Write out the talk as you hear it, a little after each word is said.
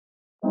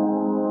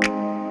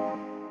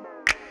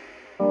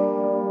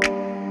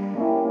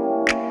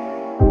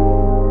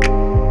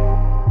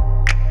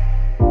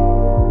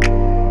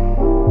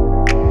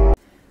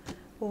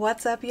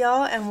What's up,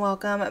 y'all, and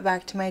welcome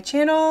back to my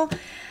channel.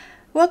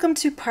 Welcome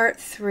to part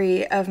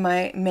 3 of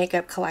my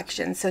makeup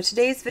collection. So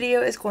today's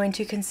video is going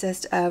to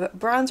consist of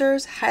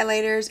bronzers,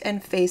 highlighters,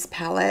 and face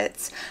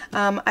palettes.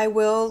 I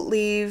will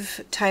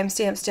leave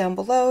timestamps down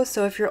below,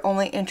 so if you're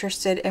only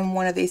interested in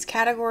one of these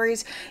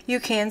categories, you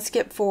can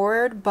skip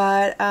forward.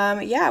 But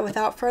yeah,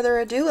 without further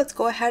ado, let's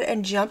go ahead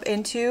and jump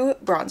into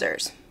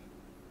bronzers.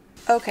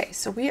 Okay,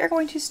 so we are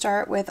going to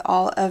start with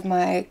all of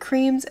my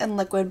creams and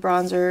liquid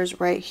bronzers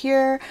right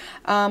here.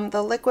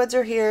 The liquids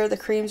are here, the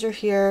creams are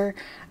here.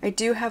 I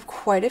do have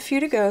quite a few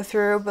to go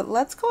through, but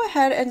let's go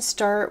ahead and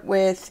start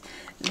with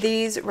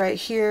these right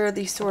here,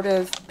 these sort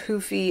of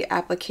poofy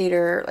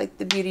applicator, like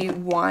the beauty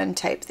wand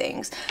type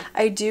things.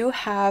 I do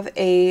have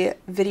a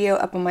video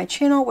up on my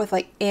channel with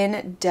like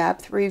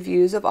in-depth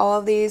reviews of all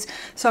of these,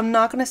 so I'm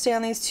not going to stay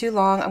on these too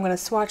long. I'm going to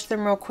swatch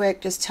them real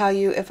quick, just tell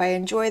you if I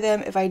enjoy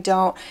them, if I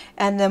don't,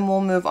 and then we'll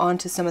move on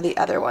to some of the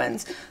other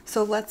ones.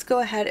 So let's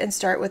go ahead and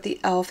start with the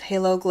e.l.f.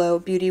 Halo Glow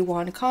Beauty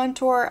Wand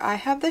Contour. I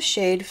have the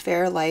shade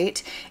Fair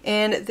Light,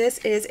 and this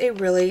is a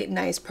really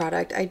nice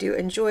product. I do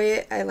enjoy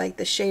it. I like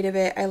the shade of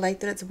it. I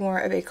like that it's more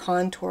of a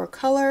contour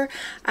color.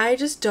 I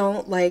just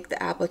don't like the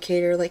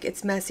applicator. Like,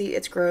 it's messy,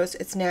 it's gross,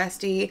 it's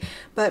nasty,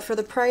 but for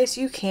the price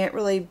you can't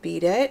really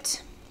beat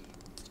it.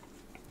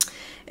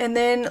 And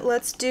then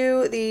let's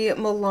do the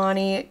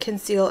Milani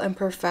Conceal and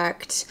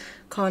Perfect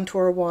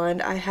Contour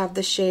Wand. I have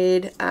the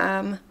shade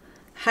Honey,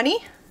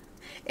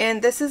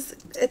 and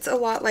it's a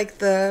lot like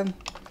the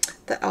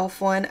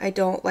e.l.f. one. I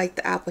don't like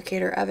the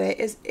applicator of it.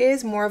 It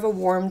is more of a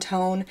warm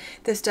tone.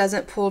 This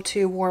doesn't pull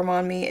too warm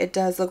on me. It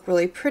does look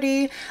really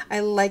pretty.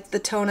 I like the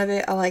tone of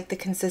it. I like the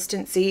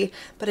consistency,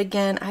 but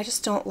again, I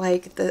just don't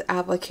like the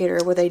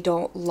applicator where they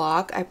don't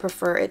lock. I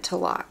prefer it to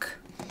lock.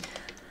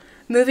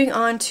 Moving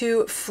on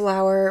to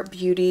Flower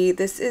Beauty.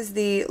 This is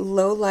the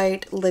Low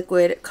Light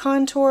Liquid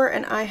Contour,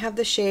 and I have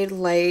the shade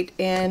Light,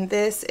 and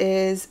this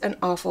is an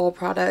awful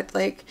product.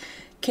 Like,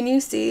 can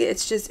you see?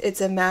 It's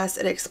a mess.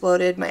 It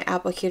exploded. My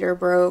applicator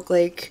broke.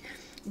 Like,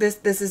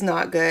 this is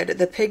not good.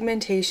 The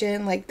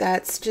pigmentation, like,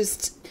 that's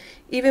just,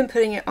 even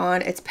putting it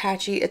on, it's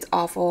patchy. It's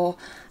awful.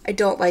 I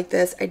don't like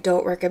this. I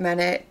don't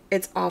recommend it.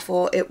 It's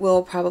awful. It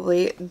will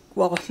probably,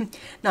 well,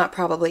 not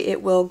probably,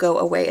 it will go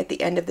away at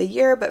the end of the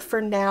year, but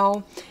for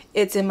now,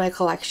 it's in my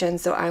collection,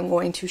 so I'm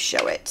going to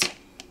show it.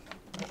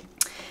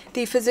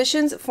 The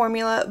Physicians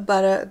Formula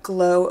Butter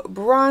Glow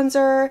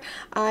Bronzer.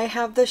 I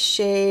have the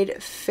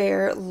shade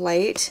Fair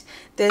Light.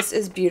 This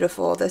is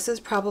beautiful. This is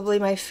probably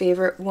my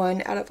favorite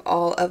one out of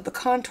all of the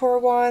contour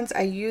wands.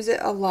 I use it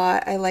a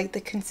lot. I like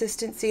the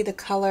consistency, the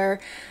color.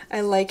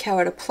 I like how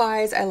it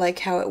applies. I like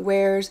how it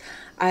wears.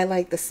 I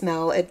like the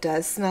smell. It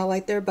does smell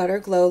like their Butter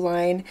Glow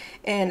line,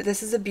 and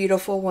this is a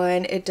beautiful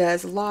one. It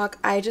does lock.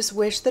 I just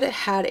wish that it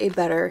had a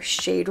better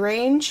shade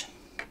range.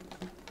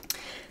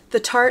 The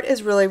Tarte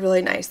is really,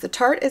 really nice. The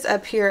Tarte is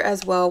up here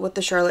as well with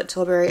the Charlotte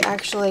Tilbury.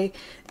 Actually,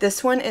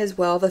 this one as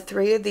well. The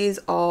three of these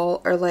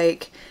all are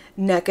like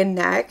neck and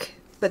neck,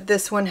 but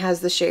this one has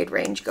the shade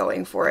range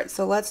going for it.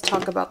 So let's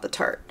talk about the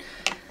Tarte.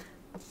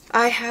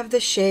 I have the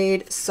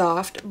shade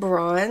Soft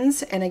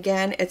Bronze, and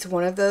again, it's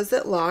one of those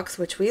that locks,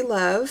 which we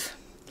love.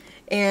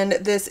 And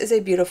this is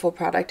a beautiful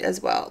product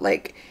as well.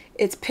 Like,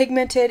 it's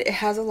pigmented, it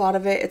has a lot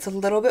of it. It's a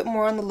little bit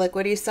more on the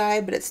liquidy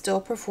side, but it still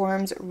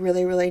performs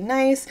really, really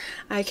nice.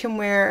 I can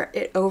wear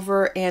it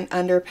over and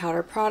under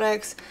powder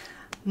products.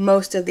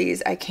 Most of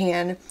these I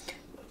can.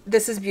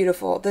 This is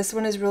beautiful. This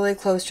one is really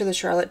close to the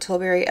Charlotte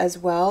Tilbury as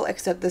well,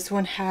 except this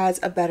one has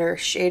a better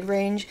shade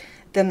range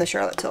than the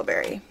Charlotte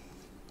Tilbury.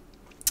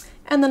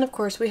 And then of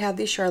course we have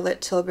the Charlotte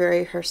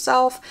Tilbury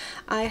herself.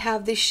 I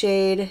have the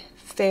shade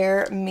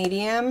Fair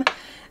Medium.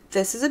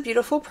 This is a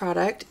beautiful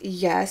product.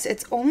 Yes,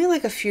 it's only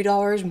like a few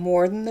dollars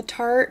more than the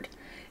Tarte,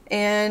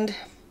 and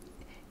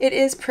it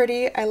is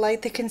pretty. I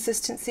like the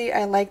consistency.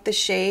 I like the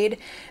shade,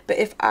 but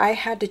if I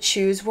had to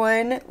choose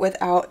one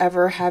without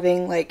ever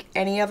having like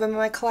any of them in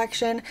my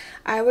collection,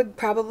 I would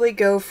probably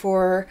go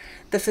for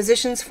the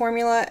Physicians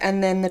Formula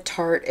and then the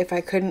Tarte if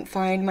I couldn't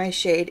find my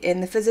shade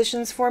in the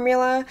Physicians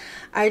Formula.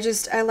 I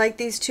like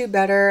these two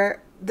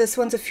better. This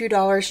one's a few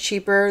dollars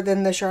cheaper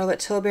than the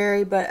Charlotte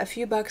Tilbury, but a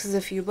few bucks is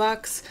a few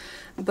bucks.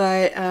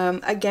 But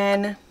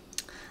again,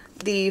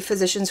 the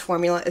Physicians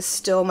Formula is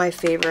still my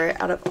favorite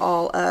out of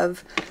all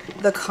of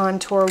the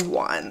contour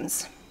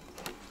wands.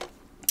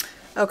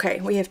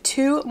 Okay, we have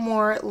two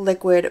more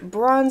liquid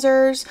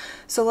bronzers.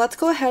 So let's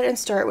go ahead and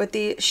start with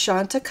the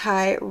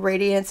Chantecaille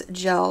Radiance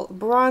Gel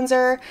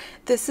Bronzer.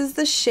 This is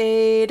the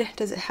shade,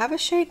 does it have a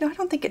shade? No, I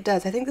don't think it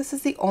does. I think this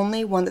is the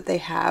only one that they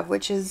have,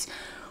 which is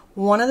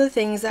one of the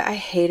things that I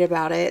hate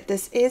about it.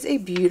 This is a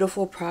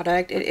beautiful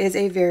product. It is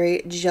a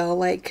very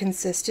gel-like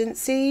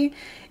consistency,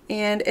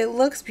 and it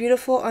looks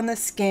beautiful on the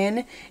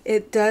skin.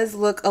 It does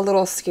look a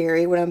little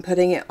scary when I'm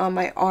putting it on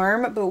my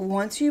arm, but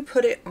once you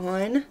put it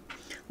on,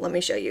 let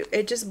me show you,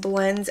 it just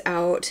blends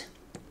out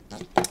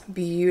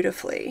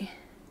beautifully.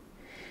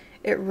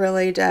 It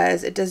really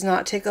does. It does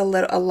not take a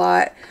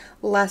lot.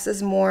 Less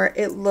is more.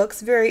 It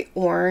looks very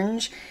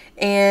orange,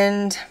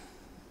 and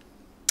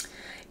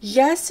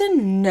Yes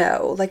and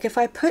no. Like if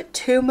I put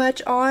too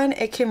much on,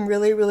 it can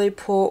really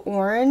pull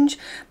orange,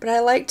 but I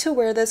like to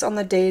wear this on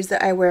the days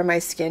that I wear my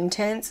skin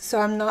tints,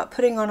 so I'm not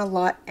putting on a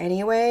lot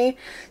anyway.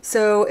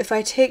 So if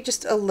I take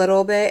just a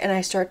little bit and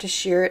I start to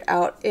sheer it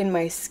out in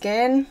my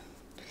skin,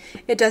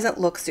 it doesn't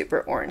look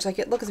super orange. Like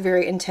it looks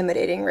very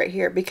intimidating right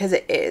here because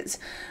it is,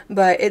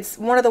 but it's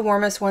one of the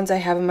warmest ones I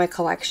have in my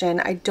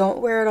collection. I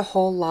don't wear it a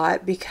whole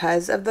lot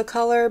because of the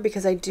color,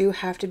 because I do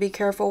have to be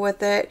careful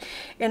with it,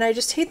 and I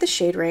just hate the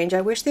shade range.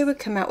 I wish they would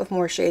come out with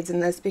more shades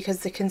in this because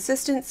the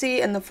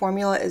consistency and the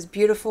formula is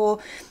beautiful.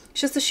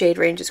 It's just the shade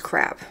range is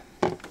crap.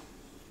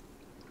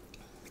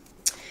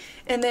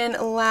 And then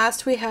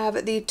last we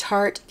have the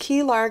Tarte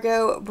Key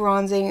Largo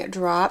Bronzing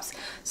Drops.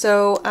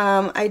 So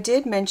I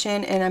did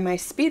mention in my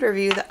speed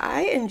review that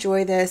I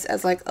enjoy this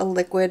as like a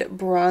liquid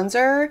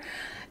bronzer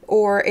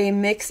or a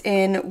mix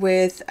in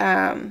with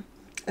a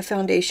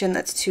foundation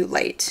that's too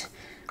light.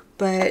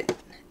 But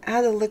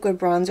as a liquid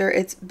bronzer,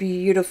 it's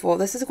beautiful.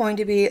 This is going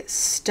to be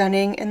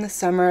stunning in the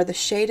summer. The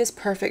shade is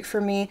perfect for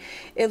me.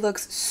 It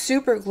looks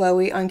super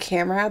glowy on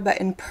camera,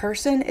 but in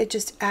person it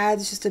just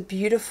adds just a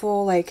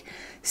beautiful like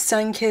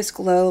sun-kissed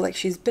glow. Like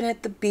she's been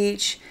at the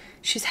beach,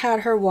 she's had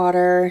her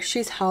water,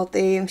 she's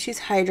healthy, she's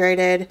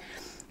hydrated,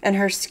 and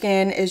her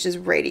skin is just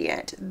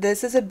radiant.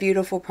 This is a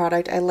beautiful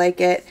product. I like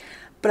it.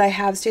 But I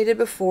have stated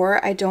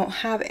before, I don't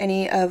have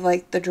any of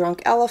like the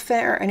Drunk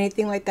Elephant or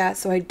anything like that,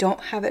 so I don't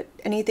have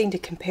anything to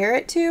compare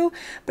it to,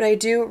 but I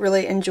do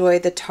really enjoy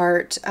the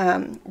Tarte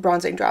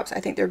bronzing drops. I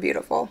think they're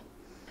beautiful.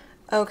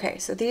 Okay,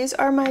 so these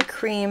are my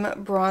cream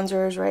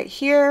bronzers right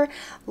here.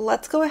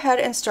 Let's go ahead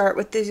and start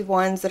with these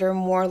ones that are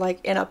more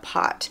like in a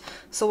pot.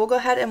 So we'll go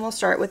ahead and we'll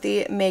start with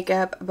the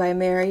Makeup by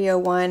Mario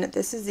one.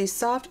 This is the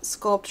Soft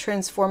Sculpt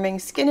Transforming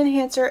Skin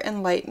Enhancer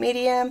in light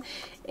medium,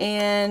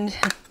 and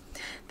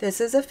this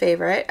is a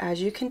favorite.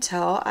 As you can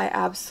tell, I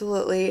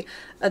absolutely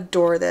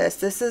adore this.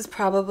 This is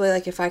probably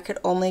like if I could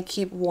only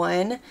keep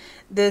one,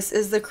 this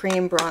is the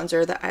cream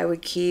bronzer that I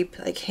would keep,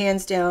 like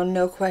hands down,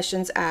 no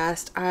questions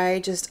asked. I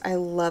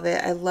love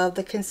it. I love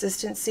the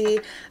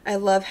consistency. I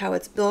love how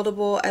it's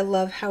buildable. I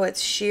love how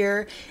it's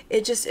sheer.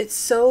 It's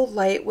so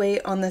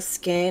lightweight on the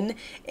skin,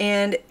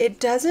 and it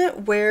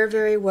doesn't wear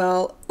very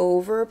well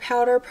over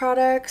powder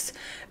products,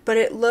 but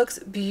it looks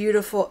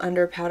beautiful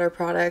under powder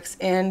products,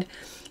 and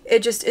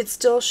it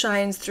still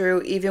shines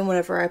through even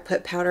whenever I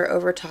put powder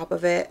over top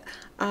of it.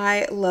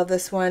 I love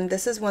this one.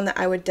 This is one that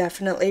I would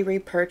definitely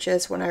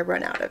repurchase when I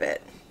run out of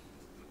it.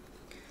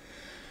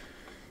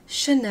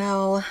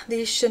 Chanel,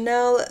 the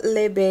Chanel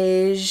Le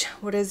Beige,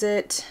 what is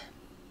it?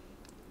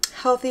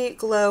 Healthy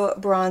Glow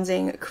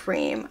Bronzing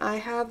Cream. I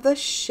have the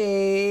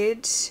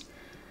shade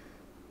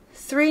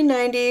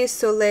 390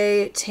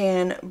 Soleil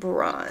Tan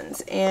Bronze,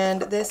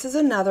 and this is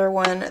another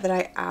one that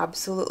I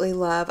absolutely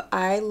love.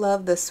 I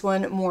love this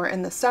one more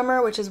in the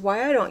summer, which is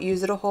why I don't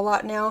use it a whole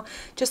lot now,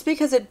 just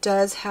because it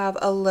does have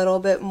a little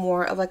bit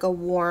more of like a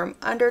warm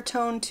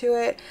undertone to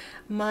it.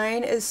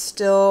 Mine is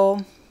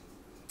still,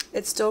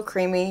 it's still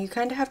creamy. You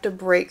kind of have to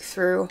break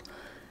through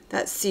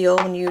that seal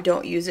when you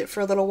don't use it for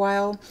a little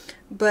while,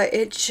 but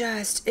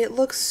it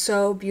looks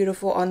so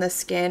beautiful on the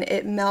skin.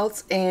 It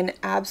melts in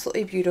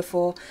absolutely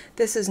beautiful.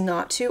 This is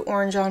not too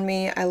orange on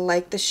me. I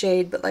like the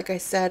shade, but like I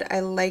said, I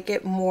like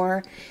it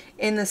more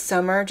in the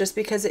summer just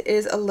because it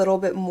is a little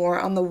bit more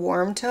on the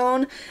warm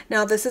tone.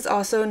 Now this is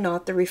also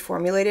not the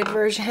reformulated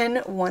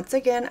version. Once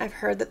again, I've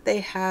heard that they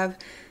have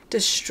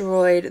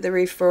destroyed the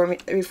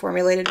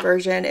reformulated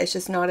version. It's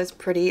just not as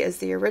pretty as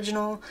the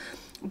original.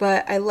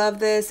 But I love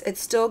this. It's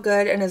still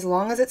good, and as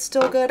long as it's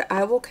still good,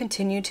 I will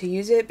continue to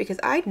use it because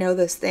I know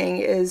this thing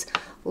is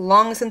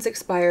long since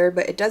expired,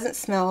 but it doesn't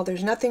smell.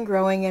 There's nothing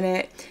growing in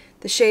it.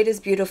 The shade is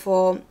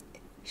beautiful.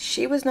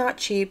 She was not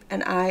cheap,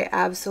 and I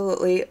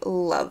absolutely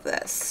love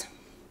this.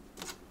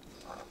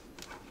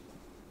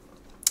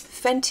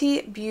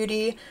 Fenty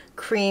Beauty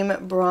Cream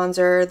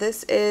Bronzer.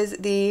 This is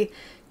the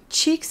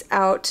Cheeks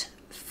Out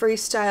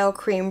Freestyle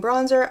Cream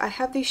Bronzer. I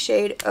have the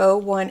shade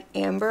 01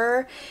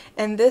 Amber,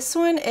 and this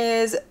one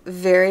is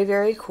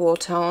very cool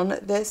tone.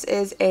 This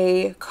is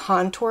a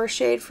contour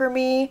shade for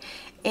me,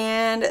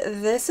 and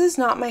this is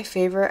not my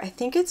favorite. I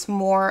think it's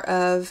more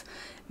of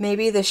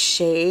maybe the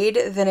shade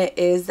than it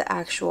is the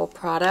actual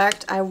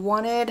product. I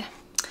wanted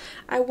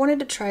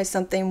to try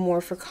something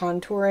more for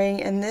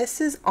contouring, and this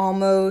is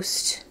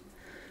almost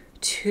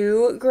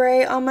too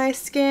gray on my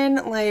skin.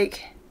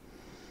 Like,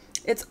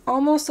 it's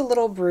almost a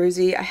little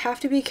bruisey. I have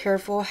to be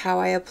careful how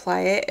I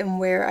apply it and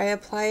where I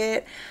apply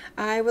it.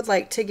 I would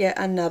like to get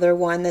another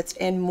one that's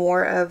in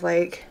more of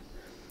like,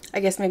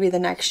 I guess maybe the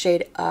next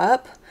shade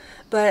up,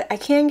 but I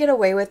can get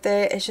away with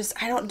it. It's just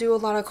I don't do a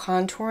lot of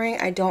contouring.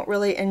 I don't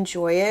really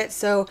enjoy it,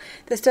 so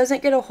this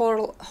doesn't get a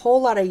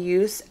whole lot of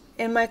use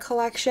in my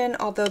collection,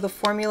 although the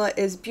formula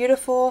is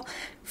beautiful.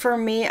 For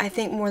me, I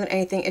think more than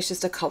anything, it's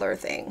just a color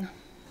thing.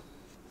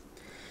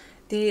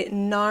 The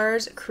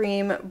NARS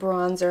Cream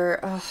Bronzer.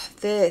 Oh,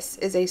 this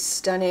is a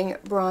stunning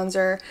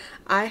bronzer.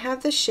 I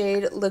have the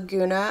shade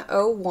Laguna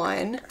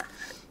 01,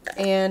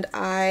 and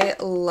I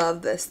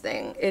love this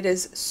thing. It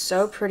is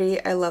so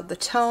pretty. I love the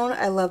tone.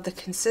 I love the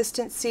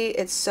consistency.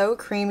 It's so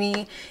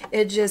creamy.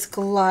 It just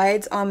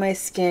glides on my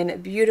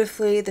skin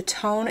beautifully. The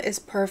tone is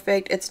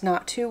perfect. It's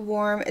not too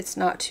warm. It's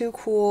not too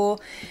cool.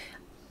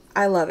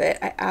 I love it.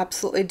 I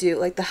absolutely do.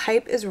 Like, the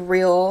hype is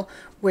real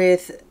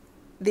with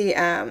the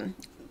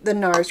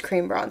NARS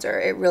cream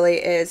bronzer. It really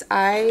is.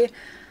 I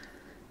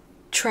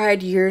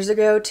tried years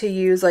ago to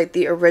use like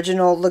the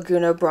original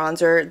Laguna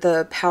bronzer,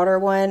 the powder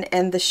one,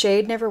 and the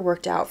shade never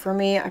worked out for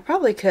me. I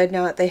probably could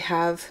now that they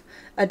have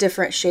a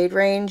different shade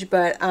range,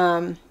 but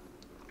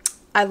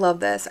I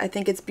love this. I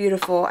think it's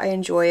beautiful. I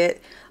enjoy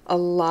it a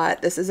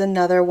lot. This is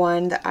another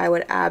one that I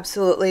would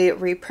absolutely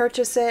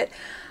repurchase it.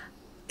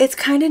 It's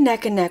kind of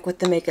neck and neck with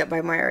the Makeup by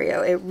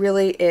Mario. It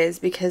really is,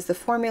 because the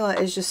formula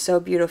is just so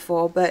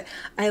beautiful, but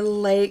I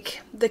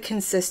like the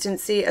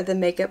consistency of the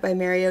Makeup by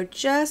Mario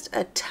just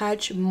a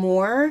touch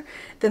more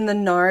than the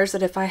NARS,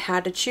 that if I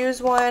had to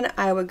choose one,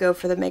 I would go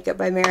for the Makeup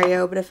by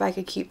Mario, but if I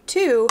could keep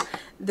two,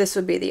 this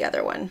would be the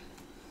other one.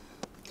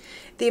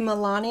 The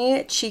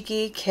Milani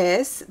Cheeky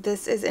Kiss.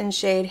 This is in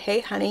shade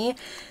Hey Honey.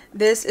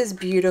 This is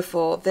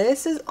beautiful.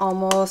 This is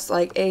almost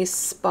like a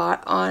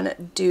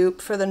spot-on dupe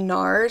for the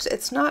NARS.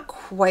 It's not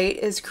quite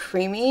as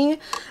creamy,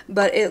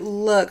 but it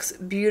looks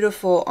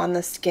beautiful on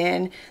the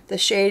skin. The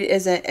shade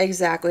isn't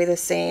exactly the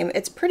same.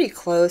 It's pretty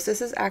close.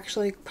 This is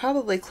actually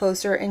probably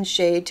closer in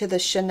shade to the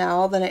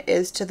Chanel than it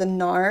is to the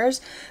NARS,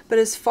 but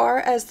as far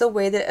as the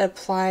way that it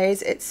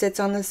applies, it sits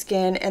on the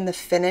skin, and the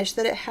finish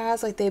that it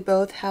has, like, they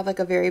both have like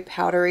a very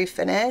powdery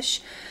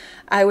finish.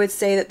 I would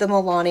say that the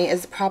Milani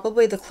is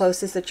probably the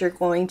closest that you're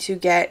going to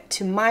get,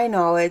 to my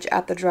knowledge,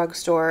 at the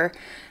drugstore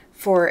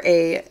for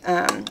a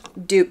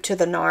dupe to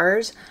the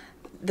NARS.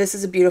 This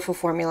is a beautiful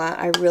formula.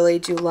 I really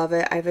do love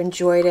it. I've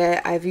enjoyed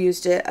it. I've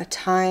used it a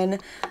ton.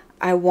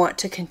 I want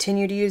to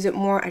continue to use it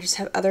more. I just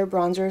have other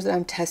bronzers that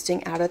I'm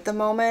testing out at the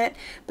moment,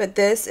 but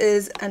this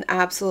is an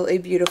absolutely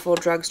beautiful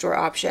drugstore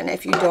option.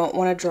 If you don't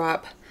want to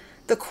drop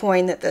the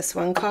coin that this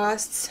one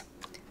costs,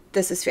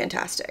 this is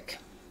fantastic.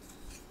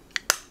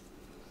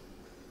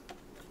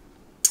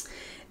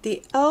 The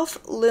e.l.f.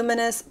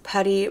 Luminous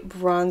Putty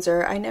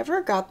Bronzer. I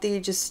never got the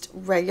just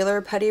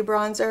regular putty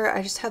bronzer.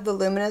 I just have the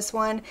luminous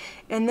one,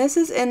 and this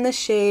is in the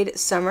shade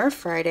Summer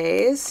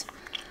Fridays.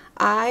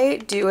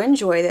 I do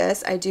enjoy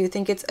this. I do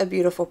think it's a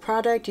beautiful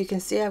product. You can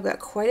see I've got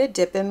quite a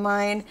dip in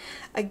mine.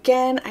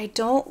 Again, I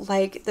don't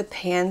like the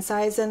pan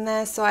size in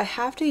this, so I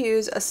have to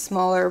use a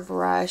smaller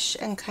brush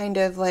and kind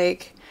of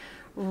like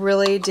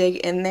really dig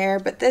in there,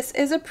 but this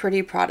is a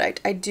pretty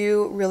product. I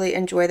do really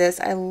enjoy this.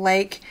 I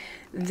like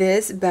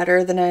this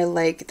better than I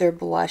like their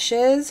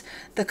blushes.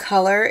 The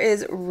color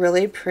is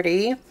really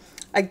pretty.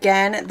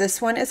 Again,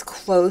 this one is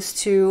close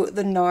to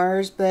the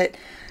NARS, but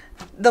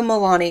the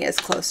Milani is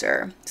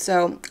closer.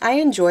 So I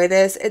enjoy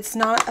this. It's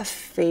not a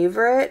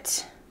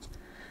favorite,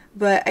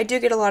 but I do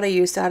get a lot of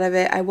use out of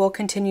it. I will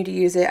continue to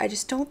use it. I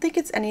just don't think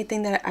it's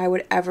anything that I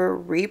would ever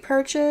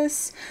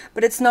repurchase,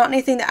 but it's not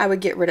anything that I would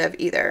get rid of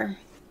either.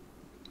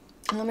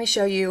 Let me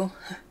show you,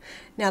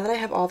 now that I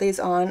have all these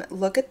on,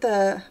 look at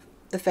the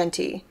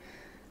Fenty.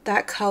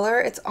 That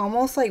color, it's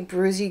almost like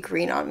bruisey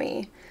green on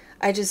me.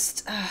 I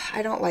just,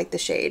 I don't like the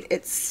shade.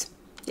 It's,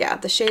 yeah,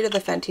 the shade of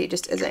the Fenty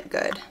just isn't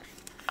good.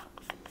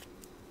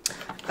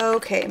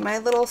 Okay, my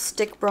little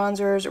stick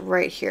bronzers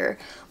right here.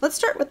 Let's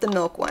start with the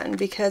Milk one,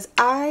 because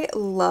I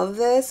love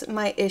this.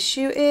 My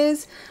issue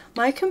is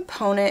my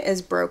component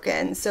is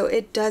broken, so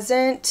it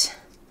doesn't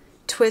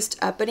twist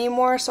up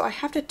anymore, so I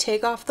have to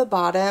take off the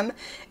bottom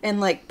and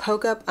like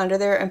poke up under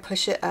there and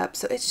push it up.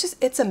 So it's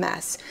just, it's a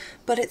mess,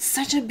 but it's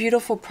such a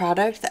beautiful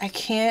product that I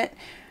can't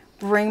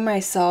bring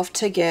myself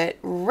to get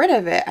rid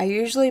of it. I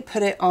usually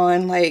put it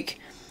on, like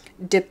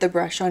dip the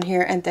brush on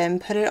here and then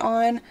put it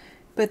on,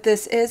 but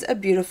this is a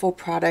beautiful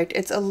product.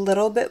 It's a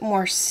little bit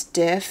more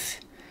stiff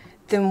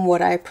than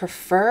what I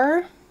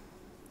prefer,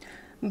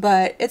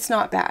 but it's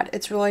not bad.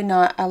 It's really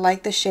not. I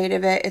like the shade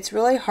of it. It's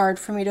really hard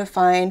for me to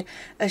find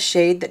a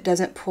shade that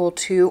doesn't pull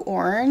too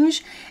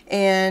orange,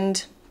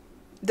 and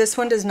this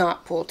one does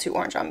not pull too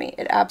orange on me.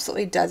 It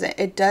absolutely doesn't.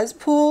 It does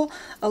pull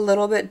a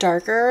little bit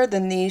darker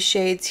than these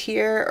shades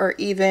here, or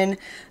even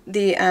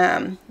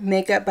the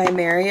Makeup by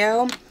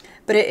Mario,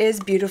 but it is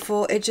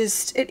beautiful. It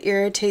just, it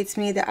irritates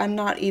me that I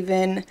don't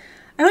even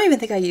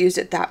think I used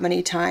it that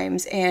many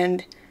times,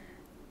 and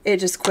it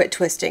just quit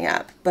twisting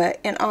up. But,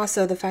 and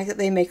also the fact that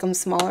they make them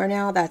smaller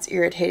now, that's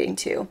irritating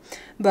too.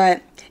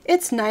 But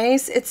it's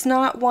nice. It's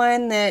not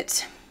one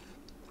that,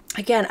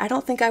 again, I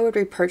don't think I would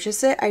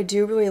repurchase it. I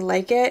do really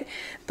like it,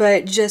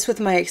 but just with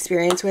my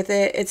experience with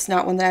it, it's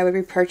not one that I would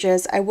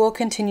repurchase. I will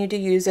continue to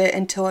use it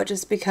until it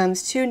just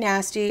becomes too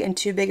nasty and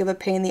too big of a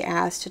pain in the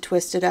ass to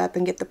twist it up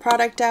and get the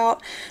product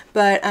out.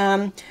 But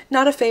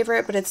not a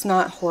favorite, but it's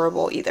not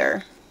horrible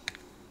either.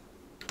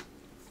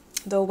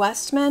 The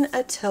Westman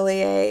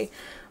Atelier,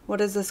 what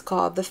is this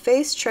called? The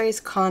Face Trace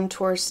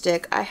Contour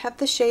Stick. I have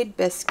the shade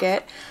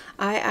Biscuit.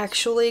 I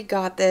actually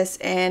got this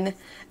in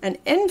an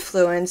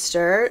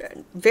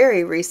influencer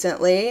very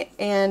recently,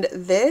 and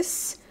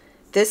this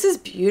This is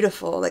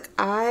beautiful. Like,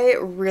 I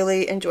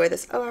really enjoy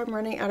this. Oh, I'm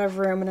running out of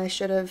room and I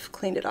should have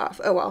cleaned it off.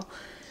 Oh well.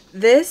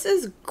 This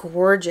is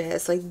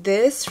gorgeous. Like,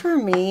 this for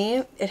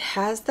me, it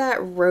has that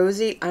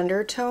rosy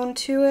undertone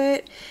to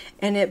it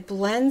and it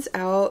blends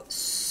out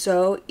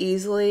so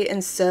easily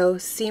and so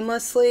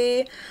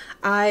seamlessly.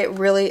 I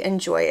really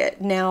enjoy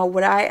it. Now,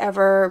 would I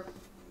ever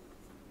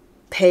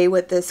pay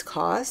what this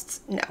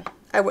costs? No,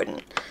 I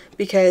wouldn't,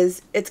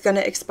 because it's going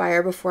to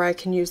expire before I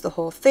can use the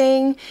whole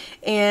thing.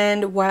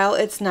 And while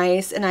it's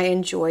nice and I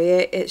enjoy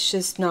it, it's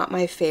just not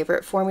my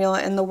favorite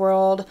formula in the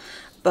world.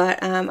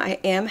 But I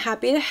am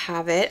happy to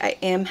have it. I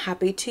am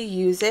happy to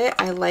use it.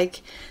 I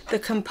like the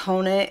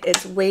component.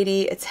 It's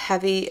weighty, it's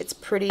heavy, it's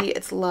pretty,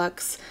 it's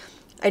luxe.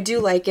 I do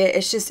like it.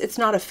 It's just, it's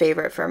not a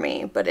favorite for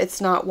me, but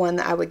it's not one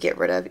that I would get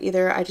rid of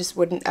either. I just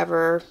wouldn't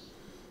ever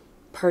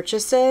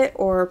purchase it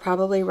or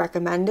probably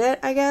recommend it,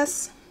 I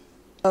guess.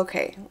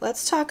 Okay,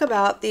 let's talk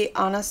about the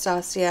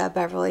Anastasia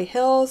Beverly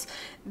Hills.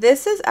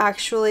 This is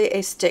actually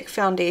a stick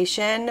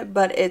foundation,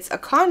 but it's a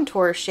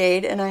contour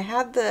shade, and I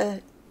have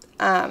the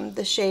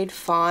shade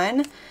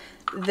Fawn.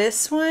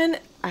 This one,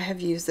 I have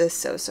used this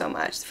so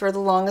much. For the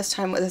longest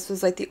time, this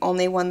was like the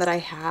only one that I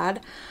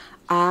had.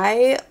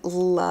 I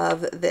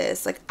love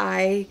this. Like,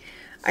 I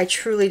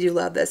truly do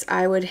love this.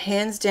 I would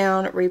hands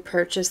down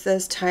repurchase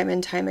this time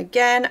and time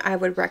again. I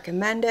would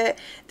recommend it.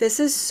 This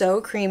is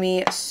so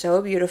creamy,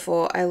 so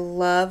beautiful. I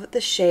love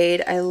the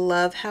shade. I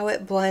love how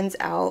it blends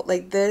out.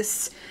 Like,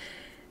 this,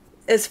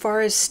 as far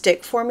as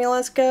stick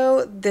formulas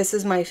go, this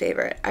is my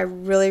favorite. I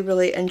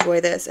really enjoy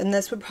this, and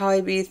this would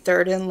probably be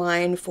third in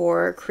line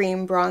for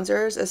cream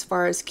bronzers as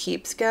far as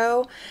keeps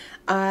go.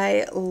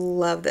 I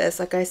love this.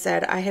 Like I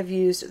said, I have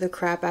used the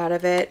crap out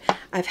of it.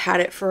 I've had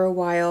it for a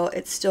while.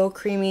 It's still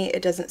creamy.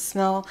 It doesn't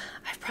smell.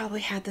 I've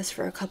probably had this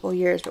for a couple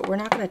years, but we're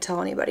not going to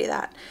tell anybody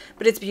that.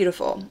 But it's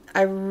beautiful.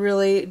 I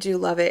really do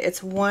love it.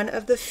 It's one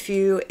of the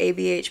few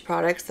ABH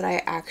products that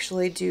I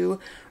actually do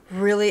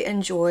really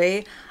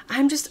enjoy.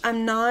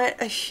 I'm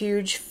not a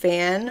huge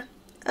fan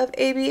of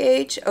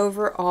ABH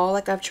overall.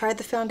 Like, I've tried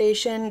the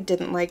foundation,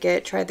 didn't like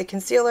it. Tried the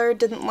concealer,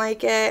 didn't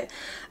like it.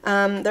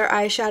 Their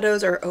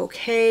eyeshadows are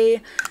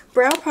okay.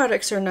 Brow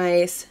products are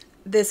nice.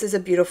 This is a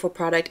beautiful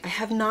product. I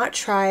have not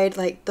tried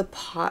like the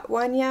pot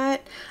one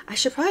yet. I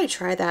should probably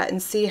try that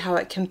and see how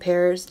it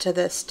compares to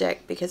the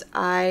stick, because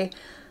I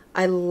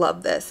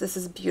love this. This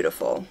is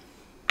beautiful.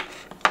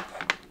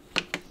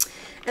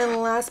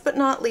 And last but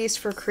not least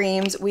for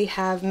creams, we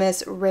have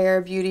Miss Rare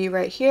Beauty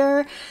right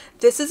here.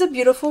 This is a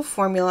beautiful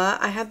formula.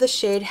 I have the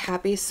shade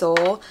Happy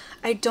Soul.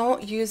 I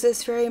don't use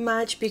this very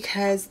much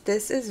because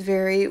this is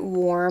very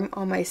warm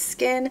on my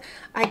skin.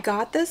 I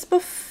got this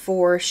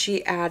before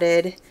she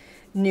added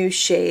new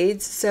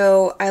shades,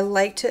 so I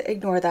like to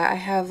ignore that. I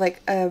have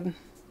like a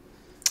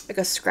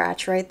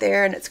scratch right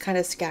there, and it's kind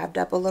of scabbed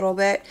up a little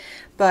bit,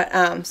 but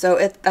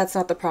that's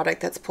not the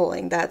product that's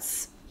pulling,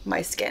 that's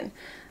my skin.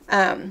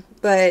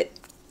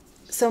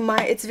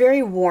 It's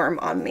very warm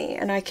on me,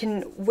 and I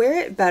can wear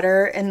it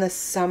better in the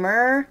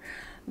summer,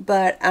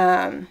 but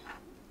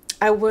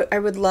I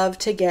would love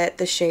to get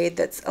the shade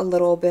that's a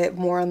little bit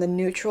more on the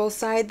neutral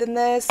side than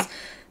this.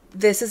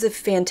 This is a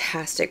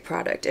fantastic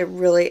product. It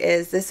really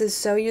is. This is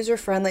so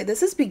user-friendly.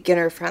 This is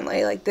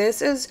beginner-friendly. Like,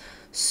 this is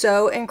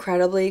so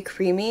incredibly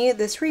creamy.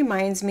 This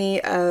reminds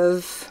me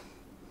of,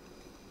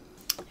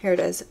 here it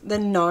is, the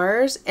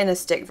NARS in a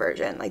stick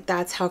version. Like,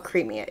 that's how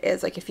creamy it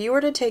is. Like, if you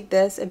were to take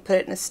this and put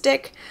it in a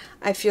stick,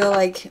 I feel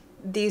like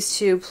these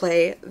two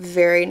play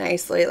very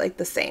nicely, like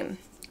the same.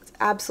 It's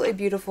absolutely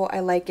beautiful.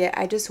 I like it.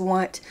 I just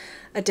want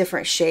a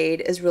different shade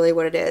is really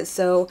what it is.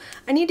 So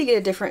I need to get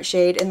a different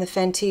shade in the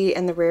Fenty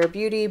and the Rare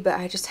Beauty, but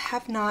I just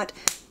have not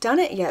done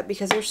it yet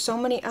because there's so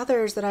many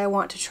others that I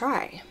want to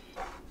try.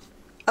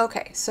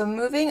 Okay, so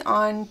moving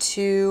on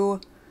to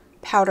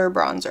powder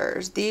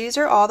bronzers. These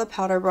are all the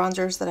powder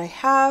bronzers that I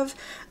have.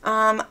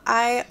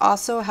 I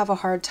also have a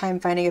hard time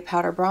finding a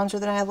powder bronzer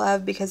that I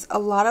love because a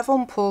lot of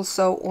them pull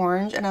so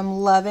orange, and I'm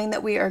loving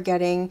that we are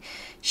getting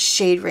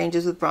shade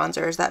ranges with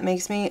bronzers. That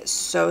makes me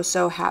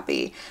so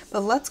happy.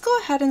 But let's go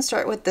ahead and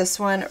start with this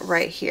one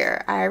right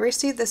here. I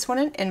received this one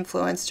in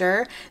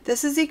Influencer.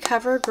 This is the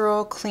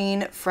CoverGirl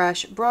Clean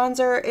Fresh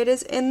Bronzer. It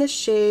is in the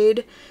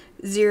shade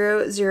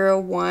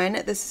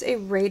 001. This is a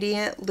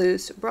radiant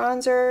loose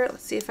bronzer.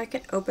 Let's see if I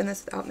can open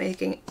this without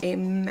making a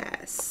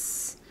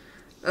mess.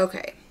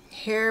 Okay,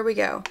 here we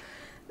go.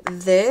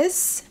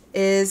 This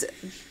is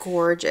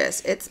gorgeous.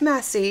 It's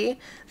messy,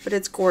 but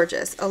it's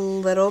gorgeous. A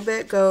little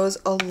bit goes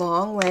a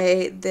long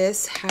way.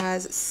 This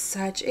has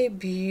such a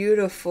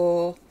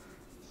beautiful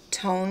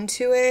tone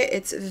to it.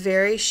 It's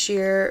very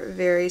sheer,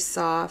 very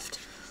soft.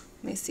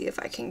 Let me see if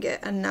I can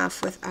get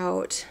enough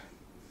without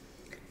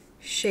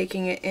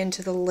shaking it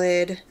into the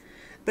lid.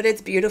 but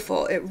it's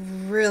beautiful. It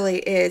really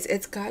is.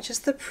 It's got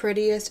just the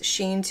prettiest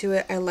sheen to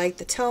it. I like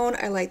the tone.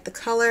 I like the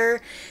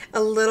color.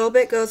 A little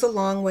bit goes a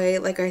long way,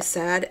 like I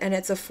said, and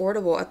it's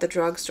affordable at the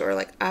drugstore.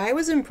 Like, I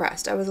was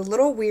impressed. I was a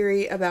little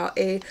weary about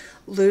a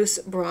loose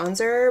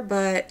bronzer,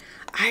 but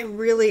I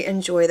really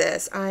enjoy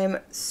this. I'm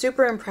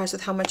super impressed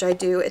with how much I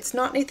do. It's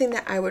not anything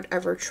that I would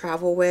ever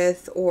travel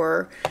with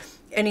or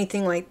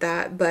anything like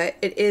that, but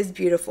it is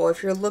beautiful.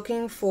 If you're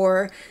looking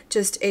for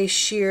just a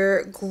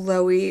sheer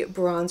glowy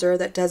bronzer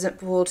that doesn't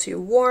pull too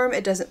warm,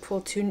 it doesn't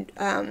pull too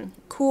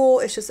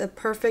cool, it's just a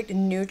perfect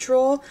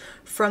neutral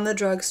from the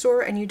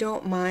drugstore, and you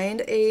don't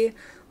mind a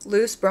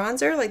loose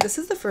bronzer, like this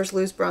is the first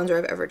loose bronzer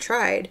I've ever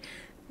tried.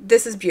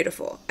 This is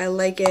beautiful. I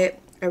like it.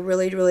 I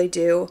really, really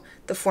do.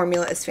 The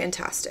formula is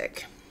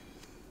fantastic.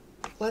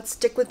 Let's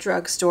stick with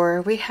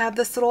drugstore. We have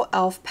this little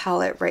e.l.f.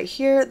 palette right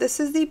here. This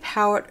is the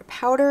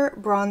powder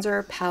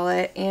bronzer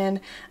palette, and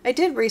I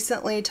did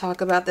recently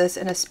talk about this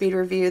in a speed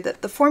review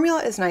that the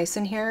formula is nice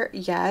in here,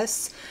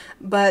 yes,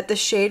 but the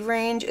shade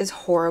range is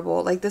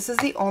horrible. Like, this is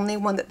the only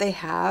one that they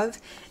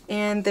have,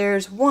 and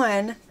there's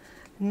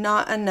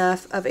not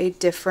enough of a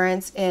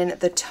difference in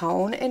the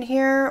tone in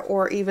here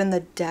or even the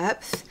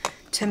depth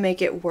to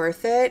make it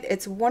worth it.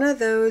 It's one of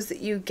those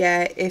that you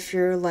get if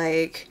you're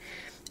like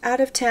out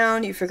of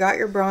town, you forgot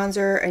your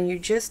bronzer, and you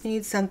just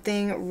need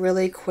something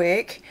really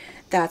quick.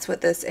 That's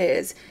what this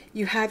is.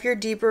 You have your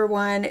deeper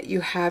one, you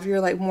have your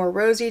like more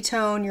rosy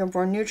tone, your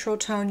more neutral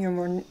tone, your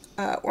more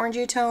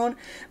orangey tone,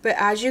 but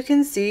as you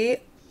can see,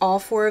 all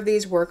four of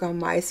these work on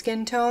my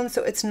skin tone,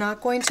 so it's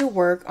not going to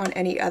work on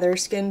any other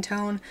skin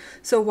tone.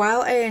 So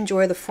while I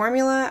enjoy the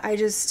formula, I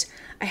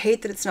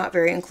hate that it's not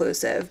very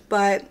inclusive.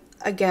 But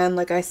again,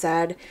 like I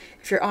said,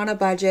 if you're on a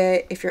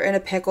budget, if you're in a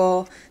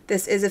pickle,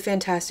 this is a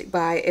fantastic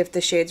buy if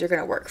the shades are going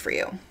to work for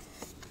you.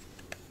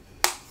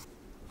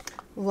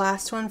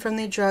 Last one from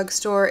the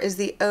drugstore is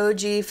the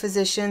OG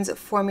Physicians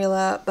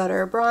Formula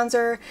Butter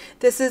Bronzer.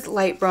 This is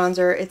light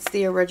bronzer. It's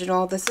the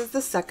original. This is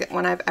the second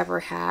one I've ever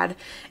had,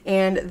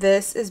 and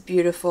this is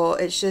beautiful.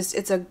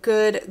 It's a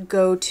good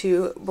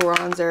go-to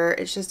bronzer.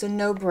 It's just a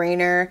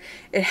no-brainer.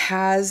 It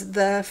has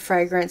the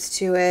fragrance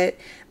to it,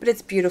 but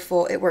it's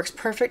beautiful. It works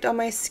perfect on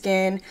my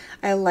skin.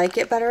 I like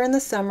it better in the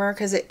summer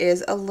because it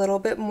is a little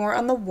bit more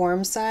on the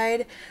warm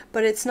side,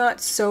 but it's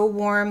not so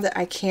warm that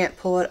I can't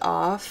pull it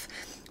off.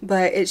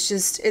 But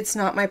it's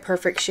not my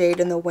perfect shade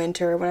in the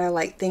winter when I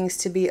like things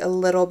to be a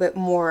little bit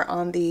more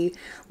on the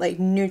like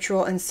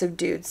neutral and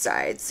subdued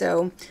side.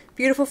 So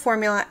beautiful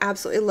formula,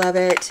 absolutely love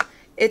it.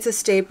 It's a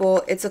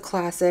staple, it's a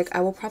classic.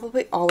 I will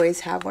probably always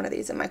have one of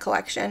these in my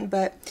collection,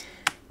 but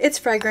it's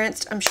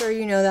fragranced. I'm sure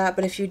you know that,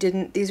 but if you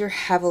didn't, these are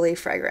heavily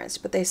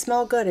fragranced, but they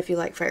smell good if you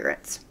like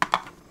fragrance.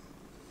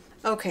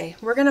 Okay,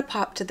 we're gonna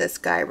pop to this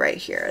guy right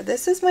here.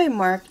 This is my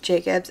Marc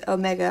Jacobs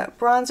Omega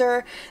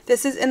Bronzer.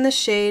 This is in the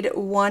shade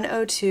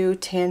 102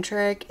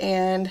 Tantric,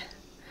 and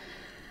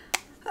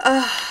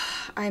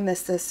I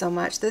miss this so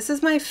much. This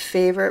is my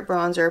favorite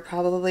bronzer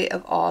probably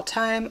of all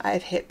time.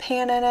 I've hit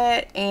pan in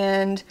it,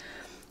 and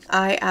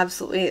I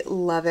absolutely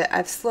love it.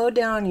 I've slowed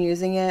down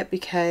using it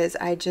because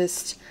I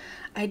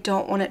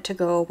don't want it to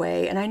go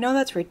away, and I know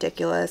that's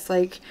ridiculous.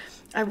 Like,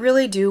 I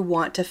really do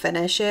want to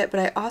finish it, but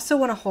I also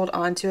want to hold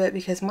on to it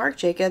because Marc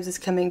Jacobs is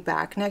coming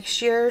back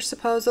next year,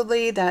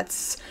 supposedly.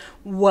 That's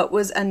what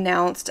was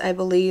announced, I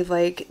believe,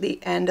 like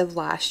the end of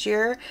last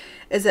year,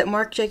 is that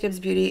Marc Jacobs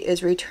Beauty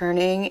is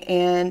returning,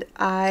 and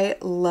I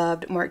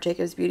loved Marc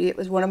Jacobs Beauty. It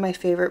was one of my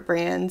favorite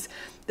brands.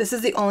 This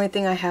is the only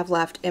thing I have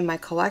left in my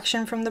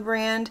collection from the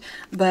brand,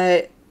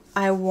 but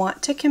I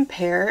want to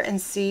compare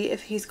and see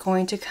if he's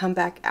going to come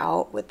back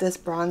out with this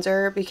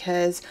bronzer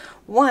because,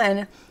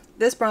 one,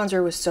 this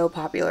bronzer was so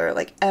popular.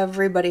 Like,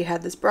 everybody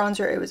had this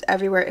bronzer. It was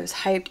everywhere. It was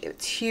hyped. It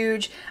was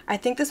huge. I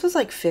think this was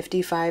like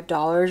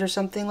 $55 or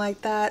something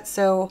like that.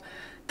 So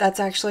that's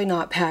actually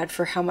not bad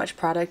for how much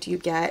product you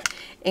get.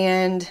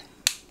 And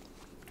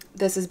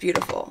this is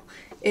beautiful.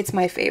 It's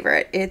my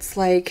favorite. It's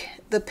like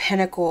the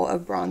pinnacle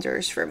of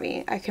bronzers for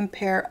me. I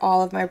compare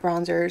all of my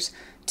bronzers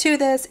to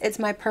this. It's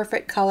my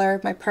perfect color,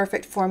 my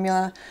perfect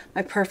formula,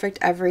 my perfect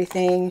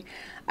everything.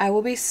 I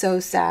will be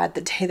so sad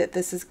the day that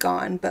this is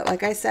gone, but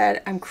like I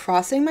said, I'm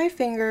crossing my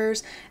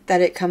fingers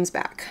that it comes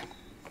back.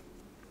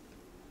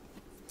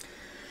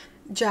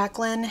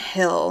 Jaclyn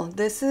Hill.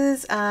 This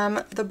is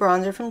the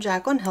bronzer from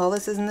Jaclyn Hill.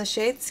 This is in the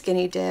shade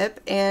Skinny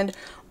Dip, and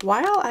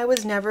while I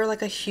was never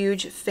like a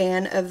huge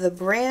fan of the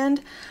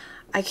brand,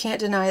 I can't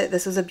deny that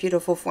this is a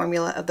beautiful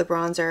formula of the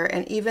bronzer,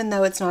 and even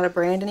though it's not a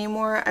brand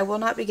anymore, I will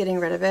not be getting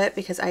rid of it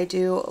because I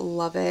do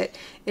love it.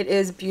 It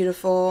is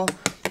beautiful.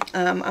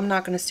 I'm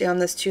not going to stay on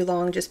this too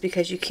long just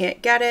because you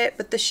can't get it,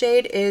 but the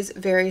shade is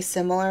very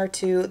similar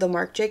to the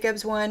Marc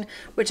Jacobs one,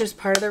 which is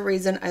part of the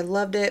reason I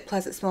loved it.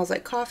 Plus it smells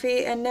like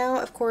coffee, and now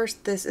of course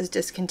this is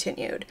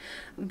discontinued.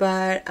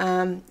 But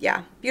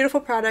yeah, beautiful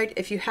product.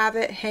 If you have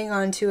it, hang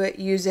on to it,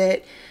 use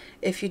it.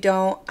 If you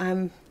don't,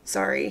 I'm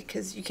sorry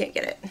because you can't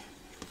get it.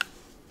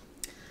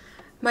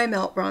 My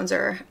Melt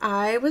bronzer.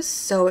 I was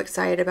so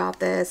excited about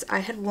this. I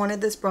had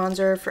wanted this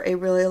bronzer for a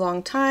really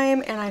long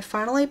time, and I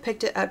finally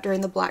picked it up during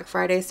the Black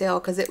Friday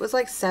sale because it was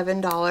like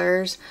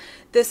 $7.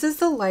 This is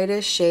the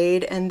lightest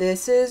shade, and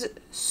this is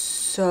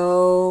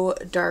so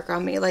dark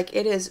on me. Like,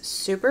 it is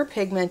super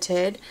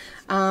pigmented.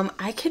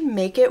 I can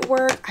make it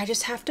work. I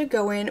just have to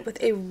go in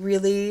with a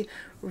really,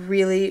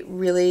 really,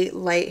 really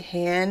light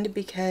hand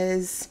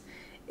because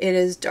it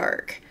is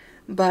dark.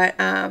 But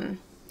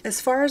as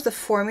far as the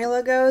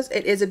formula goes,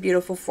 it is a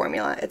beautiful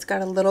formula. It's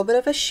got a little bit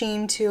of a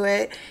sheen to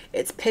it.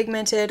 It's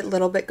pigmented, a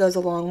little bit goes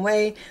a long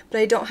way, but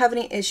I don't have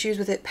any issues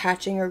with it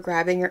patching or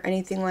grabbing or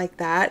anything like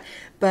that.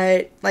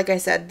 But like I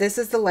said, this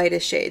is the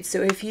lightest shade.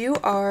 So if you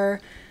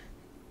are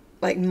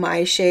like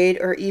my shade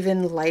or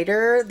even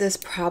lighter, this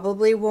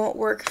probably won't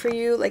work for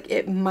you. Like,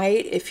 it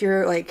might if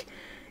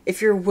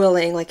you're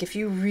willing, like if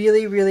you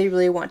really, really,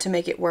 really want to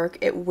make it work,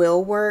 it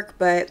will work,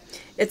 but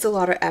it's a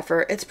lot of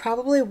effort. It's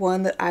probably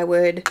one that I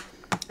would,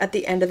 at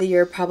the end of the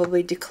year,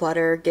 probably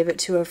declutter, give it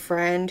to a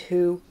friend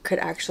who could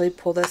actually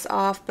pull this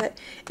off. But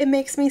it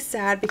makes me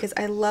sad because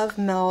I love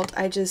Melt.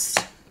 I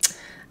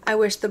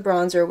wish the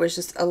bronzer was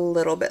just a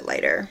little bit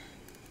lighter.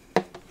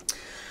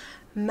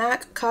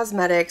 MAC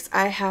Cosmetics,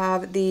 I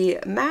have the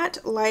Matte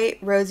Light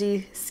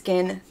Rosy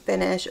Skin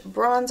Finish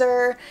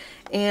Bronzer,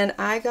 and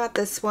I got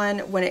this one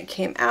when it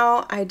came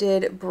out. I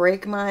did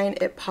break mine.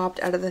 It popped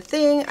out of the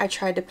thing. I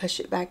tried to push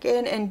it back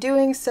in, and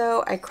doing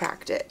so, I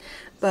cracked it.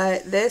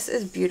 But this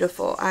is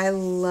beautiful. I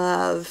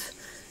love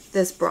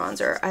this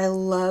bronzer. I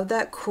love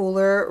that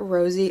cooler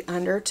rosy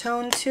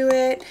undertone to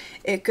it.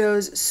 It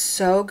goes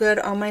so good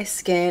on my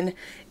skin.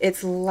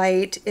 It's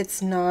light,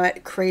 it's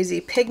not crazy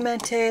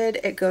pigmented,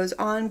 it goes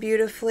on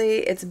beautifully,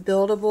 it's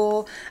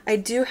buildable. I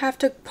do have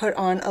to put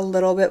on a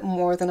little bit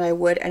more than I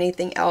would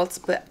anything else,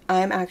 but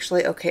I'm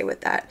actually okay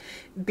with that.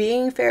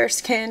 Being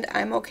fair-skinned,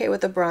 I'm okay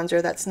with a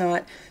bronzer that's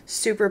not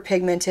super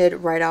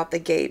pigmented right out the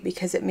gate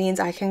because it means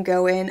I can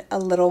go in a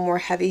little more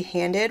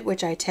heavy-handed,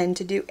 which I tend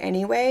to do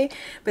anyway.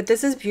 But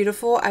this is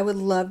beautiful. I would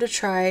love to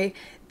try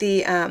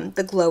the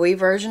glowy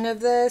version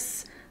of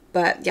this,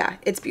 but yeah,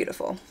 it's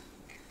beautiful.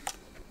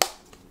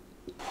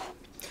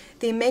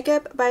 The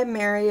Makeup by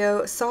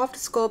Mario Soft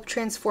Sculpt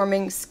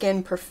Transforming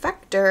Skin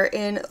Perfector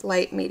in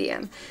light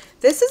medium.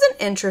 This is an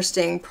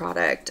interesting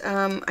product.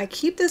 I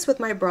keep this with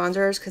my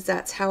bronzers because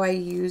that's how I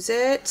use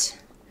it.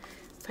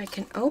 If I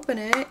can open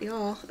it,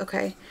 y'all.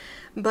 Okay.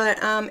 But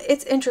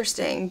it's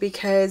interesting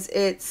because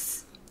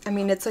it's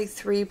like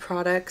 3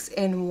 products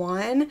in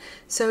one.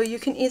 So you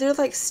can either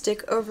like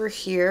stick over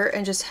here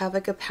and just have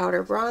like a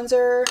powder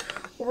bronzer,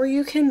 or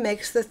you can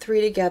mix the 3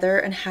 together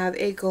and have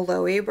a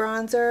glowy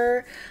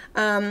bronzer.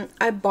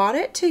 I bought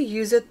it to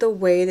use it the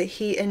way that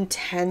he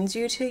intends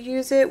you to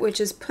use it, which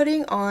is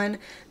putting on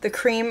the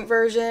cream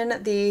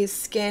version, the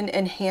skin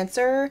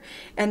enhancer,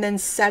 and then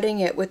setting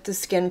it with the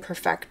skin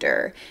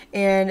perfector.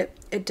 And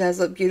it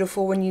does look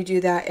beautiful when you do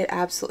that. It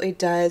absolutely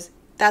does.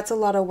 That's a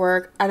lot of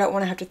work. I don't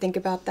want to have to think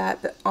about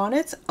that, but on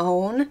its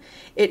own,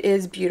 it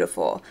is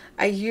beautiful.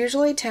 I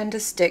usually tend to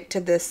stick to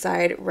this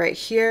side right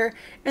here,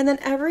 and then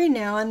every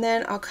now and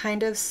then I'll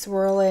kind of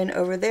swirl in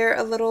over there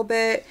a little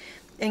bit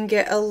and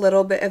get a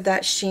little bit of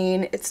that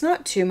sheen. It's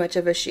not too much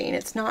of a sheen.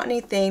 It's not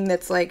anything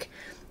that's like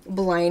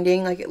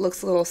blinding, like it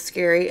looks a little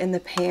scary in the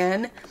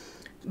pan,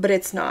 but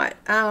it's not.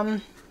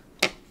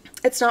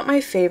 It's not my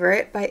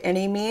favorite by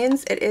any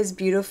means. It is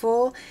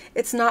beautiful.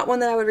 It's not one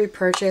that I would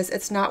repurchase.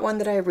 It's not one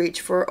that I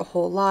reach for a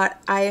whole lot.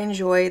 I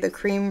enjoy the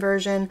cream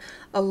version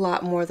a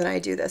lot more than I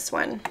do this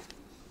one.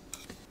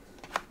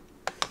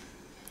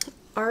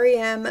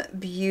 REM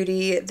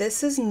Beauty.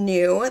 This is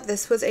new.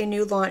 This was a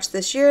new launch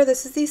this year.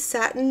 This is the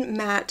Satin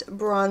Matte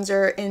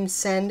Bronzer in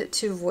Send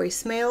to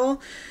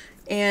Voicemail.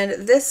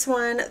 And this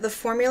one, the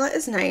formula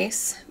is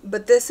nice,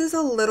 but this is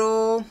a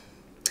little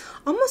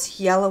almost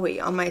yellowy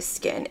on my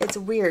skin. It's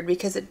weird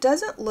because it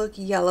doesn't look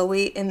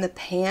yellowy in the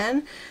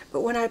pan,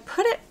 but when I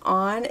put it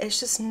on, it's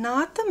just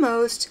not the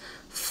most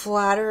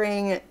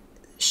flattering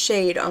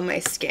shade on my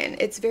skin.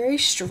 It's very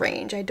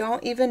strange. I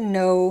don't even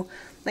know,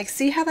 like,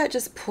 see how that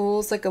just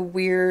pulls like a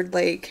weird,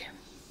 like,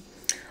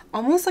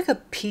 almost like a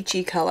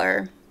peachy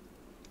color.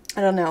 I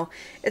don't know.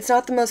 It's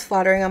not the most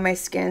flattering on my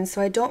skin, so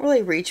I don't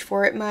really reach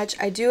for it much.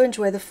 I do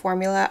enjoy the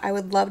formula. I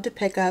would love to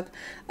pick up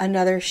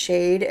another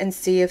shade and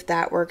see if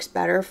that works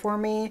better for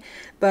me.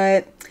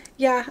 But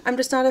yeah, I'm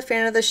just not a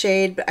fan of the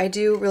shade, but I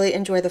do really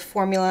enjoy the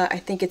formula. I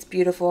think it's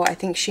beautiful. I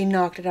think she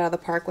knocked it out of the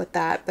park with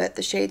that, but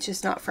the shade's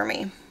just not for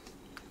me.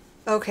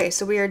 Okay,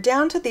 so we are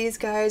down to these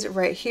guys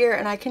right here,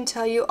 and I can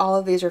tell you all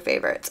of these are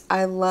favorites.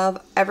 I love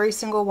every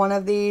single one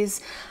of these.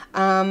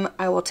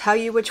 I will tell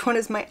you which one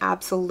is my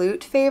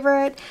absolute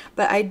favorite,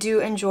 but I do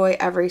enjoy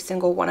every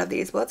single one of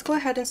these. But let's go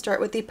ahead and start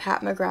with the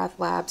Pat McGrath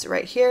Labs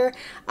right here.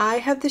 I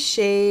have the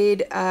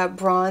shade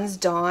Bronze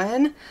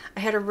Dawn. I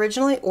had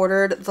originally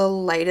ordered the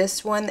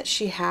lightest one that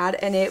she had,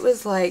 and it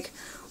was like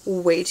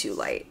way too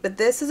light. But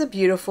this is a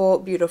beautiful,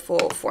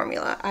 beautiful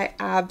formula. I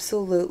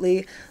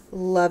absolutely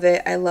love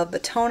it. I love the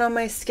tone on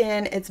my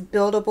skin. It's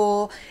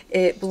buildable.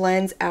 It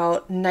blends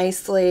out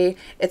nicely.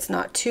 It's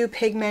not too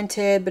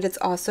pigmented, but it's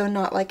also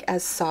not like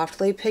as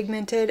softly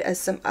pigmented as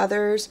some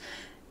others.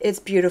 It's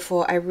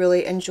beautiful. I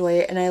really enjoy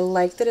it. And I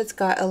like that it's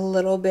got a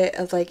little bit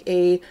of like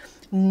a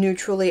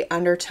neutrally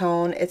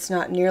undertone. It's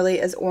not nearly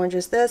as orange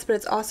as this, but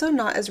it's also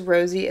not as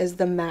rosy as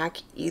the MAC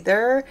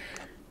either.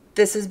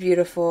 This is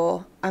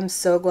beautiful. I'm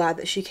so glad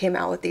that she came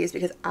out with these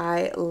because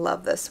I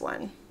love this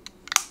one.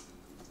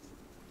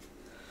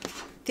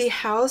 The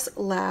Haus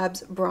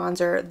Labs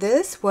bronzer.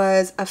 This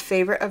was a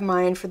favorite of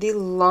mine for the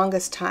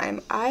longest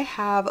time. I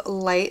have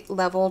light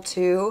level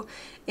 2,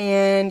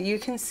 and you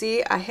can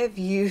see I have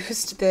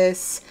used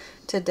this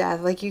to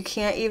death. Like, you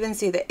can't even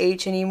see the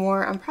H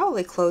anymore. I'm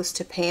probably close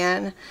to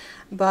pan,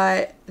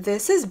 but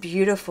this is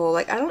beautiful.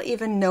 Like, I don't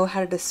even know how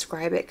to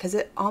describe it because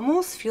it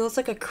almost feels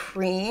like a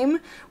cream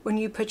when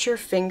you put your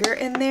finger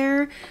in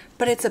there,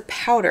 but it's a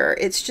powder.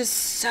 It's just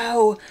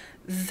so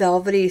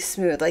velvety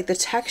smooth. Like, the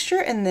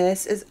texture in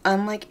this is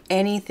unlike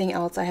anything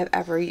else I have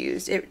ever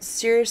used. It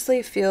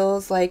seriously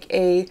feels like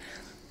a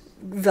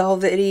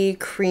velvety,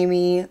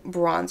 creamy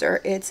bronzer.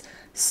 It's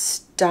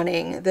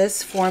stunning.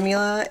 This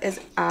formula is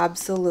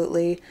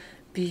absolutely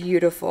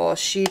beautiful.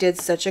 She did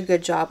such a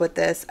good job with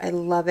this. I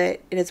love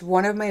it. It is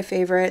one of my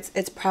favorites.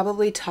 It's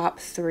probably top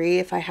 3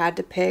 if I had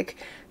to pick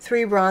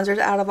 3 bronzers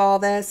out of all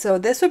this. So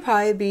this would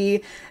probably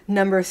be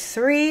number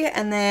 3,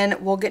 and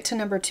then we'll get to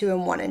number 2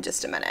 and 1 in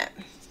just a minute.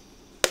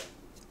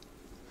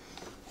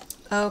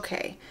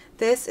 Okay,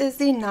 this is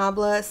the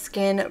Nabla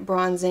Skin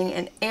Bronzing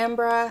in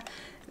Ambra.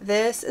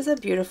 This is a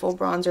beautiful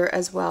bronzer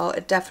as well.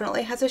 It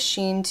definitely has a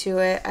sheen to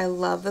it. I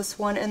love this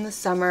one in the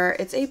summer.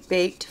 It's a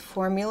baked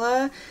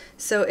formula,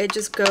 so it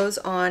just goes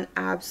on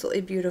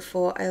absolutely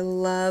beautiful. I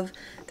love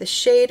the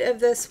shade of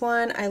this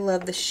one. I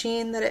love the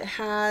sheen that it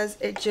has.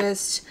 It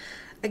just,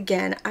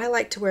 again, I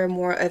like to wear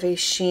more of a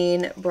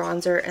sheen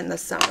bronzer in the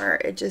summer.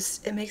 It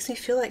makes me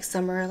feel like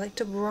summer. I like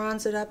to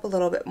bronze it up a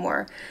little bit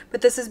more. But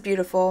this is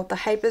beautiful. The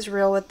hype is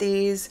real with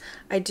these.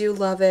 I do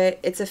love it.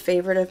 It's a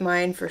favorite of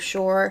mine for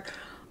sure.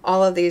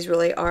 All of these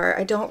really are.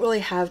 I don't really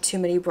have too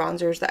many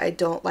bronzers that I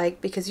don't like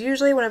because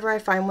usually whenever I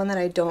find one that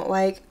I don't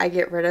like, I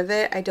get rid of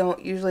it. I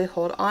don't usually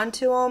hold on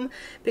to them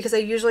because I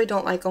usually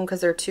don't like them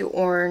because they're too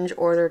orange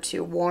or they're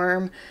too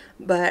warm,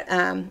 but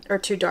or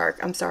too dark,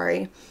 I'm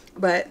sorry.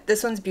 But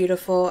this one's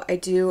beautiful. I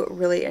do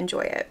really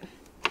enjoy it.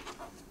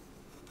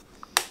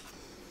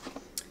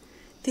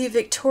 The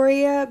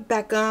Victoria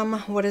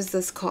Beckham, what is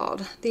this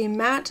called? The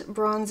Matte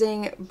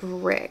Bronzing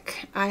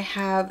Brick. I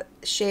have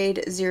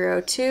shade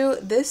 02.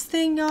 This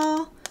thing,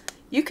 y'all,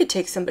 you could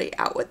take somebody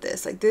out with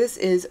this. Like, this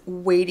is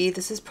weighty.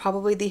 This is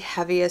probably the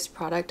heaviest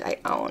product I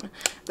own.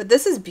 But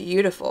this is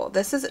beautiful.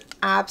 This is an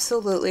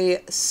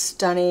absolutely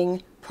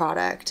stunning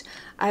product.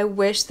 I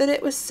wish that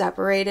it was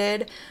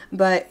separated,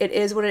 but it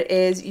is what it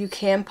is. You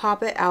can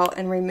pop it out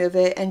and remove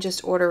it and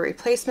just order a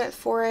replacement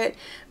for it.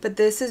 But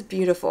this is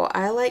beautiful.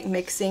 I like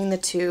mixing the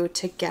two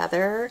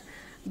together,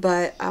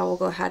 but I will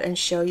go ahead and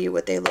show you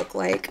what they look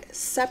like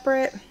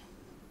separate.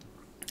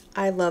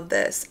 I love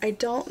this. I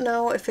don't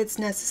know if it's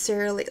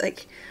necessarily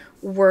like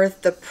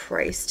worth the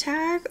price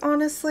tag,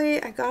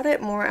 honestly. I got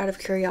it more out of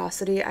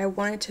curiosity. I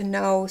wanted to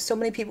know. So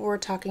many people were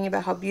talking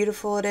about how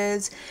beautiful it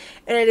is,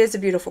 and it is a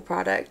beautiful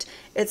product.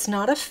 It's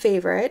not a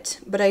favorite,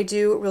 but I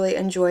do really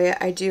enjoy it.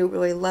 I do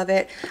really love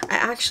it. I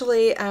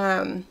actually,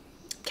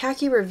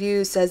 Khaki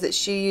Review says that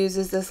she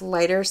uses this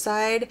lighter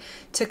side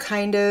to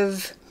kind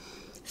of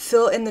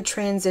fill in the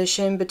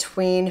transition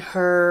between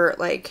her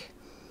like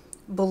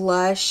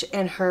blush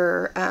and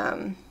her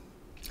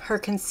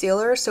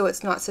concealer, so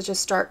it's not such a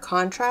stark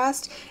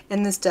contrast,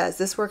 and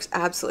this works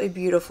absolutely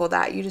beautiful.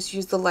 That you just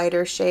use the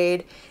lighter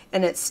shade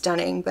and it's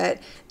stunning. But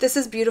this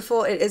is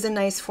beautiful. It is a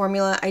nice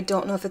formula. I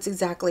don't know if it's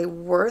exactly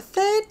worth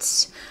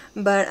it,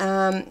 but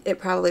it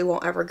probably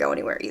won't ever go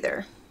anywhere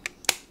either.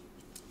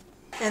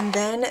 And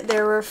then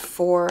there were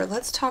 4.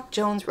 Let's talk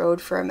Jones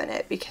Road for a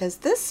minute because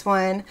this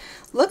one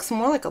looks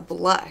more like a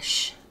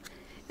blush,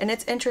 and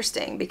it's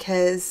interesting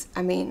because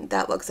I mean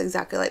that looks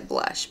exactly like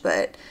blush,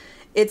 but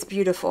it's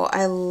beautiful.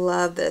 I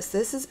love this.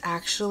 This is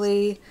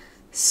actually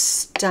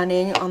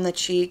stunning on the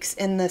cheeks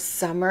in the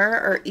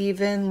summer or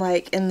even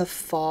like in the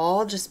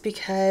fall, just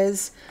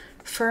because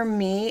for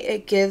me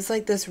it gives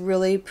like this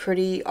really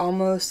pretty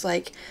almost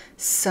like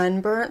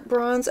sunburnt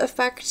bronze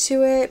effect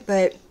to it,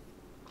 but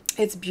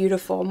it's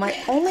beautiful. My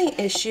only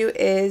issue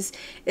is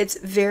it's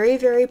very,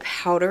 very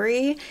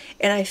powdery,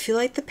 and I feel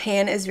like the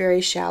pan is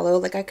very shallow.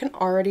 Like, I can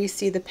already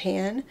see the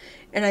pan,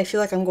 and I feel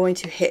like I'm going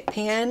to hit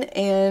pan,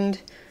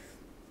 and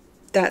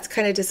that's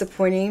kind of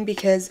disappointing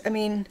because, I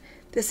mean,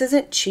 this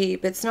isn't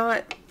cheap. It's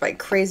not like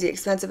crazy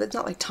expensive. It's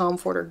not like Tom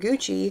Ford or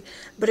Gucci,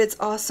 but it's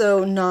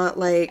also not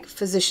like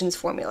Physicians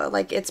Formula.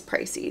 Like, it's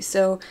pricey.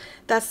 So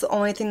that's the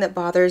only thing that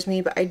bothers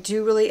me, but I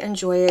do really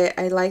enjoy it.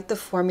 I like the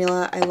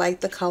formula. I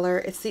like the color.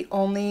 It's the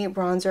only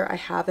bronzer I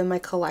have in my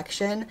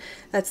collection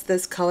that's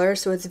this color,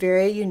 so it's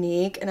very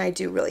unique, and I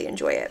do really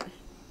enjoy it.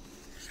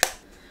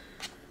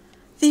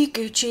 The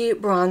Gucci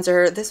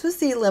bronzer. This was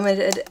the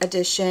limited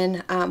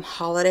edition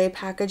holiday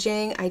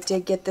packaging. I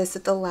did get this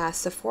at the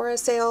last Sephora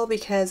sale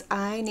because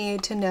I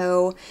need to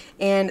know,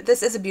 and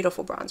this is a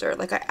beautiful bronzer.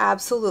 Like, I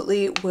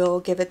absolutely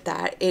will give it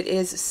that. It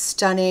is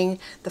stunning.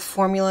 The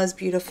formula is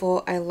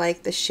beautiful. I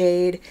like the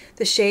shade.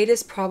 The shade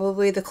is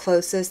probably the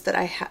closest that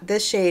I have.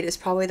 This shade is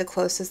probably the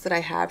closest that I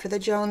have to the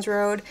Jones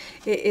Road.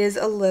 It is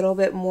a little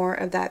bit more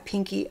of that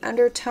pinky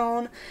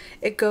undertone.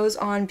 It goes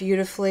on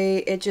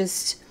beautifully.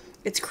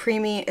 It's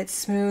creamy, it's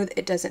smooth,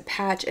 it doesn't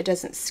patch, it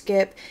doesn't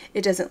skip,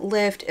 it doesn't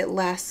lift, it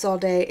lasts all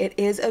day. It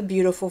is a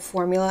beautiful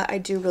formula. I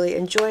do really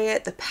enjoy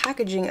it. The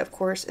packaging, of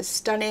course, is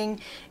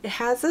stunning. It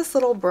has this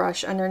little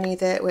brush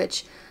underneath it,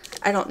 which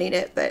I don't need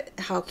it, but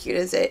how cute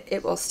is it?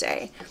 It will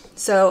stay.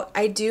 So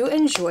I do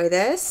enjoy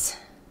this.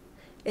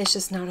 It's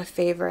just not a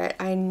favorite.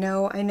 I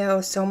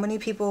know so many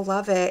people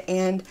love it,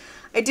 and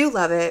I do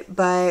love it,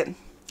 but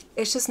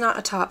it's just not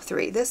a top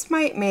 3. This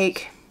might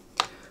make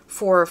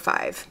 4 or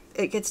 5.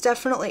 It gets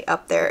definitely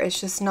up there.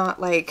 It's just not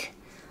like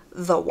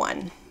the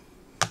one.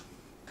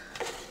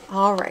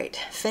 All right,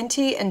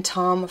 Fenty and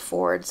Tom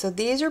Ford. So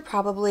these are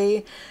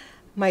probably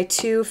my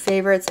 2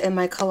 favorites in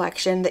my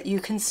collection that you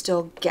can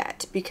still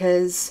get,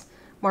 because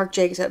Marc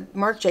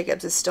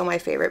Jacobs is still my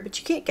favorite, but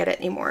you can't get it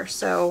anymore.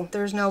 So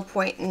there's no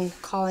point in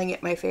calling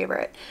it my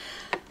favorite.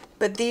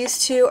 But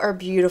these 2 are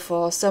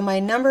beautiful. So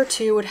my number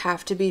 2 would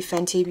have to be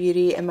Fenty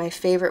Beauty, and my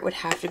favorite would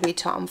have to be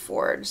Tom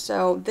Ford.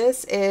 So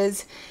this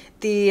is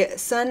the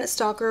Sun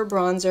Stalker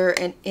bronzer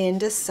in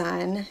Into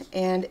Sun,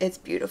 and it's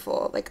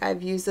beautiful. Like,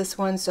 I've used this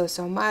one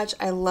so much.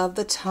 I love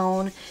the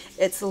tone.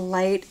 It's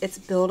light, it's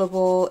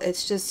buildable.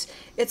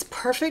 It's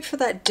perfect for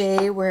that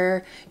day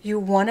where you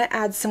want to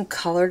add some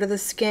color to the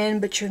skin,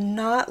 but you're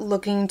not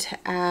looking to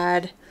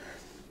add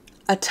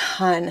a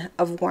ton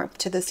of warmth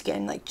to the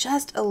skin, like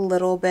just a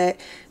little bit,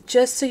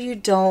 just so you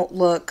don't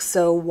look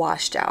so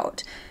washed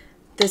out.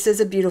 This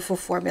is a beautiful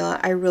formula.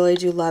 I really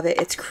do love it.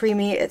 It's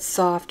creamy, it's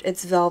soft,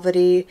 it's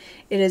velvety.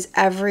 It is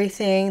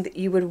everything that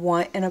you would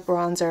want in a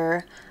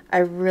bronzer. I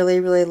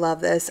really love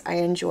this. I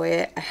enjoy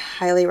it. I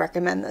highly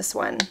recommend this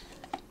one.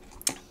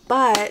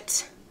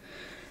 But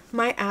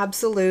my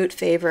absolute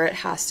favorite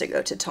has to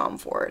go to Tom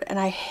Ford, and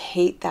I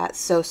hate that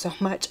so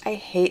much. I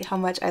hate how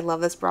much I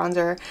love this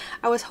bronzer.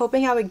 I was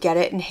hoping I would get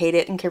it and hate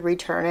it and could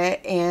return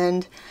it,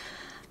 and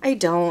I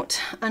don't.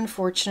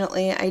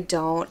 Unfortunately, I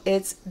don't.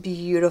 It's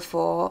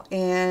beautiful,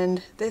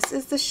 and this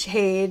is the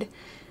shade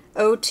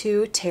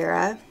 02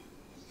 Terra.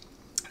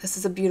 This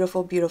is a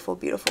beautiful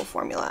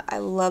formula. I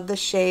love the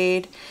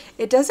shade.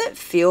 It doesn't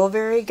feel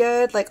very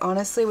good. Like,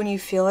 honestly, when you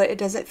feel it, it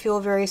doesn't feel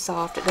very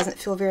soft. It doesn't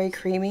feel very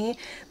creamy,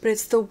 but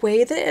it's the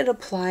way that it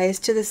applies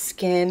to the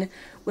skin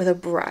with a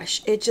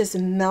brush. It just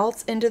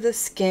melts into the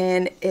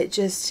skin.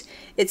 It's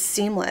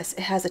seamless. It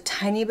has a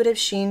tiny bit of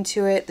sheen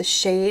to it. The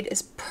shade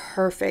is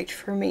perfect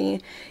for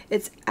me.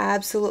 It's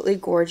absolutely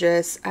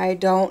gorgeous. I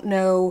don't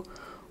know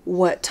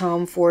what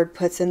Tom Ford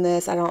puts in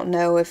this. I don't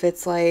know if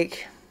it's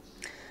like,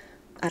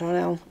 I don't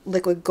know,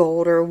 liquid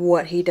gold or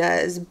what he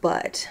does,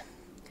 but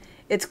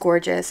it's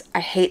gorgeous. I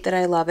hate that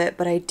I love it,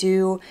 but I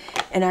do,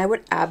 and I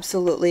would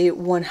absolutely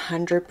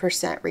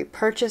 100%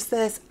 repurchase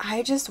this.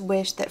 I just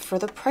wish that for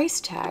the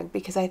price tag,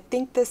 because I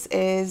think this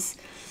is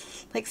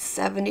like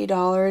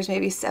 $70,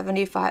 maybe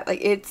 $75. Like,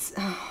 it's,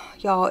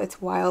 y'all,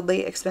 it's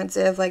wildly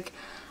expensive. Like,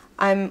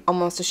 I'm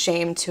almost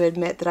ashamed to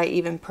admit that I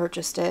even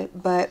purchased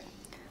it, but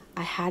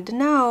I had to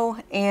know,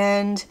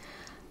 and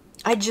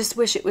I just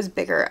wish it was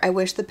bigger. I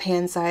wish the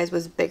pan size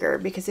was bigger,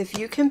 because if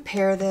you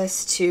compare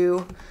this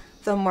to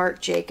the Marc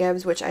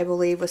Jacobs, which I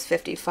believe was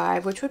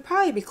 $55, which would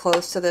probably be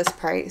close to this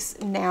price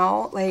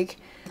now, like,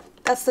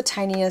 that's the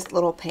tiniest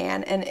little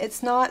pan, and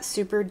it's not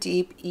super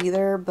deep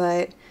either,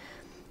 but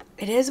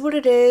it is what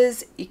it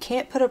is. You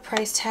can't put a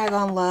price tag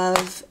on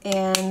love,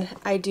 and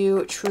I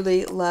do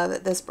truly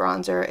love this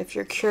bronzer. If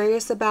you're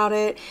curious about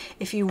it,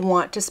 if you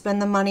want to spend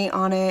the money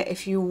on it,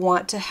 if you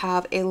want to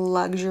have a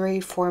luxury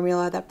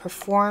formula that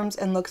performs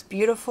and looks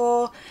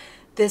beautiful,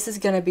 this is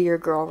going to be your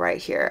girl right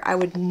here. I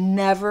would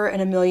never in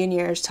a million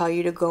years tell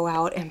you to go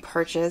out and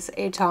purchase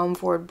a Tom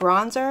Ford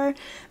bronzer,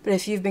 but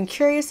if you've been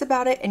curious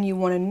about it and you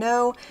want to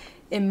know,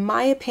 in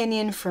my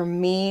opinion, for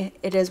me,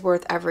 it is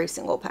worth every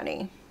single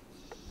penny.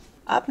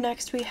 Up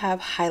next we have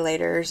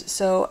highlighters.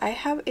 So I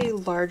have a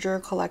larger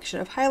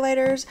collection of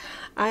highlighters.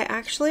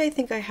 I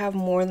think I have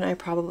more than I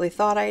probably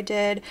thought I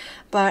did,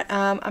 but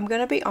I'm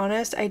gonna be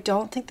honest, I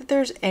don't think that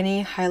there's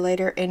any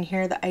highlighter in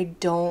here that I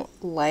don't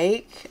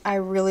like. I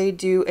really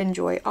do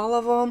enjoy all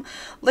of them.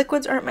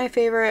 Liquids aren't my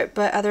favorite,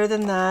 but other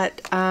than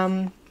that,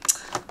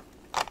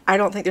 I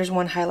don't think there's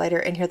one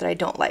highlighter in here that I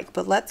don't like.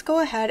 But let's go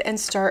ahead and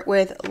start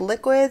with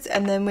liquids,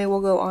 and then we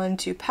will go on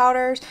to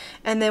powders,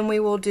 and then we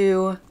will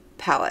do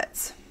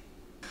palettes.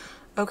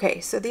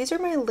 Okay, so these are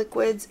my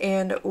liquids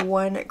and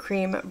one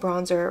cream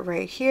bronzer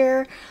right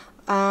here.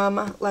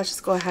 Let's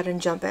just go ahead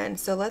and jump in.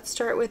 So let's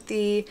start with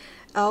the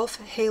e.l.f.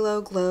 Halo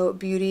Glow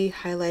Beauty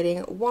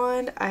Highlighting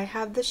Wand. I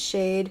have the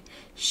shade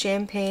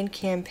Champagne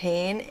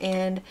Campaign,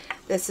 and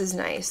this is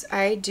nice.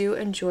 I do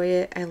enjoy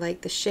it. I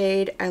like the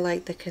shade. I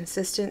like the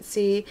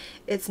consistency.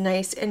 It's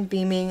nice and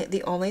beaming.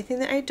 The only thing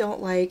that I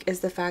don't like is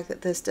the fact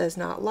that this does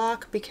not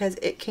lock, because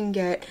it can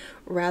get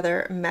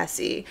rather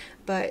messy,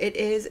 but it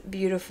is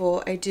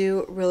beautiful. I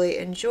do really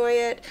enjoy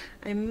it.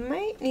 I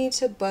might need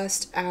to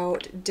bust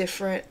out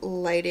different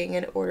lighting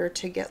in order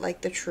to get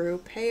like the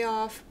true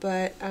payoff,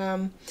 but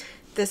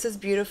this is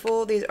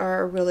beautiful. These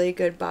are a really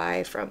good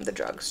buy from the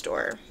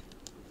drugstore.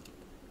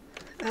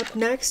 Up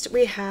next,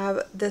 we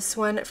have this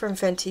one from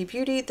Fenty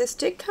Beauty. This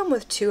did come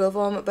with 2 of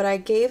them, but I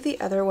gave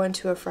the other one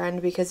to a friend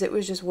because it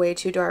was just way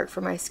too dark for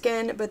my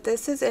skin. But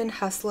this is in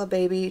Hustla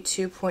Baby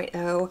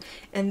 2.0,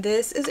 and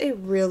this is a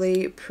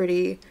really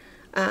pretty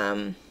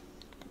highlighter.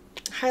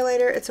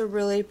 It's a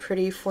really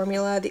pretty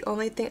formula. The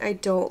only thing I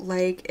don't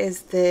like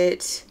is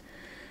that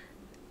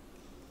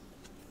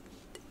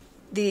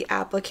the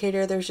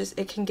applicator,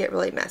 it can get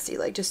really messy,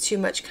 like just too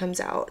much comes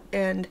out,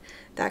 and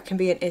that can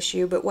be an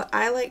issue. But what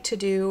I like to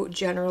do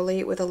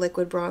generally with a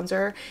liquid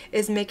bronzer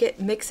is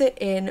mix it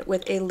in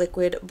with a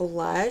liquid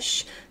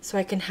blush so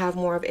I can have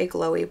more of a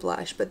glowy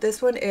blush. But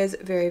this one is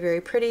very, very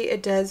pretty.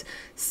 It does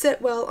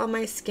sit well on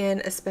my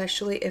skin,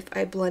 especially if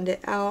I blend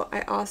it out.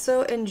 I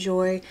also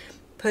enjoy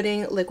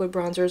putting liquid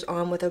bronzers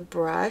on with a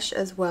brush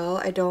as well.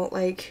 I don't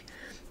like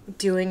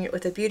doing it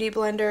with a beauty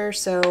blender,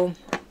 so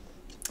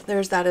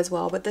there's that as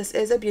well. But this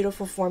is a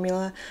beautiful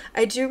formula.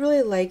 I do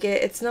really like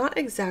it. It's not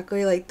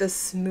exactly like the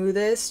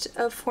smoothest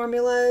of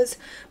formulas,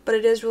 but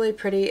it is really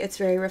pretty. It's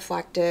very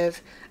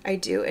reflective. I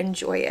do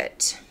enjoy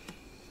it.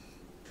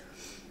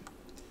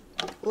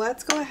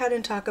 Let's go ahead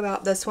and talk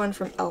about this one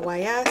from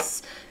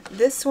LYS.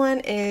 This one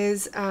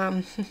is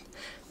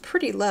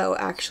pretty low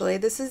actually.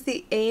 This is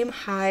the Aim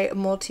High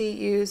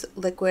Multi-Use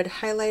Liquid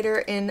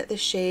Highlighter in the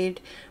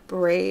shade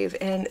Brave,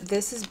 and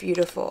this is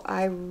beautiful.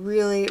 I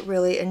really,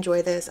 really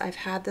enjoy this. I've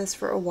had this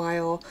for a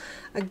while.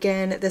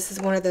 Again, this is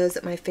one of those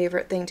that my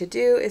favorite thing to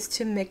do is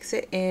to mix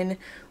it in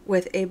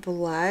with a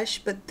blush,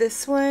 but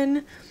this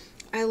one,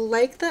 I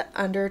like the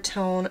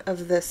undertone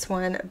of this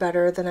one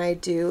better than I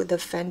do the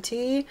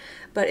Fenty,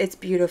 but it's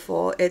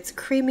beautiful. It's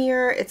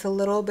creamier, it's a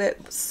little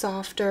bit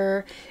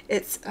softer,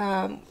 it's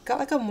got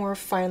like a more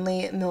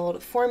finely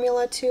milled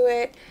formula to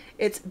it.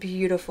 It's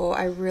beautiful.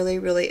 I really,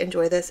 really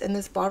enjoy this, and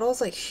this bottle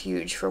is like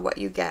huge for what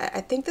you get. I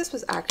think this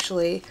was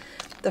actually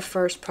the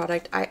first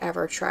product I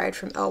ever tried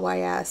from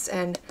LYS,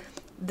 and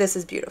this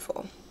is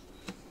beautiful.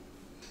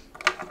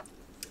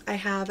 I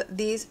have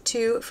these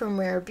 2 from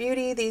Rare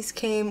Beauty. These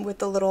came with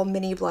the little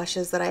mini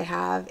blushes that I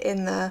have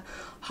in the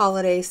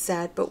holiday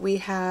set, but we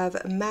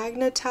have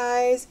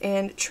Magnetize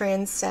and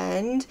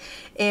Transcend,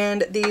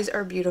 and these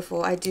are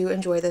beautiful. I do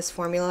enjoy this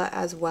formula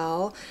as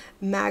well.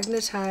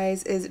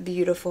 Magnetize is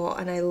beautiful,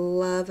 and I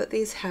love that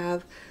these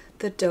have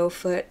the doe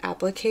foot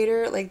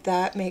applicator. Like,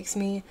 that makes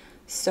me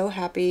so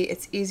happy.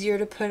 It's easier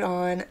to put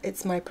on.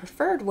 It's my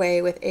preferred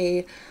way with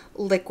a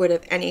liquid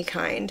of any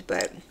kind,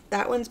 but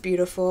that one's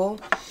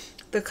beautiful.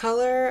 The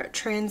color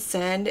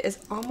Transcend is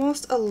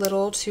almost a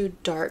little too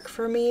dark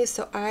for me,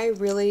 so I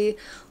really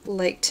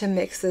like to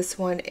mix this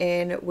one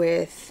in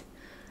with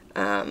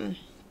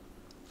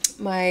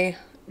my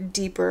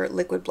deeper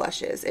liquid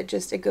blushes.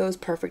 It goes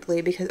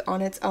perfectly, because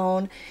on its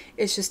own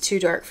it's just too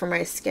dark for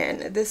my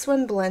skin. This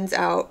one blends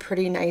out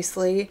pretty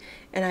nicely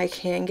and I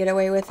can get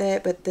away with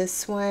it, but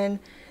this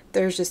one,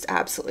 there's just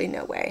absolutely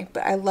no way.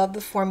 But I love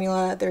the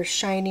formula. They're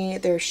shiny,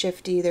 they're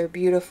shifty, they're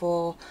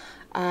beautiful.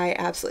 I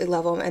absolutely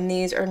love them, and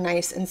these are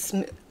nice and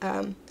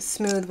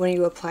smooth when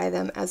you apply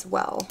them as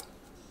well.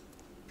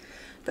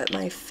 But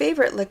my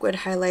favorite liquid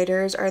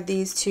highlighters are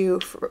these 2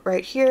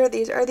 right here.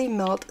 These are the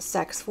Melt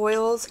Sex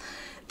Foils.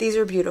 These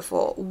are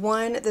beautiful.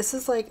 One, this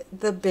is like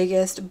the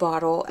biggest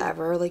bottle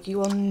ever. Like, you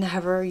will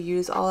never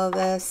use all of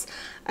this.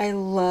 I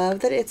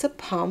love that it's a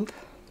pump,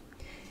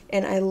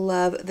 and I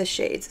love the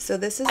shades. So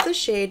this is the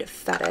shade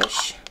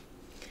Fetish,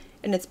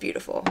 and it's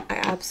beautiful. I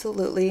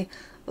absolutely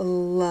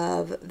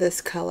love this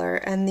color,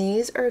 and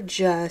these are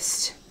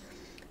just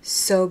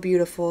so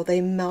beautiful. They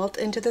melt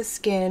into the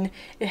skin.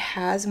 It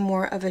has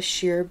more of a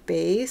sheer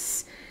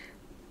base.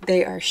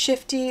 They are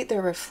shifty,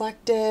 they're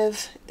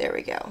reflective. There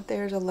we go.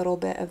 There's a little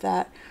bit of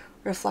that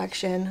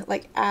reflection.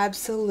 Like,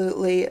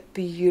 absolutely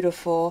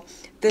beautiful.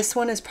 This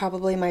one is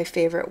probably my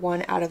favorite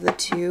one out of the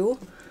 2.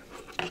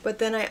 But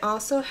then I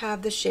also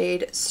have the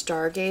shade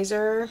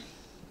Stargazer.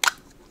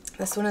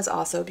 This one is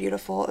also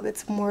beautiful.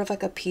 It's more of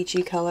like a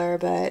peachy color,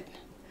 but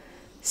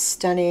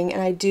stunning.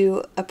 And I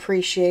do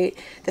appreciate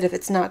that if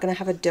it's not going to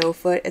have a doe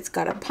foot, it's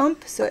got a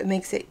pump, so it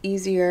makes it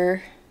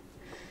easier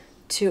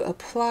to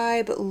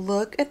apply. But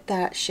look at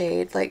that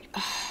shade. Like,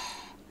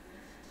 oh,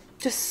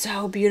 just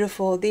so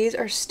beautiful. These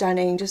are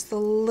stunning. Just the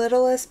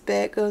littlest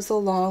bit goes a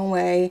long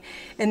way.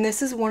 And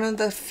this is one of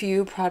the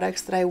few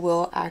products that I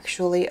will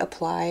actually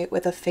apply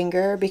with a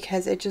finger,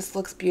 because it just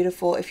looks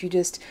beautiful if you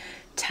just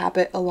tap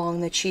it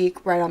along the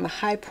cheek right on the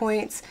high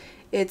points.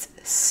 It's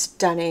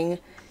stunning.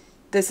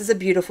 This is a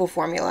beautiful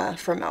formula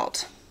for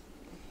Melt.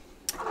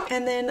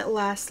 And then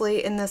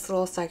lastly in this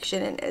little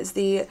section is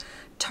the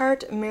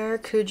Tarte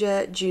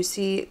Maracuja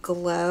Juicy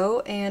Glow,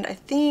 and I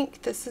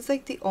think this is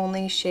like the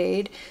only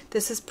shade.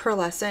 This is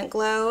Pearlescent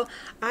Glow.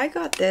 I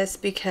got this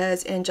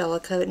because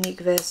Angelica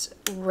Nyqvist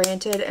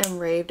ranted and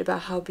raved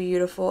about how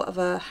beautiful of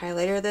a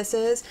highlighter this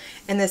is,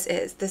 and this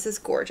is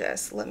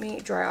gorgeous. Let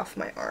me dry off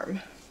my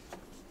arm.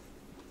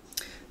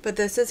 But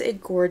this is a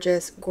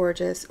gorgeous,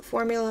 gorgeous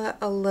formula.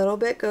 A little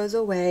bit goes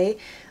a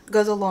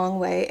long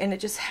way, and it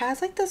just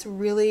has like this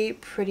really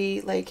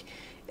pretty, like,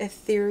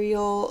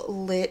 ethereal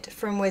lit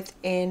from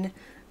within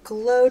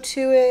glow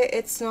to it.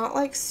 It's not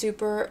like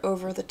super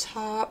over the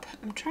top.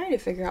 I'm trying to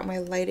figure out my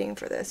lighting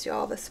for this,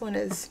 y'all. This one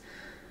is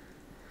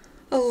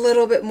a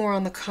little bit more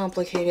on the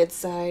complicated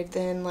side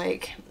than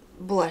like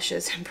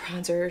blushes and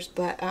bronzers,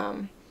 but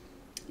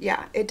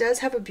yeah, it does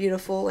have a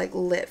beautiful like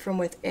lit from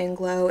within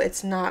glow.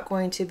 It's not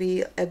going to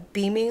be a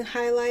beaming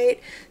highlight,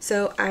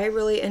 so I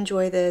really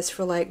enjoy this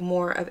for like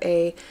more of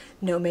a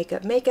no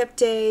makeup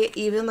day,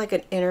 even like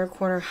an inner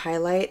corner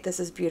highlight. This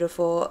is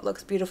beautiful. It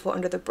looks beautiful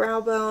under the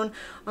brow bone,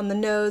 on the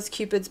nose,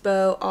 Cupid's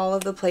bow, all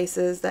of the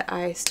places that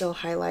I still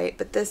highlight,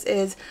 but this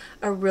is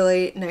a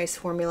really nice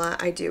formula.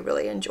 I do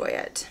really enjoy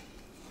it.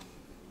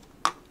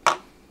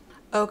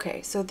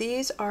 Okay, so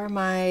these are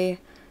my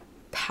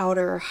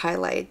powder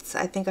highlights.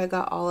 I think I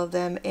got all of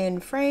them in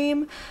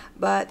frame,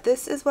 but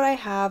this is what I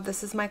have.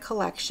 This is my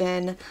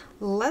collection.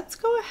 Let's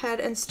go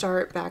ahead and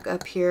start back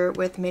up here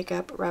with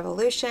Makeup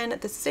Revolution.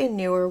 This is a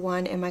newer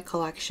one in my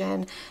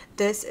collection.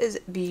 This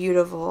is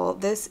beautiful.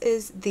 This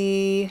is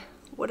the,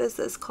 what is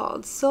this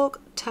called?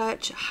 Silk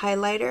Touch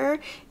highlighter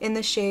in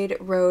the shade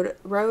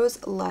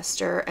Rose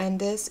Luster, and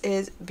this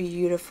is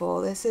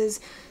beautiful. This is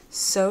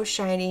so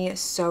shiny,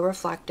 so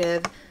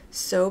reflective,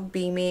 so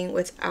beaming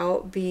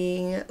without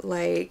being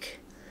like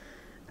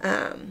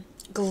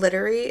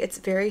glittery. It's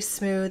very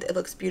smooth. It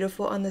looks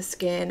beautiful on the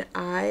skin.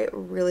 I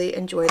really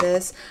enjoy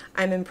this.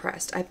 I'm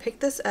impressed. I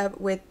picked this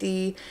up with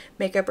the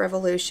Makeup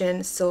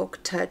Revolution Silk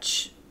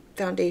Touch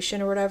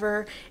foundation or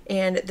whatever,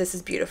 and this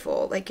is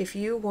beautiful. Like, if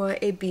you want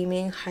a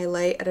beaming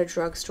highlight at a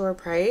drugstore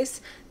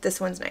price,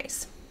 this one's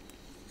nice.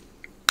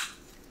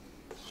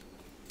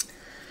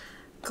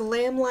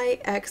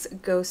 Glamlight X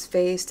Ghost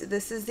Faced.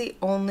 This is the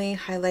only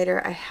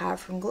highlighter I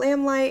have from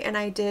Glamlight, and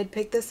I did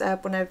pick this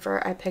up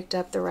whenever I picked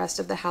up the rest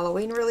of the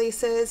Halloween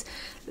releases.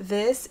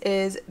 This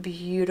is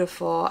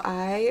beautiful.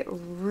 I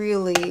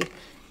really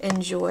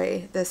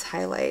enjoy this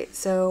highlight.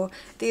 So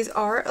these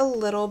are a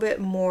little bit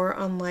more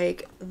on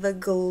like the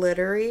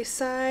glittery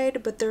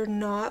side, but they're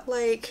not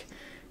like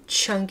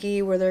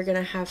chunky where they're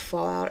gonna have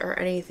fallout or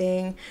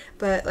anything,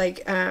 but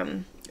like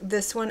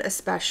this one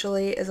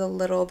especially is a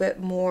little bit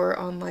more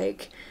on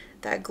like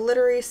that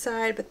glittery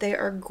side, but they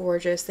are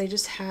gorgeous. They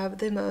just have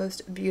the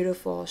most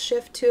beautiful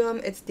shift to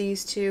them. It's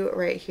these two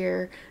right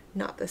here,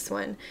 not this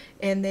one,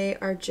 and they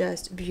are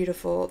just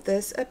beautiful.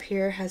 This up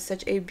here has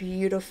such a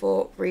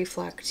beautiful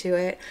reflect to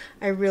it.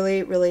 I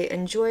really, really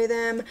enjoy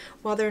them.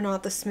 While they're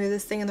not the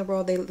smoothest thing in the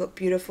world, they look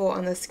beautiful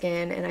on the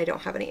skin, and I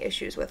don't have any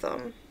issues with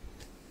them.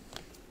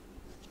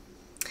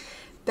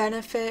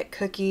 Benefit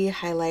Cookie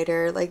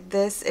highlighter. Like,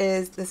 this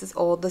is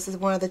old. This is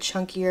one of the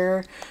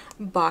chunkier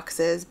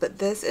boxes, but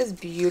this is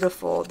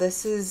beautiful.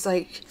 This is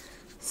like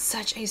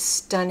such a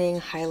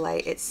stunning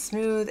highlight. It's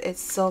smooth, it's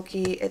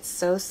silky, it's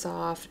so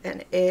soft,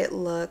 and it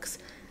looks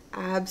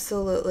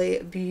absolutely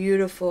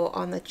beautiful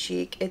on the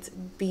cheek. It's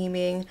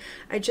beaming.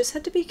 I just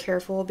had to be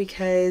careful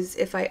because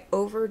if I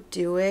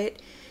overdo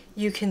it,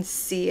 you can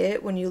see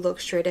it when you look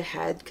straight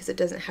ahead because it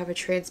doesn't have a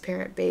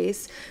transparent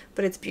base,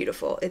 but it's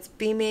beautiful. It's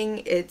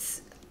beaming.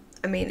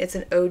 I mean, it's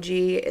an OG.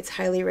 It's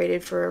highly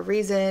rated for a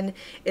reason.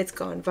 It's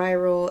gone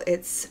viral.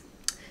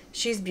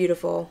 She's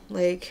beautiful.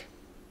 Like,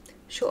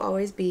 she'll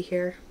always be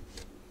here.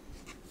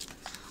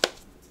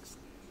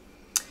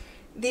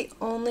 The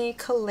only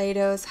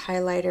Kaleidos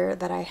highlighter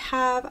that I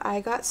have,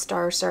 I got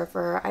Star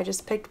Surfer. I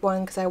just picked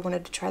one because I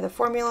wanted to try the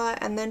formula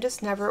and then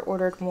just never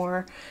ordered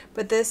more.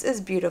 But this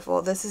is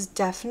beautiful. This is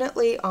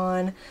definitely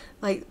on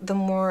like the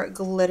more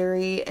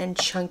glittery and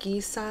chunky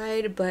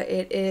side, but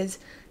it is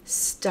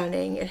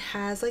stunning. It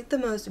has like the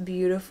most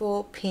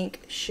beautiful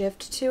pink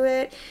shift to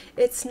it.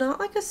 It's not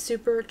like a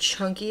super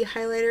chunky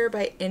highlighter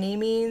by any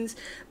means,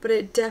 but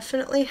it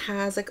definitely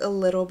has like a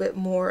little bit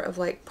more of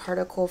like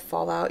particle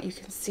fallout. You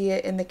can see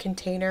it in the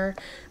container,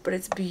 but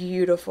it's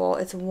beautiful.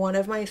 It's one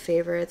of my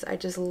favorites. I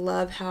just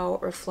love how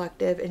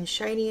reflective and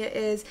shiny it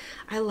is.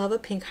 I love a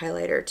pink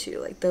highlighter too.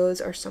 Like, those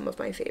are some of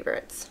my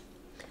favorites,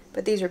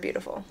 but these are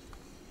beautiful.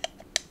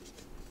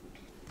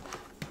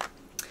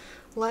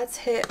 Let's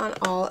hit on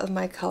all of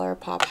my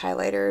ColourPop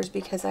highlighters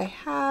because I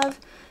have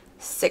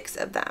 6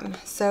 of them.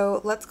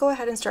 So let's go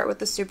ahead and start with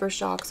the Super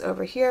Shocks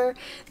over here.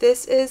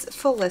 This is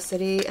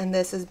Felicity, and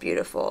this is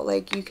beautiful.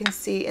 Like, you can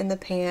see in the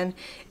pan,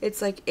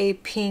 it's like a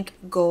pink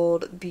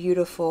gold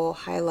beautiful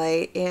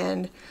highlight,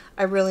 and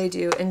I really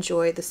do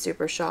enjoy the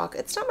Super Shock.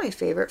 It's not my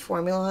favorite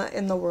formula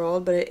in the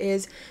world, but it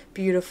is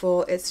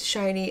beautiful. It's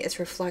shiny, it's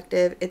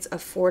reflective, it's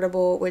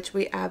affordable, which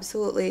we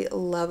absolutely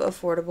love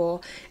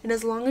affordable. And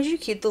as long as you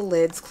keep the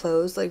lids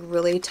closed like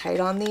really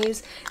tight on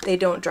these, they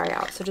don't dry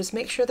out. So just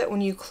make sure that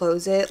when you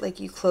close it, like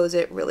you close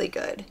it really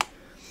good.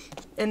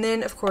 And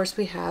then of course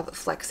we have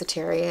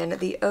Flexitarian,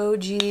 the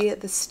OG,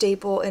 the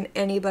staple in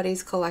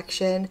anybody's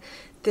collection.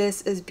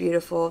 This is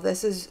beautiful.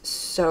 This is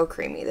so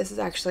creamy. This is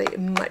actually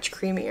much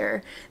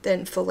creamier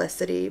than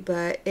Felicity,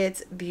 but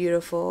it's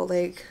beautiful.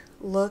 Like,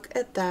 look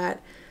at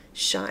that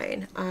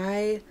shine.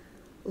 I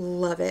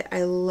love it.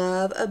 I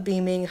love a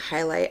beaming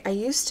highlight. I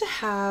used to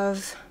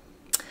have,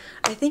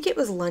 I think it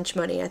was Lunch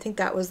Money. I think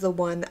that was the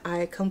one that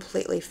I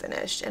completely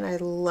finished, and I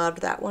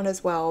loved that one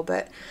as well,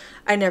 but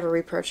I never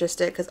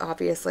repurchased it because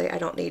obviously I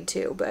don't need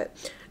to, but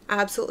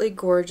absolutely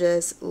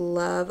gorgeous.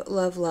 Love,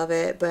 love, love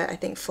it. But I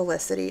think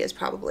Felicity is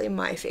probably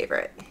my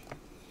favorite.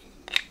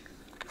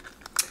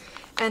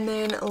 And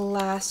then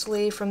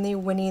lastly, from the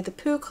Winnie the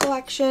Pooh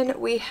collection,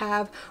 we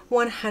have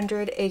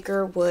 100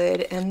 Acre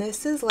Wood. And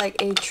this is like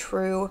a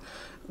true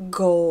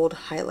gold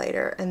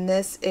highlighter. And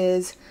this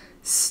is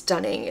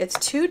stunning. It's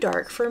too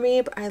dark for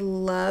me, but I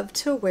love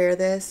to wear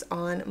this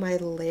on my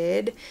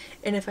lid,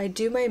 and if I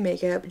do my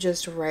makeup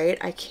just right,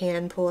 I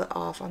can pull it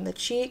off on the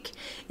cheek.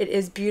 It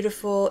is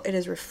beautiful. It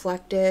is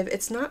reflective.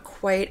 It's not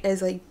quite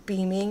as like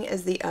beaming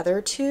as the other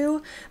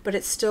two, but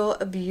it's still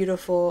a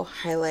beautiful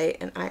highlight,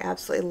 and I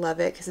absolutely love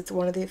it because it's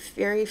one of the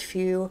very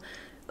few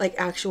like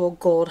actual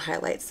gold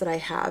highlights that I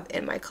have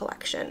in my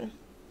collection.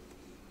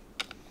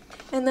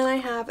 And then I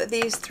have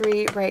these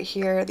three right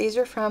here. These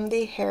are from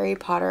the Harry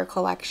Potter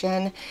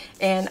collection,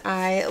 and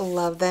I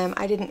love them.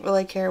 I didn't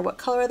really care what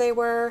color they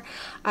were.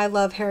 I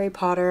love Harry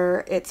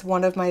Potter. It's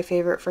one of my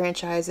favorite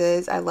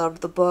franchises. I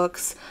loved the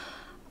books.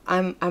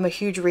 I'm a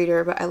huge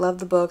reader, but I love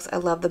the books. I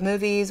love the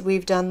movies.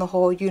 We've done the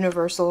whole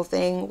Universal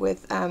thing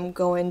with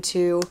going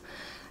to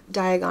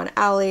Diagon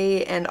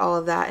Alley and all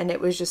of that, and it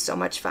was just so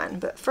much fun.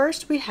 But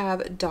first we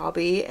have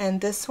Dobby,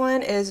 and this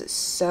one is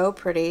so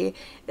pretty.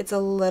 It's a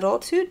little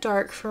too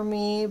dark for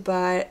me,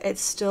 but it's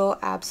still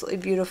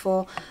absolutely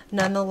beautiful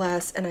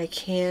nonetheless, and I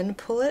can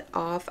pull it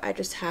off. I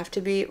just have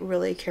to be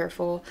really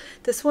careful.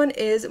 This one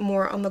is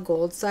more on the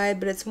gold side,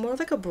 but it's more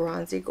like a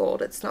bronzy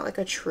gold. It's not like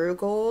a true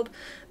gold,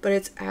 but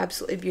it's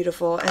absolutely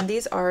beautiful, and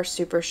these are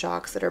Super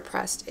Shocks that are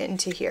pressed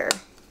into here.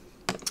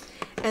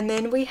 And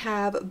then we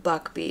have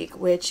Buckbeak,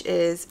 which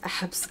is,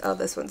 oh,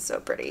 this one's so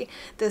pretty.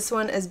 This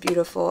one is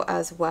beautiful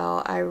as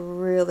well. I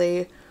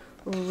really,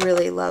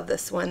 really love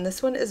this one.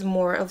 This one is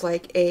more of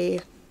like a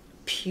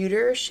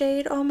pewter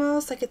shade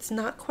almost. Like it's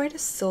not quite a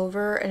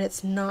silver, and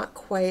it's not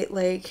quite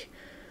like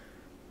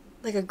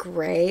a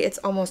gray. It's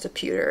almost a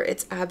pewter.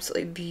 It's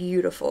absolutely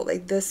beautiful.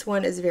 Like this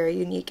one is very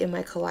unique in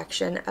my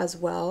collection as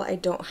well. I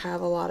don't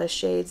have a lot of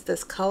shades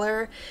this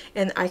color,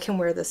 and I can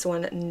wear this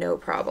one no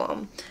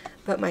problem.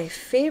 But my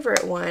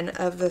favorite one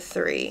of the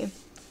three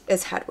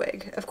is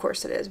Hedwig. Of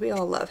course it is. We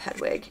all love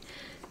Hedwig.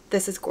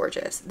 This is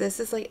gorgeous. This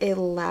is like a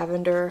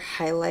lavender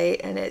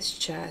highlight, and it's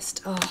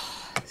just,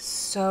 oh,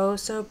 so,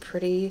 so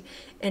pretty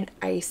and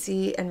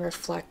icy and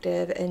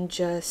reflective and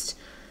just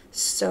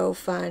so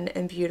fun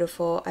and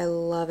beautiful. I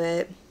love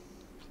it.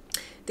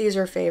 These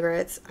are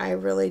favorites. I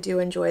really do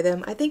enjoy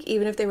them. I think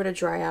even if they were to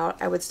dry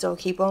out, I would still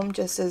keep them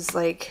just as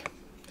like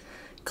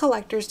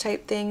collector's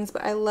type things,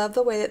 but I love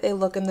the way that they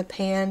look in the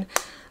pan.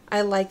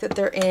 I like that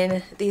they're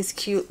in these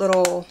cute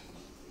little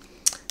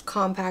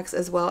compacts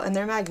as well, and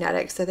they're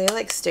magnetic, so they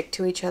like stick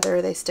to each other.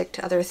 They stick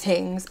to other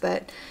things,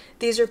 but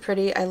these are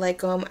pretty. I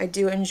like them. I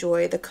do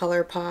enjoy the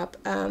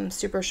ColourPop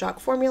Super Shock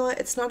formula.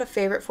 It's not a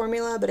favorite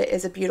formula, but it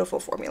is a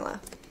beautiful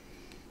formula.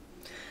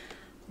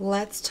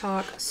 Let's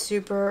talk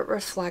super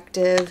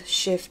reflective,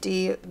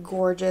 shifty,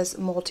 gorgeous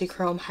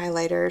multi-chrome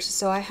highlighters.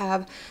 So I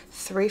have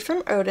three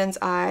from Odin's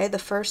Eye. The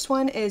first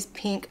one is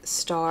Pink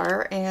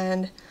Star,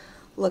 and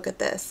look at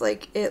this.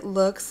 Like, it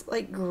looks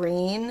like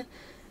green,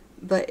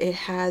 but it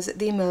has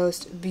the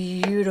most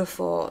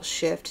beautiful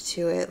shift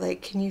to it.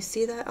 Like, can you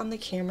see that on the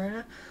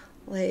camera?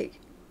 Like,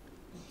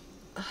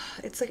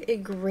 it's like a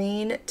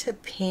green to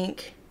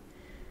pink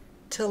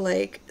to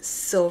like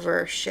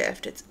silver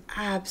shift. It's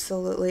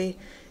absolutely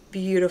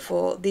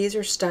beautiful. These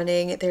are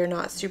stunning. They're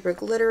not super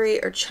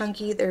glittery or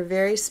chunky. They're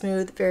very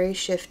smooth, very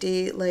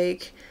shifty.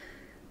 Like,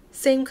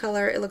 same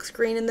color. It looks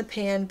green in the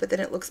pan, but then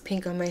it looks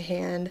pink on my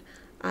hand.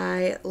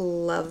 I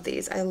love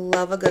these. I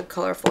love a good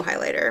colorful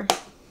highlighter.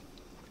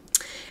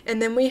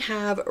 And then we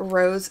have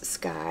Rose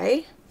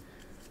Sky.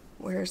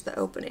 Where's the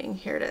opening?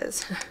 Here it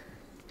is.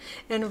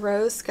 And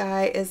Rose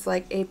Sky is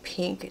like a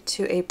pink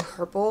to a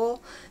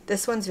purple.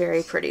 This one's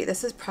very pretty.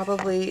 This is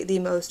probably the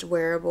most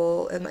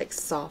wearable and like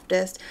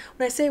softest.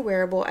 When I say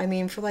wearable, I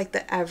mean for like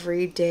the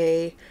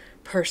everyday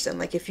person.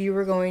 Like if you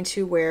were going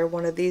to wear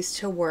one of these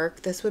to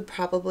work, this would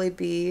probably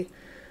be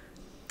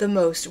the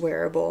most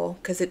wearable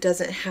because it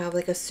doesn't have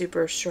like a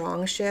super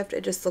strong shift.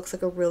 It just looks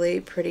like a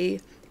really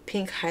pretty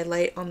pink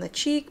highlight on the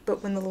cheek,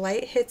 but when the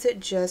light hits it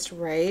just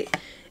right,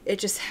 it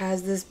just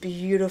has this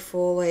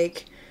beautiful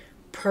like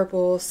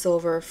purple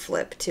silver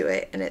flip to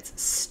it, and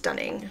it's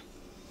stunning.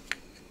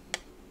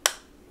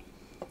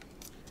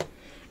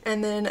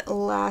 And then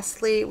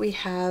lastly, we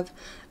have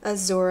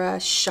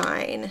Azura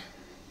Shine.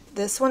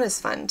 This one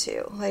is fun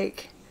too.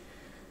 Like,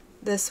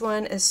 this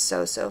one is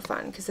so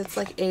fun because it's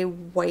like a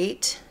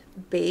white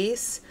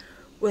base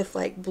with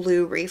like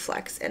blue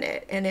reflex in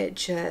it, and it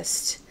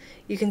just,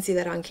 you can see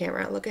that on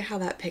camera. Look at how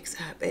that picks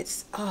up.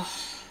 It's, oh,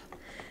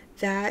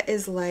 that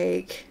is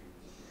like,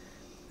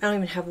 I don't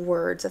even have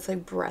words. That's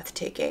like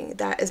breathtaking.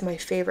 That is my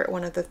favorite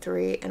one of the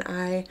three, and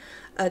I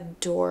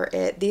adore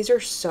it. These are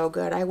so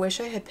good. I wish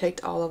I had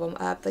picked all of them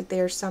up. Like,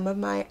 they are some of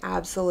my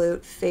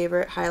absolute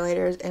favorite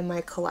highlighters in my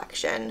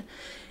collection,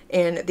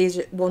 and these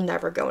will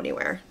never go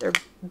anywhere. They're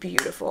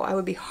beautiful. I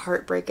would be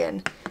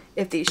heartbroken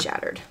if these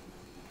shattered.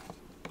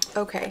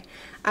 Okay,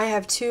 I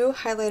have two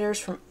highlighters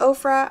from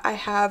Ofra. I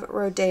have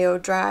Rodeo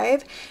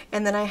Drive,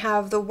 and then I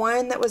have the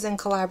one that was in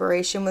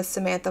collaboration with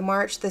Samantha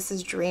March. This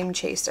is Dream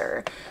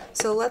Chaser.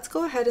 So let's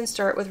go ahead and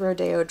start with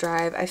Rodeo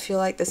Drive. I feel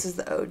like this is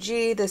the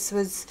OG. This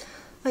was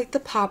like the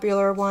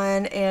popular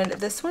one, and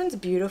this one's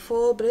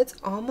beautiful, but it's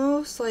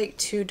almost like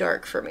too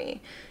dark for me.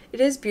 It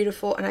is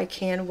beautiful and I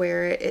can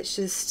wear it. It's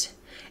just,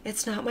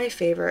 it's not my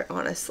favorite,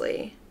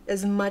 honestly.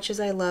 As much as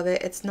I love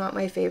it, it's not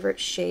my favorite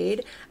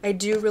shade. I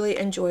do really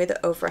enjoy the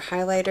Ofra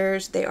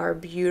highlighters. They are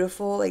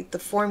beautiful. Like, the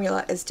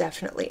formula is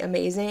definitely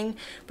amazing,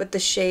 but the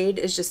shade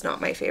is just not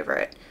my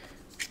favorite.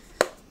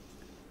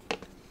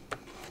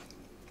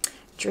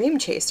 Dream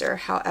Chaser,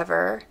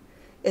 however,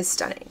 is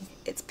stunning.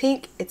 It's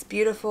pink, it's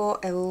beautiful,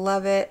 I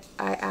love it.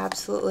 I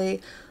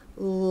absolutely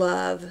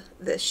love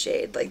this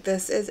shade. Like,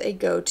 this is a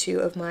go-to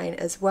of mine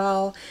as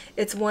well.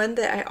 It's one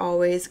that I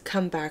always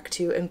come back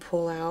to and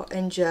pull out,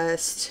 and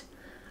just,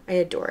 I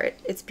adore it.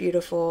 It's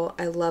beautiful.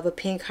 I love a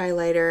pink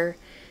highlighter,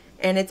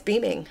 and it's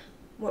beaming.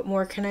 What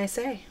more can I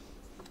say?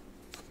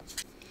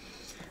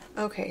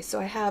 Okay,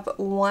 so I have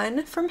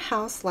one from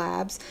House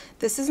Labs.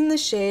 This is in the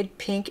shade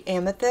Pink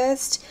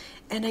Amethyst,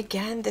 and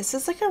again, this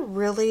is like a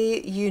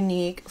really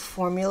unique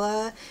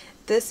formula.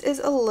 This is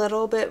a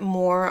little bit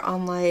more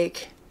on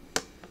like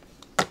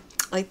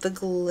the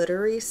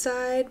glittery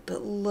side,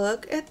 but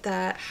look at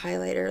that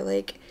highlighter.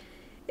 Like,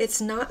 it's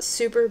not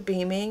super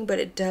beaming, but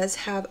it does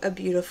have a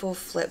beautiful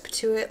flip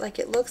to it. Like,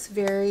 it looks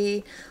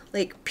very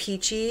like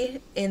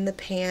peachy in the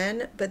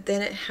pan, but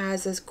then it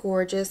has this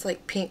gorgeous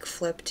like pink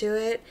flip to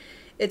it.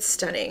 It's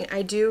stunning.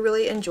 I do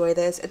really enjoy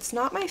this. It's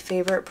not my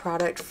favorite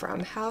product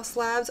from House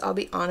Labs, I'll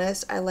be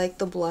honest. I like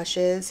the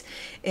blushes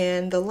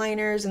and the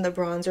liners and the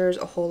bronzers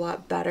a whole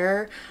lot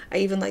better. I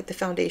even like the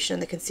foundation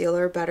and the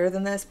concealer better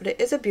than this, but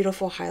it is a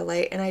beautiful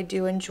highlight and I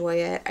do enjoy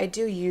it. I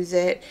do use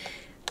it.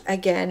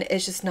 Again,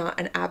 it's just not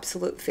an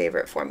absolute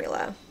favorite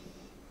formula.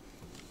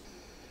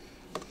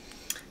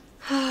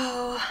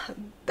 Oh,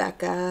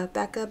 Becca.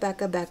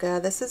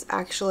 This is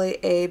actually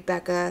a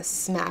Becca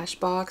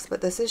Smashbox,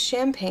 but this is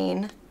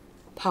Champagne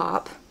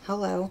Pop.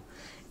 Hello.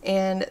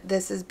 And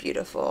this is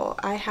beautiful.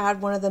 I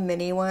had one of the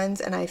mini ones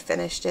and I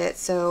finished it,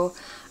 so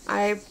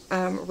I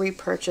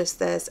repurchased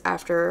this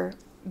after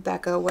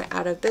Becca went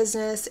out of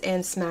business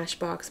and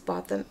Smashbox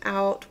bought them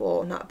out.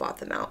 Well, not bought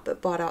them out,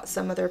 but bought out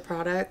some of their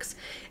products.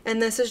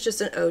 And this is just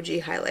an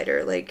OG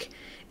highlighter. Like,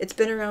 it's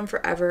been around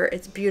forever.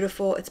 It's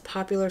beautiful. It's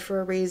popular for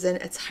a reason.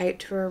 It's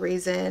hyped for a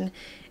reason.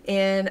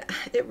 And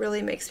it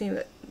really makes me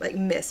like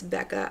miss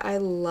Becca. I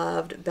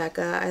loved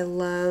Becca. I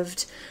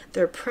loved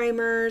their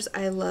primers.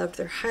 I loved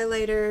their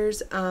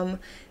highlighters.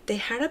 They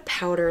had a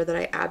powder that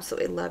I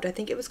absolutely loved. I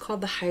think it was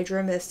called the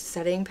Hydra Mist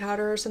Setting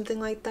Powder or something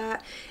like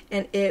that.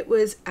 And it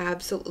was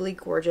absolutely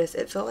gorgeous.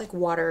 It felt like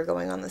water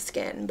going on the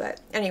skin.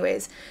 But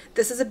anyways,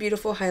 this is a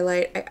beautiful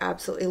highlight. I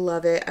absolutely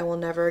love it. I will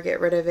never get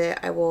rid of it.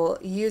 I will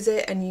use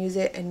it and use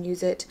it and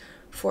use it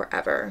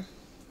forever.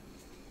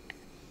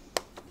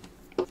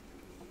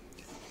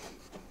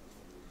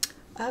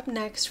 Up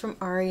next from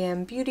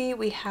REM Beauty,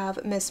 we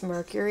have Miss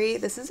Mercury.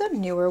 This is a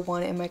newer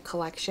one in my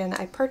collection.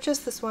 I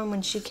purchased this one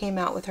when she came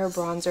out with her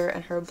bronzer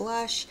and her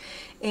blush,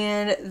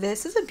 and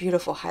this is a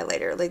beautiful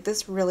highlighter. Like,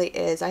 this really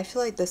is. I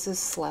feel like this is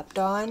slept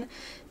on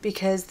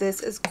because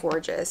this is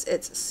gorgeous.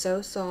 It's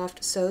so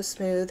soft, so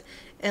smooth,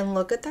 and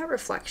look at that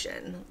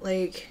reflection.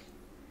 Like,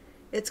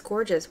 it's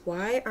gorgeous.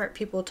 Why aren't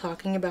people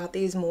talking about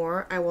these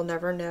more? I will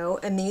never know.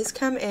 And these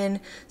come in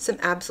some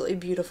absolutely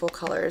beautiful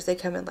colors. They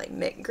come in like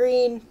mint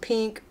green,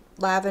 pink,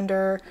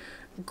 lavender,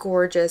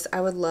 gorgeous.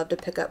 I would love to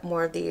pick up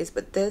more of these,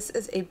 but this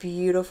is a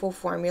beautiful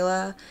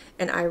formula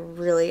and I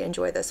really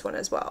enjoy this one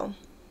as well.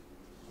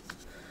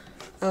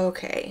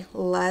 Okay,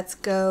 let's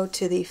go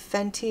to the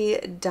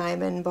Fenty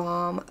Diamond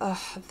Bomb.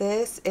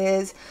 This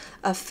is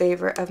a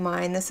favorite of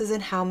mine. This is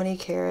in How Many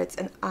Carats,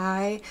 and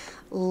I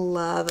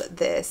love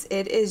this.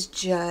 It is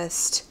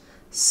just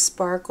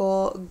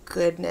sparkle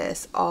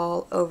goodness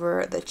all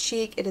over the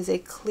cheek. It is a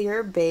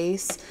clear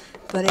base,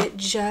 but it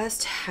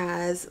just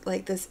has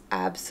like this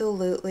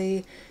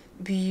absolutely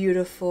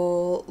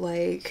beautiful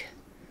like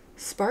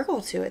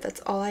sparkle to it.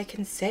 That's all I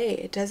can say.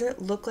 It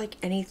doesn't look like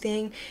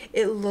anything.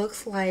 It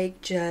looks like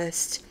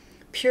just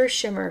pure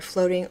shimmer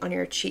floating on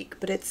your cheek,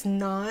 but it's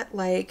not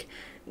like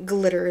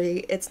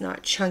glittery, it's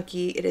not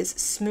chunky, it is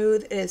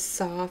smooth, it is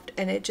soft,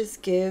 and it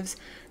just gives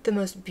the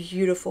most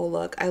beautiful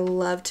look. I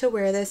love to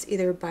wear this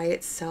either by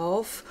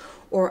itself,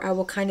 or I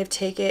will kind of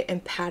take it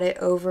and pat it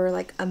over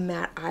like a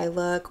matte eye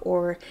look,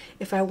 or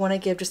if I want to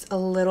give just a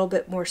little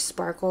bit more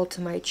sparkle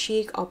to my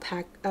cheek, I'll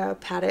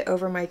pat it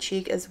over my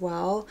cheek as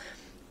well.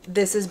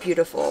 This is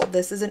beautiful.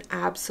 This is an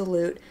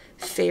absolute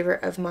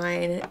favorite of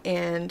mine,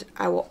 and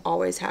I will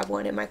always have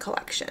one in my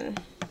collection.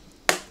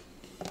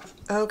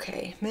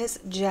 Okay, Miss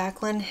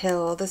Jaclyn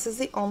Hill. This is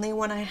the only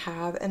one I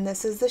have, and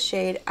this is the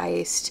shade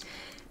Iced.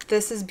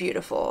 This is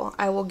beautiful.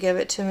 I will give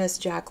it to Miss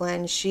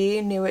Jaclyn.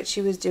 She knew what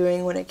she was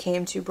doing when it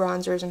came to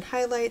bronzers and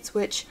highlights,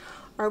 which,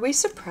 are we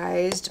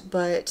surprised?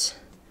 But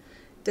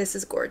this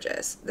is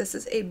gorgeous. This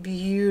is a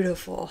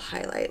beautiful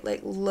highlight.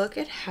 Like, look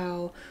at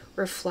how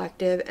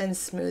reflective and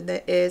smooth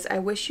that is. I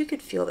wish you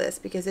could feel this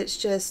because it's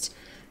just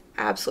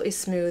absolutely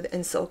smooth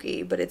and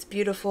silky, but it's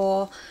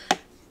beautiful.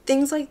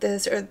 Things like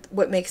this are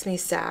what makes me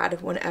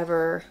sad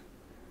whenever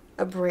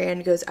a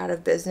brand goes out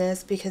of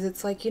business, because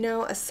it's like, you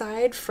know,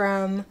 aside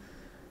from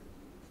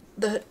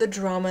the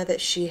drama that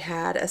she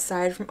had,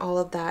 aside from all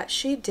of that,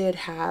 she did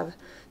have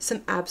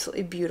some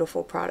absolutely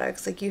beautiful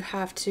products. Like, you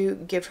have to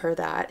give her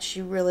that.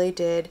 She really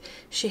did.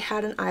 She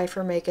had an eye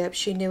for makeup.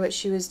 She knew what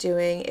she was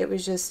doing. It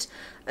was just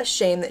a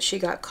shame that she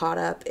got caught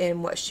up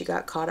in what she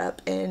got caught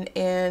up in,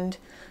 and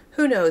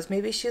who knows,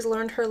 maybe she's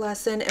learned her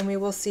lesson and we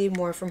will see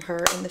more from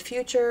her in the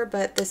future.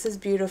 But this is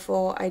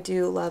beautiful. I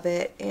do love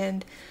it,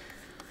 and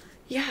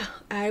yeah,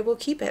 I will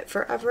keep it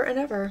forever and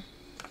ever.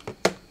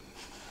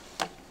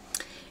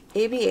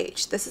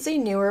 ABH. This is a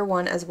newer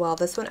one as well.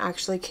 This one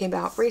actually came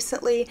out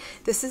recently.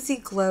 This is the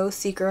Glow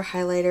Seeker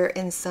Highlighter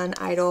in Sun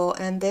Idol,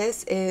 and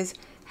this is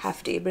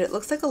hefty, but it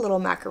looks like a little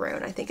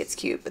macaroon. I think it's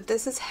cute, but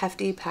this is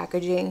hefty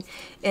packaging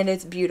and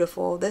it's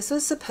beautiful. This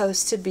was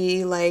supposed to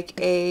be like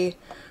a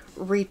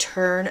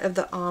return of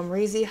the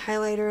Amrezy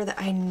highlighter that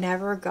I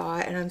never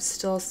got, and I'm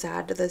still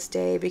sad to this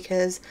day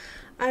because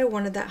I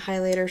wanted that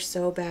highlighter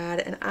so bad,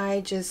 and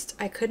I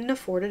couldn't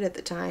afford it at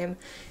the time,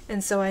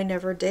 and so I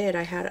never did.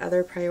 I had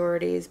other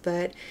priorities,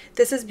 but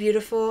this is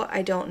beautiful.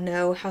 I don't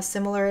know how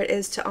similar it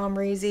is to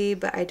Amrezy,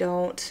 but I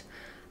don't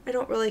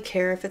really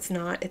care if it's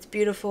not. It's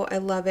beautiful. I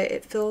love it.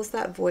 It fills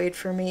that void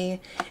for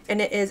me, and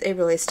it is a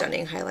really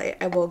stunning highlight.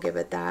 I will give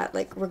it that.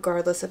 Like,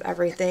 regardless of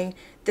everything,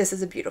 this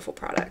is a beautiful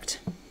product.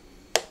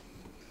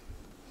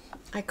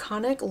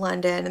 Iconic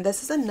London.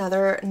 This is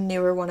another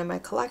newer one in my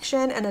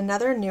collection, and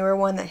another newer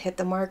one that hit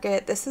the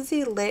market. This is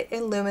the Lit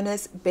and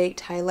Luminous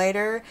Baked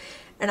Highlighter,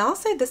 and I'll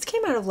say this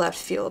came out of left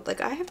field.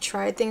 Like, I have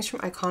tried things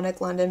from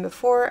Iconic London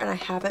before and I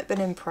haven't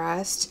been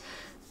impressed,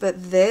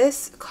 but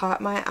this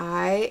caught my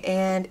eye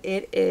and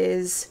it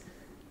is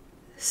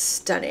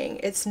stunning.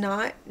 It's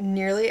not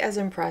nearly as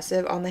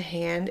impressive on the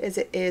hand as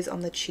it is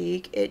on the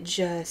cheek. It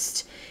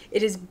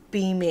is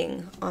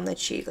beaming on the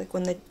cheek. Like,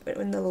 when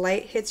the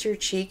light hits your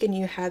cheek and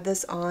you had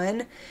this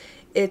on,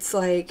 it's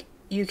like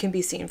you can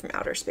be seen from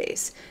outer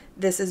space.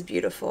 This is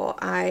beautiful.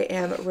 I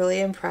am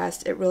really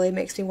impressed. It really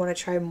makes me want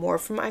to try more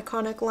from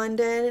Iconic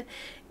London,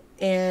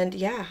 and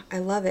yeah, I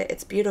love it.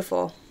 It's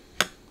beautiful.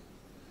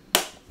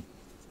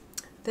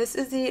 This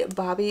is the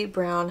Bobbi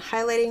Brown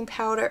Highlighting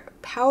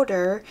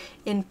Powder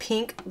in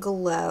Pink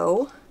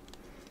Glow,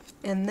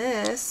 and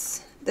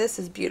this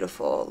is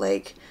beautiful.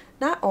 Like,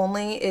 not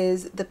only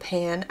is the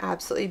pan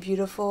absolutely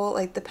beautiful,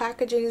 like the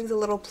packaging is a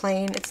little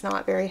plain, it's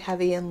not very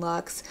heavy in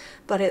luxe,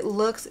 but it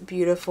looks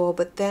beautiful.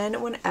 But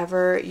then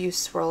whenever you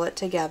swirl it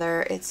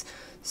together, it's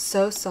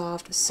so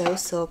soft, so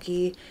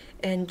silky,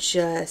 and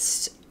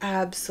just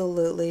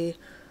absolutely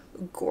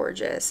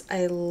gorgeous.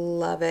 I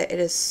love it. It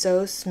is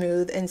so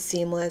smooth and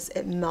seamless.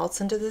 It melts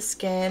into the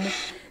skin.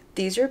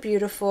 These are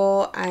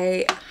beautiful.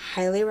 I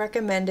highly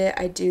recommend it.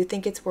 I do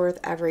think it's worth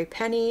every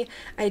penny.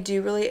 I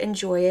do really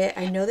enjoy it.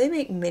 I know they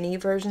make mini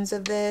versions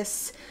of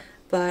this,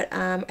 but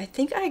I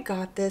think I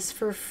got this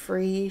for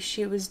free.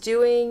 She was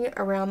doing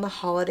around the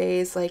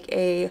holidays like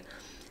a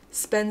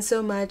spend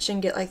so much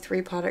and get like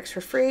 3 products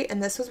for free,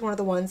 and this was one of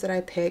the ones that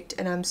I picked,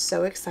 and I'm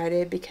so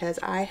excited because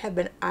I have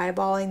been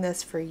eyeballing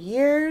this for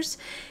years,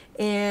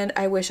 and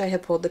I wish I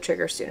had pulled the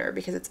trigger sooner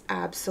because it's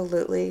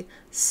absolutely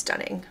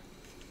stunning.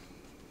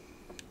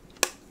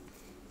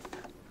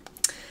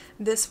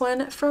 This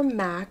one from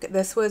MAC,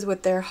 this was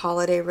with their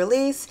holiday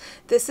release.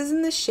 This is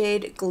in the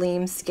shade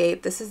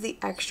Gleamscape. This is the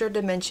Extra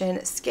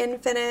Dimension Skin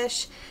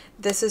Finish.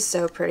 This is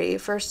so pretty.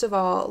 First of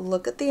all,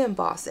 look at the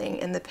embossing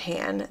in the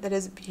pan. That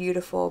is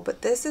beautiful,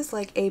 but this is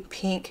like a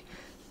pink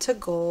to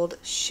gold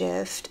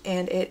shift,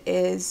 and it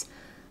is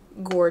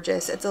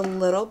gorgeous. It's a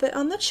little bit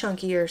on the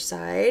chunkier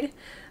side,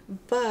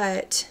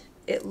 but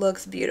it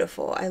looks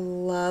beautiful. I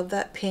love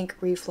that pink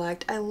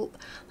reflect.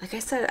 Like I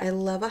said, I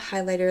love a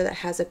highlighter that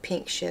has a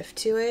pink shift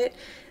to it.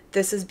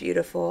 This is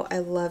beautiful. I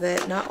love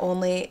it. Not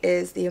only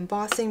is the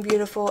embossing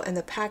beautiful and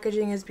the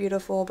packaging is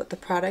beautiful, but the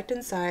product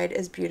inside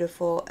is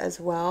beautiful as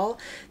well.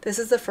 This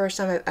is the first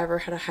time I've ever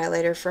had a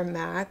highlighter from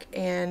MAC,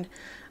 and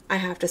I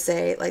have to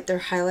say, like, their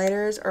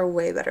highlighters are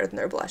way better than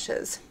their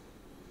blushes.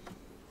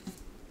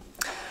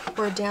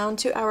 We're down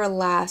to our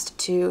last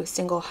two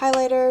single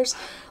highlighters.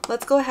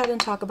 Let's go ahead and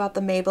talk about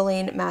the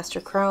Maybelline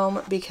Master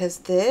Chrome because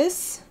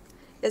this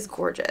is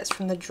gorgeous.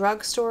 From the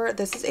drugstore,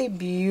 this is a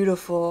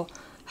beautiful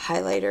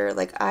highlighter.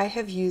 Like, I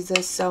have used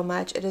this so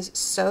much. It is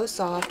so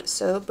soft,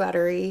 so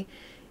buttery,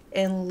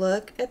 and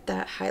look at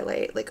that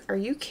highlight. Like, are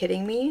you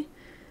kidding me?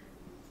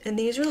 And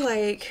these are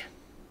like,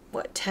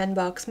 what, 10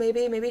 bucks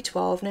maybe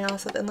 12 now,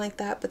 something like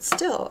that. But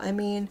still, I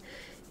mean,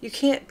 you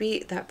can't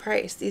beat that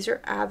price. These are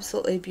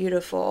absolutely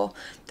beautiful.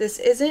 This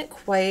isn't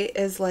quite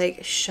as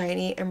like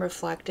shiny and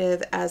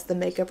reflective as the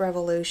Makeup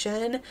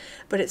Revolution,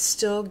 but it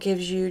still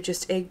gives you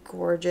just a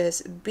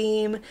gorgeous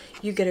beam.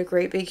 You get a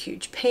great big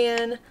huge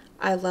pan.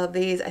 I love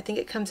these. I think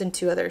it comes in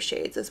 2 other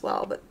shades as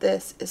well, but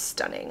this is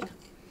stunning.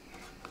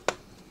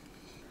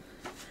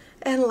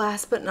 And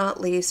last but not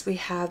least, we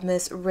have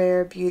Miss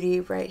Rare Beauty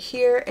right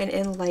here in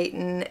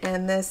Enlighten,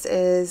 and this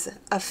is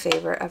a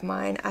favorite of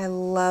mine. I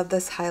love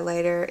this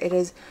highlighter. It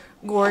is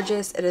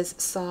gorgeous, it is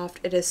soft,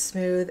 it is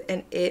smooth,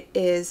 and it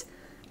is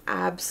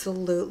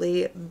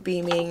absolutely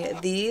beaming.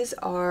 These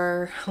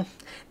are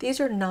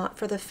not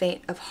for the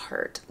faint of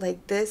heart.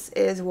 Like, this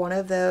is one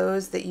of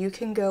those that you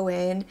can go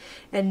in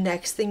and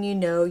next thing you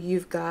know,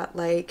 you've got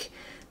like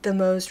the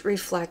most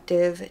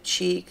reflective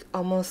cheek,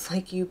 almost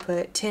like you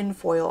put tin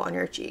foil on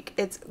your cheek.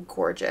 It's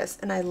gorgeous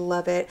and I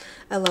love it.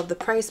 I love the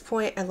price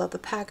point. I love the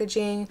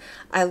packaging.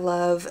 I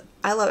love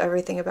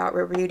everything about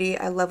Rare Beauty.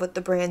 I love what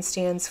the brand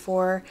stands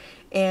for,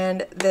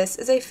 and this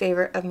is a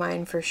favorite of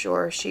mine for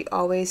sure. She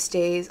always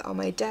stays on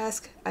my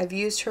desk. I've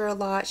used her a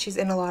lot. She's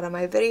in a lot of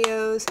my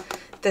videos.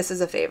 This is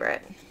a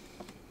favorite.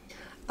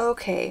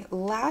 Okay,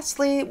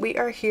 lastly, we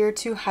are here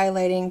to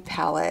highlighting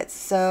palettes.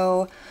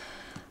 So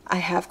I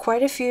have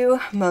quite a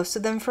few. Most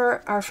of them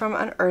are from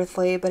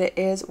Unearthly, but it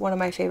is one of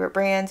my favorite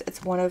brands.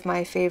 It's one of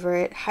my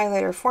favorite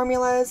highlighter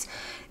formulas.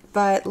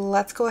 But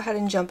let's go ahead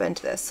and jump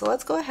into this. So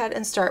let's go ahead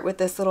and start with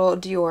this little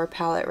Dior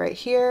palette right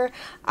here.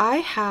 I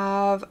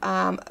have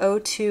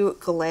O2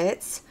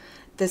 Glitz.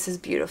 This is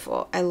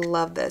beautiful. I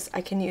love this.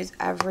 I can use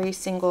every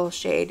single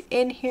shade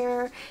in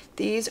here.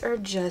 These are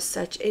just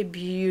such a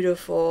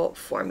beautiful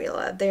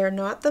formula. They are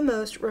not the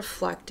most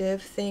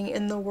reflective thing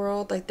in the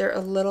world. Like, they're a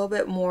little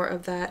bit more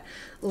of that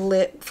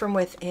lit from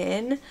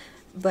within,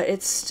 but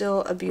it's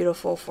still a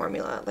beautiful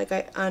formula. Like,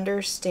 I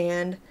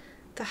understand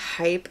the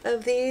hype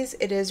of these.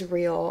 It is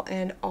real,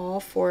 and all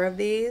 4 of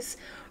these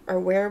are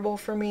wearable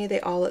for me.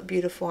 They all look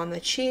beautiful on the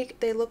cheek.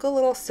 They look a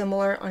little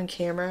similar on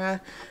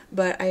camera,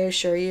 but I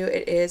assure you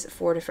it is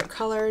 4 different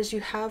colors. You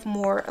have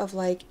more of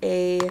like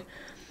a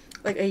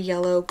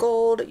yellow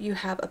gold, you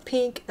have a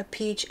pink, a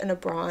peach, and a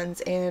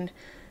bronze, and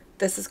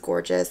this is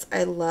gorgeous.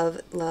 I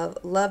love, love,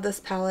 love this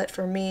palette.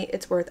 For me,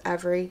 it's worth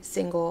every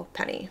single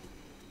penny.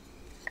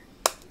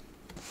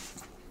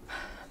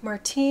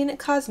 Martine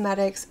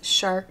Cosmetics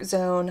Shark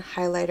Zone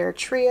Highlighter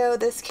Trio.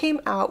 This came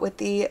out with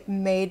the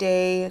May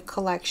Day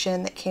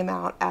collection that came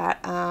out at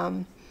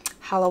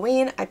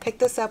Halloween. I picked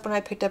this up when I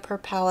picked up her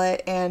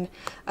palette and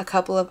a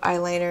couple of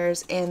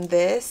eyeliners, and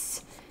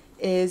this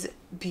is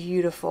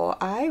beautiful.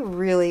 I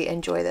really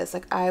enjoy this.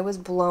 Like, I was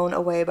blown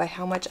away by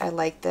how much I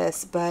like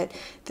this. But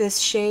this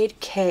shade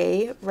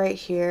K right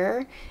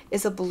here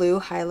is a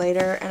blue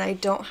highlighter, and I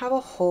don't have a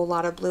whole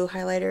lot of blue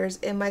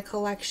highlighters in my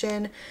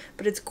collection,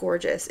 but it's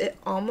gorgeous. It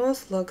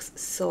almost looks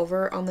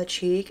silver on the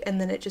cheek,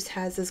 and then it just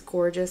has this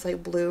gorgeous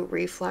like blue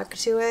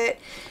reflect to it.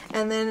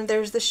 And then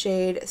there's the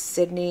shade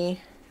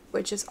Sydney,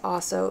 which is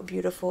also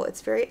beautiful.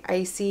 It's very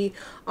icy,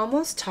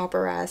 almost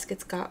topper-esque.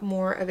 It's got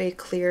more of a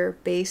clear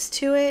base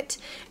to it.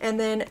 And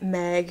then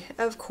Meg,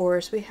 of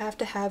course, we have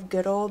to have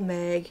good old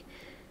Meg.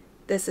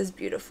 This is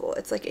beautiful.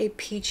 It's like a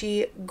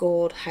peachy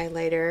gold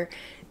highlighter.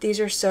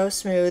 These are so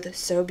smooth,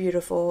 so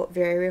beautiful,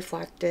 very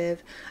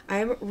reflective.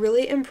 I'm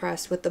really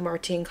impressed with the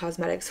Martine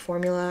Cosmetics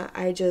formula.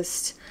 I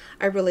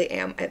really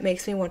am. It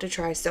makes me want to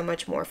try so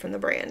much more from the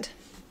brand.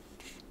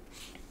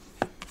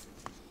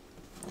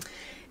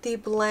 The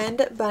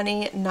Blend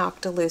Bunny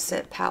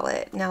Noctilucent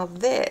palette. Now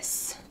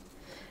this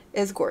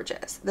is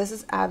gorgeous. This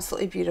is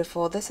absolutely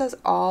beautiful. This has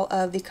all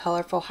of the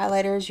colorful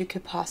highlighters you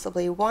could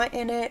possibly want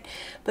in it,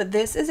 but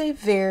this is a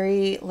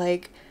very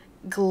like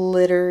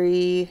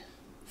glittery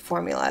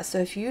formula. So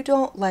if you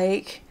don't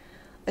like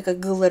a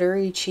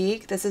glittery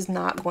cheek, this is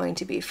not going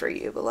to be for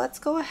you. But let's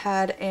go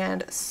ahead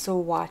and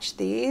swatch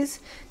these.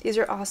 These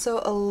are also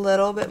a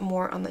little bit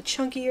more on the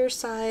chunkier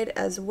side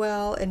as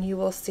well, and you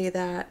will see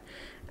that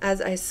as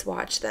I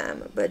swatch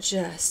them. But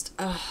just,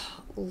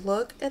 oh,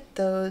 look at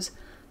those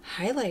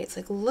highlights.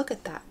 Like, look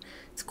at that.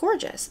 It's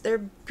gorgeous. They're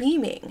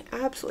beaming.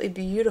 Absolutely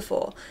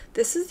beautiful.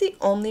 This is the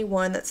only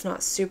one that's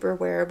not super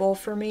wearable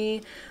for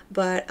me,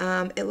 but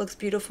it looks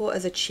beautiful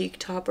as a cheek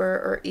topper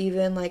or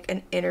even like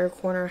an inner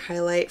corner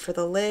highlight for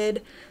the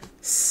lid.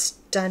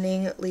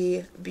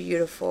 Stunningly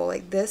beautiful.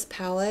 Like, this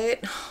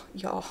palette,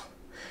 y'all,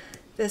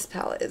 this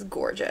palette is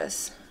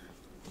gorgeous.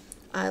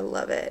 I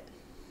love it.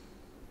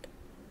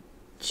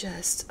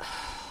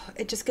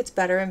 It just gets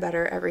better and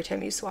better every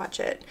time you swatch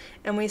it,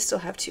 and we still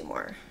have 2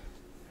 more.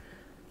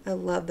 I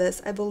love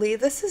this. I believe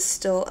this is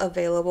still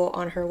available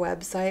on her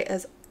website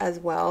as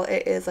well.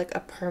 It is like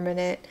a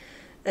permanent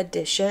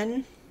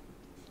addition.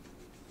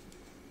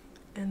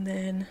 And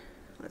then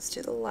let's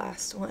do the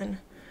last one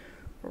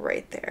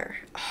right there.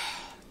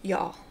 Oh,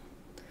 y'all,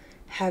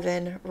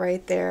 heaven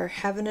right there.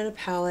 Heaven in a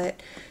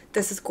palette.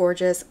 This is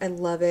gorgeous. I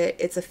love it.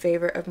 It's a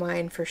favorite of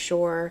mine for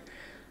sure.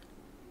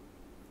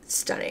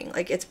 Stunning.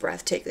 Like, it's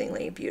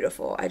breathtakingly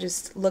beautiful. I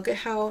just look at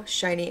how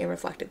shiny and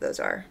reflective those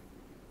are.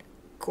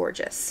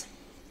 Gorgeous.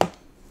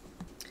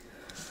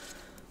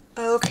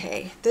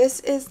 Okay,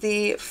 this is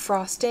the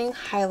Frosting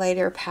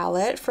Highlighter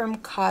Palette from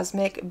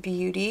Cosmic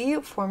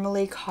Beauty,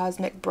 formerly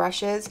Cosmic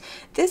Brushes.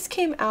 This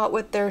came out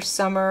with their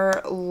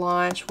summer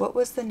launch. What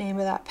was the name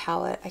of that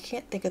palette? I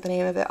can't think of the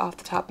name of it off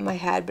the top of my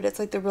head, but it's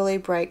like the really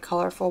bright,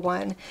 colorful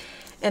one.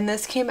 And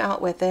this came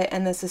out with it,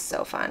 and this is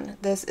so fun.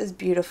 This is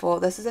beautiful.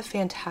 This is a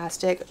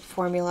fantastic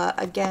formula.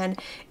 Again,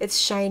 it's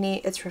shiny,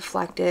 it's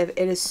reflective,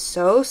 it is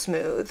so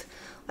smooth.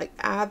 Like,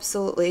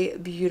 absolutely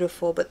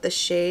beautiful, but the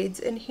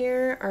shades in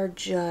here are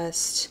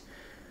just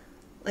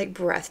like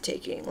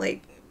breathtaking.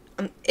 Like,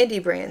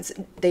 indie brands,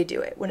 they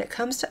do it. When it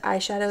comes to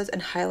eyeshadows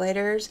and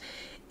highlighters,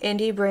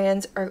 indie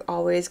brands are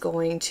always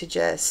going to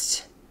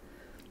just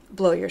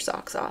blow your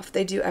socks off.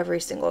 They do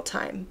every single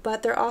time,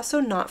 but they're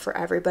also not for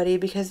everybody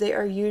because they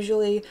are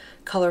usually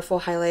colorful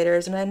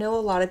highlighters. And I know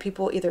a lot of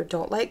people either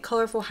don't like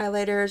colorful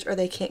highlighters or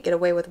they can't get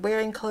away with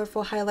wearing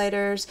colorful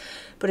highlighters.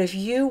 But if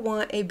you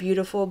want a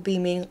beautiful,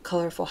 beaming,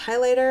 colorful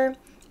highlighter,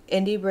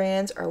 indie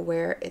brands are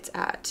where it's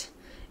at.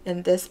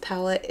 And this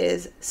palette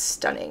is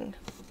stunning.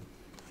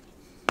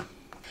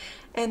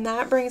 And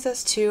that brings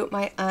us to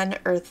my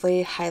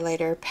Unearthly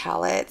highlighter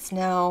palettes.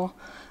 Now,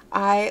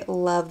 I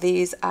love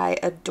these. I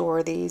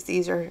adore these.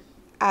 These are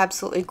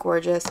absolutely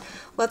gorgeous.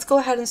 Let's go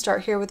ahead and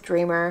start here with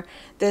Dreamer.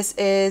 This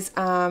is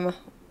the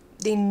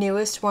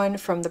newest one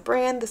from the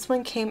brand. This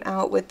one came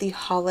out with the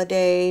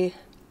holiday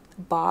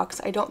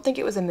box. I don't think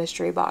it was a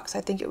mystery box.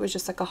 I think it was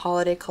just like a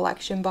holiday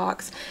collection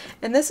box.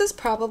 And this is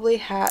probably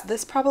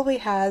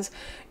has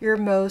your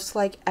most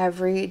like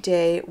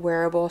everyday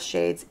wearable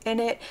shades in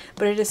it,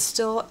 but it is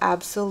still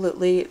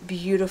absolutely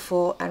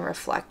beautiful and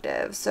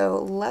reflective.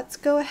 So let's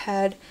go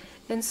ahead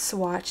and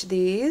swatch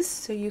these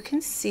so you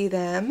can see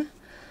them.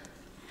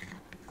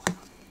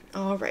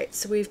 All right,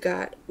 so we've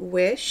got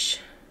Wish,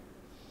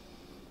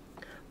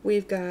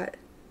 we've got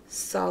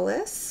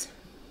Solace,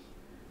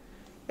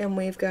 and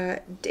we've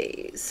got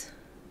Days.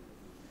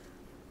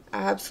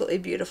 Absolutely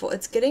beautiful.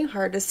 It's getting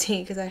hard to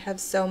see because I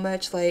have so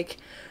much like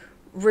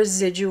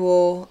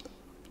residual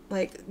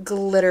like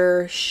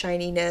glitter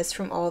shininess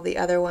from all the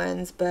other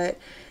ones, but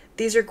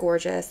these are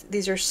gorgeous.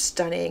 These are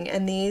stunning,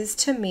 and these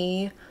to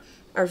me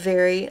are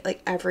very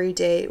like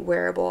everyday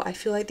wearable. I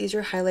feel like these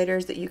are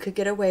highlighters that you could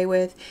get away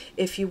with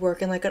if you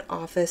work in like an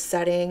office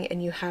setting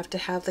and you have to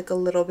have like a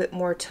little bit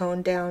more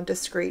toned down,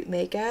 discreet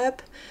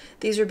makeup.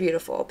 These are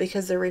beautiful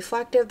because they're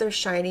reflective, they're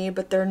shiny,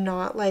 but they're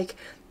not like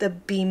the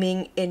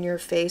beaming in your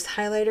face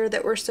highlighter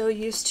that we're so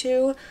used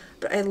to.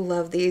 But I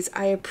love these.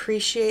 I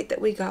appreciate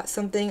that we got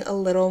something a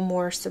little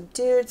more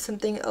subdued,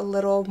 something a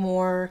little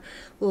more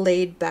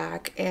laid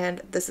back,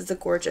 and this is a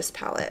gorgeous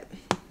palette.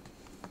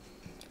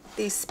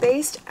 The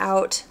Spaced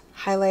Out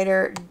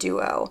Highlighter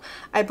Duo.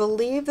 I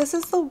believe this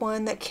is the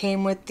one that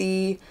came with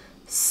the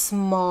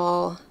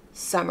small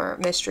summer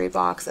mystery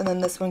box, and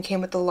then this one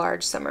came with the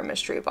large summer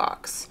mystery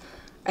box.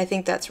 I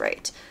think that's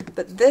right.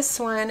 But this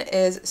one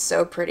is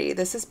so pretty.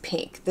 This is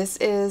pink. This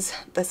is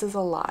a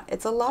lot.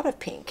 It's a lot of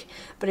pink,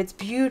 but it's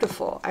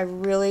beautiful. I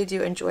really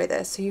do enjoy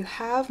this. So you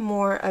have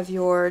more of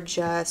your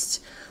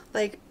just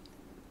like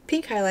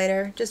pink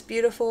highlighter, just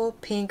beautiful,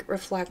 pink,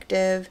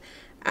 reflective,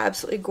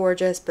 absolutely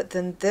gorgeous. But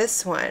then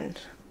this one,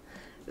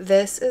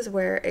 this is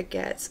where it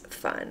gets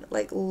fun.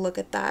 Like, look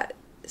at that.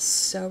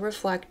 So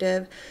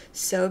reflective,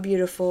 so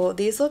beautiful.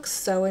 These look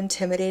so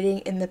intimidating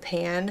in the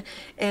pan,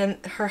 and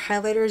her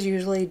highlighters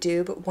usually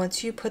do, but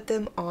once you put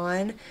them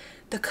on,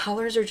 the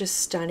colors are just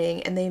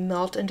stunning and they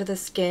melt into the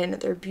skin.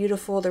 They're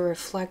beautiful, they're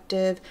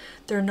reflective,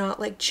 they're not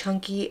like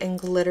chunky and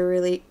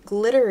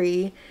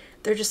glittery.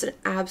 They're just an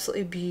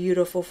absolutely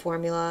beautiful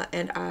formula,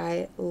 and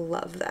I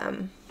love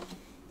them.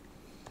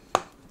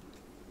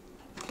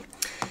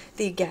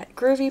 The Get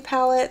Groovy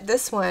palette.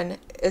 This one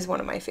is one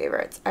of my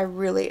favorites. I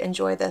really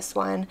enjoy this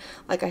one.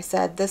 Like I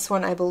said, this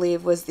one I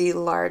believe was the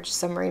large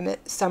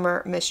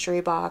summer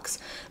mystery box,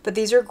 but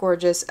these are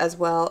gorgeous as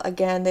well.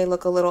 Again, they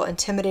look a little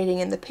intimidating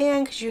in the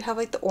pan because you have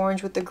like the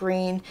orange with the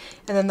green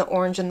and then the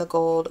orange and the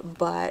gold,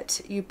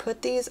 but you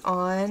put these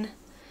on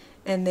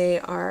and they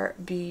are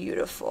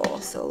beautiful.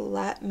 So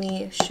let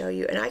me show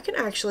you. And I can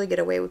actually get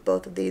away with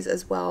both of these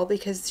as well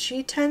because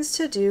she tends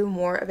to do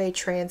more of a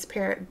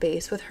transparent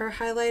base with her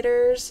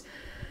highlighters,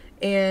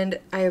 and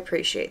I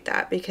appreciate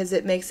that because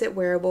it makes it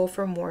wearable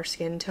for more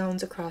skin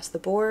tones across the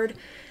board.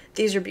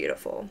 These are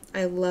beautiful.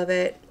 I love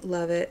it,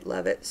 love it,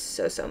 love it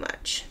so, so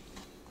much.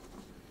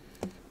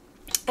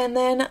 And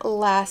then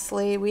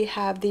lastly, we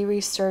have the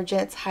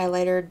Resurgence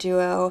Highlighter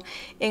Duo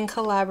in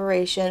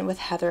collaboration with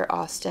Heather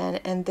Austin,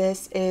 and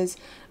this is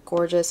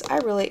gorgeous. I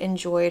really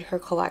enjoyed her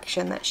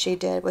collection that she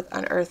did with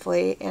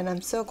Unearthly, and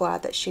I'm so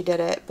glad that she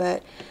did it,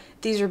 but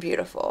these are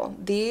beautiful.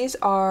 These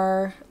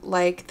are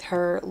like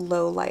her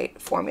low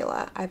light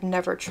formula. I've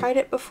never tried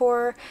it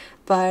before,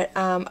 but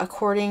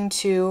according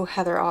to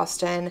Heather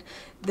Austin,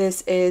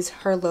 this is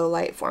her low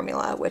light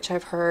formula, which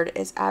I've heard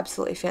is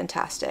absolutely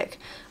fantastic.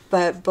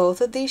 But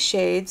both of these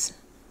shades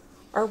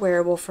are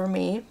wearable for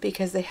me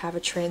because they have a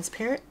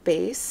transparent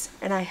base,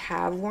 and I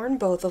have worn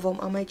both of them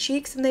on my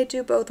cheeks and they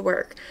do both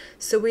work.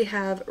 So we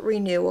have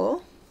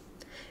Renewal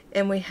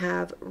and we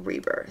have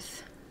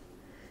Rebirth.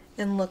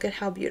 And look at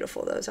how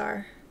beautiful those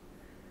are.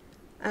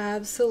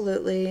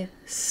 Absolutely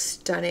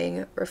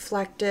stunning,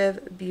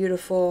 reflective,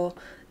 beautiful,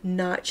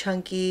 not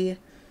chunky.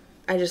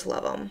 I just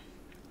love them.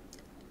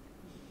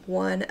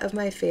 One of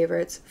my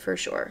favorites for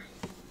sure.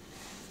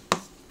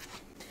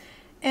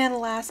 And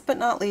last but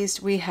not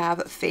least, we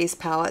have face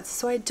palettes.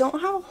 So I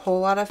don't have a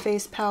whole lot of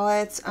face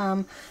palettes.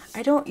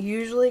 I don't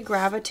usually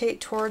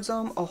gravitate towards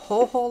them a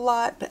whole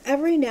lot, but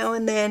every now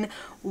and then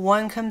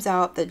one comes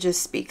out that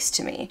just speaks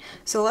to me.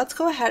 So let's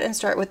go ahead and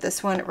start with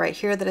this one right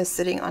here that is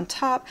sitting on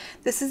top.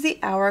 This is the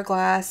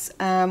Hourglass,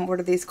 what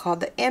are these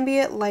called? The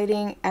Ambient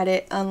Lighting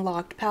Edit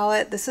Unlocked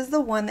palette. This is the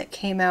one that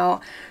came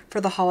out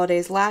for the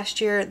holidays last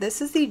year.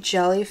 This is the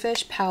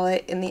Jellyfish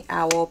palette in the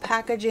owl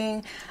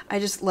packaging. I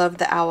just love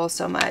the owl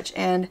so much,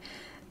 and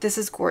this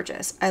is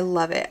gorgeous. I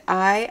love it.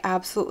 I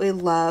absolutely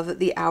love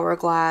the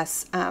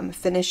Hourglass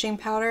finishing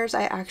powders.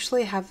 I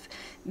actually have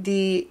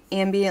the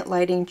Ambient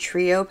Lighting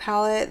Trio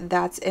palette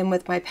that's in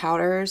with my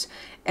powders,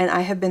 and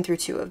I have been through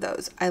 2 of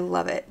those. I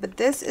love it, but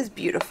this is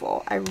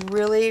beautiful. I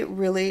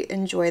really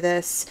enjoy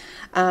this.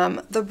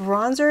 The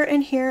bronzer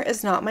in here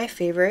is not my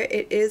favorite.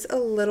 It is a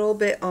little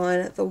bit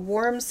on the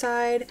warm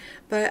side,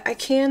 but I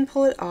can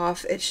pull it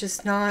off. It's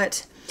just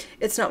not,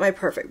 it's not my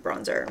perfect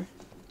bronzer.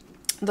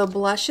 The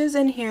blushes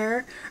in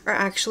here are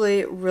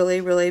actually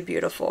really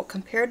beautiful.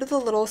 Compared to the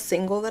little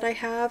single that I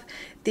have,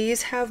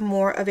 these have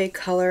more of a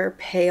color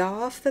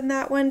payoff than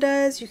that one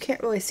does. You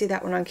can't really see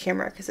that one on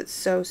camera because it's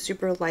so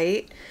super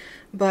light,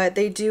 but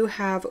they do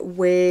have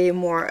way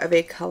more of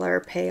a color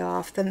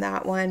payoff than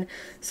that one,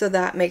 so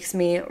that makes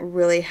me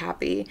really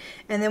happy.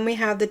 And then we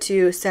have the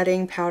 2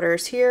 setting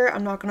powders here.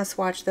 I'm not going to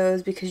swatch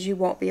those because you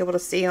won't be able to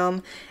see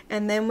them.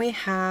 And then we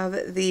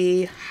have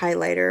the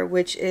highlighter,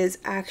 which is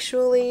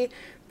actually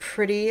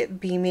pretty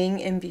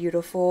beaming and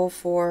beautiful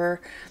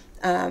for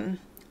an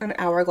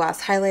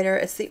Hourglass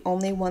highlighter. It's the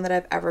only one that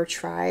I've ever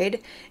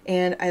tried,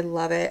 and I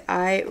love it.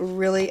 I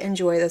really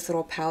enjoy this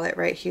little palette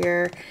right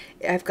here.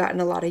 I've gotten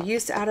a lot of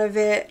use out of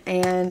it,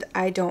 and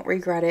I don't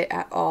regret it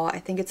at all. I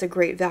think it's a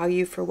great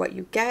value for what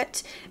you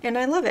get, and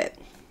I love it.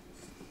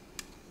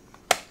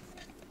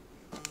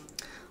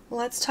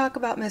 Let's talk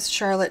about Miss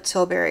Charlotte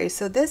Tilbury.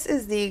 So this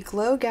is the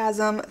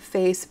Glowgasm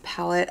Face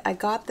Palette. I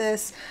got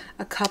this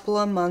a couple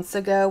of months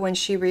ago when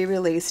she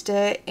re-released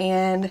it,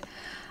 and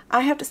I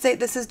have to say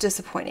this is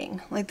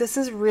disappointing. Like, this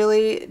is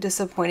really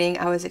disappointing.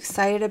 I was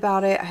excited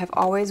about it. I have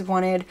always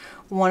wanted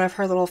one of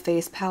her little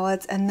face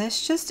palettes, and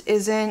this just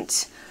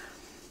isn't,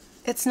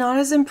 it's not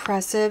as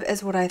impressive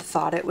as what I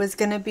thought it was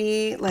gonna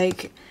be.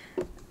 Like,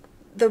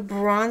 the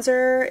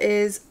bronzer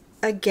is,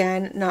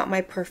 again, not my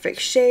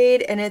perfect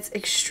shade, and it's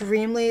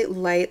extremely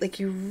light. Like,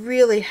 you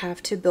really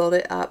have to build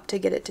it up to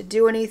get it to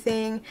do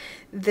anything.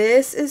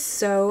 This is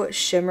so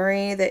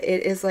shimmery that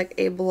it is like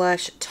a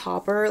blush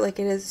topper. Like,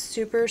 it is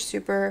super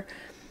shimmery.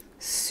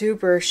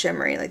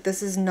 Like,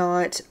 this is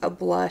not a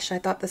blush. I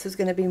thought this was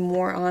going to be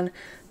more on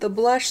the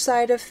blush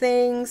side of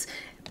things.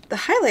 The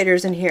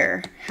highlighters in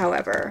here,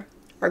 however,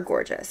 are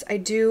gorgeous. I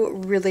do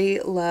really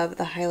love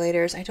the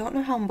highlighters. I don't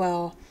know how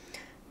well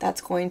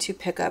that's going to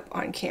pick up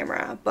on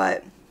camera,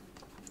 but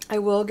I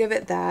will give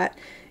it that.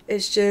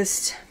 It's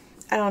just,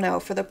 I don't know,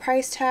 for the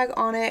price tag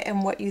on it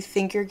and what you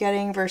think you're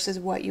getting versus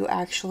what you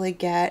actually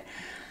get,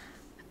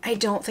 I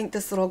don't think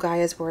this little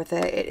guy is worth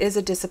it. It is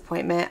a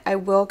disappointment. I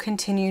will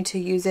continue to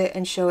use it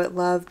and show it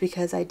love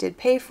because I did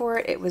pay for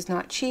it. It was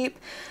not cheap,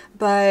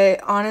 but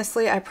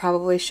honestly, I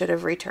probably should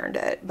have returned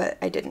it, but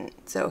I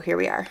didn't. So here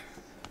we are.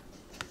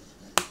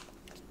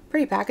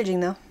 Pretty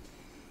packaging though.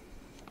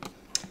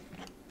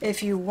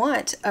 If you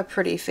want a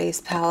pretty face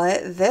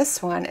palette,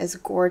 this one is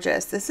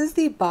gorgeous. This is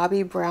the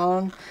Bobbi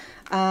Brown,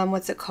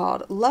 what's it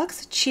called?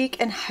 Luxe Cheek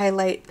and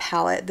Highlight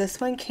Palette.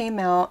 This one came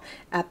out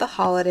at the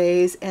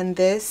holidays, and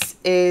this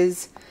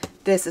is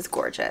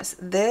gorgeous.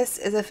 This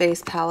is a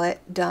face palette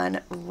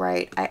done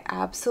right. I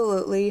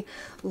absolutely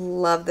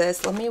love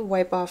this. Let me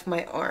wipe off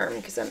my arm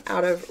because I'm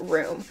out of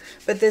room.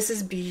 But this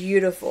is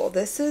beautiful.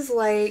 This is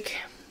like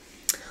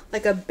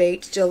a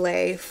baked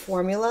gelée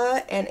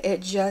formula, and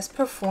it just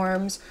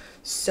performs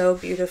so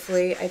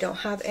beautifully. I don't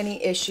have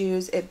any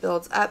issues. It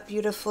builds up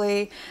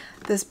beautifully.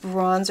 This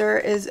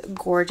bronzer is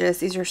gorgeous.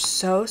 These are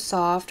so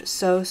soft,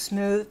 so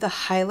smooth. The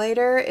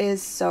highlighter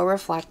is so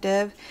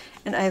reflective,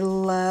 and I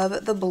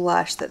love the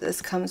blush that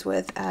this comes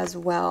with as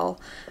well.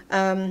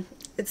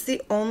 It's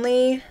the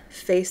only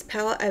face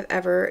palette I've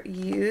ever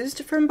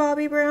used from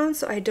Bobbi Brown,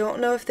 so I don't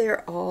know if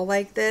they're all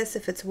like this,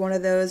 if it's one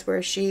of those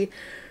where she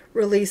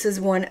releases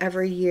one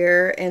every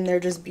year and they're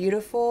just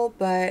beautiful,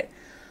 but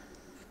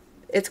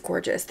it's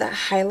gorgeous.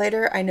 That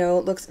highlighter I know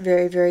looks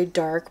very, very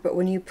dark, but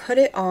when you put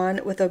it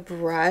on with a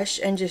brush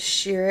and just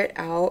sheer it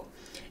out,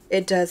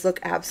 it does look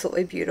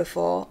absolutely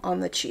beautiful on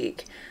the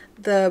cheek.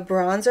 The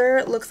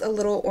bronzer looks a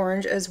little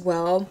orange as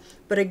well,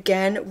 but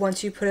again,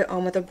 once you put it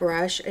on with a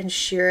brush and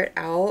sheer it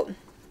out,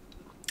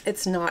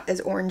 it's not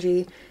as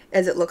orangey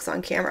as it looks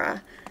on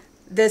camera.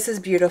 This is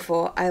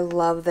beautiful. I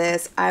love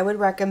this. I would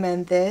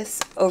recommend this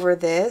over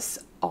this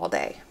all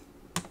day.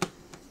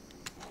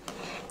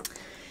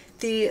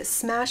 The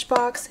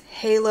Smashbox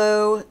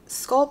Halo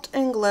Sculpt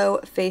and Glow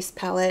Face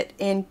Palette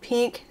in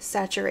Pink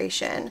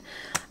Saturation.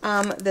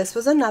 This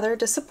was another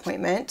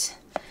disappointment.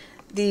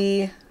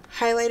 The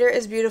highlighter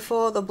is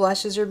beautiful, the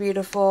blushes are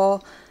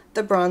beautiful,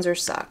 the bronzer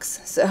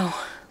sucks. So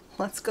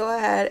let's go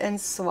ahead and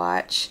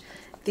swatch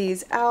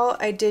these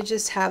out. I did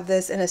just have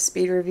this in a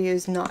speed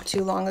reviews not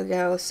too long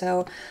ago,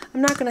 so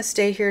I'm not going to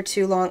stay here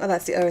too long. Oh,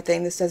 that's the other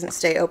thing. This doesn't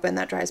stay open.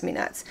 That drives me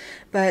nuts.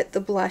 But the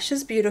blush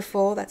is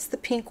beautiful. That's the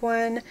pink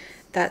one.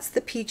 That's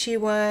the peachy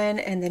one.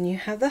 And then you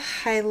have the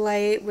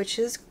highlight, which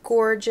is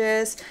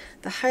gorgeous.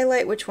 The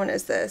highlight, which one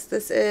is this?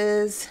 This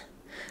is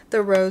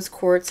the Rose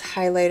Quartz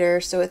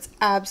highlighter, so it's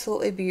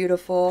absolutely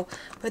beautiful.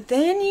 But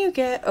then you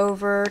get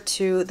over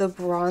to the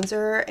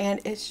bronzer,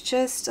 and it's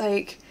just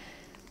like,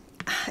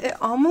 it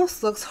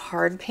almost looks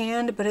hard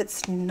panned, but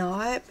it's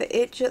not. But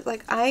it just,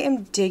 like, I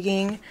am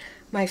digging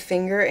my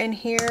finger in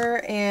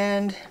here,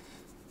 and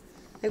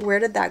like, where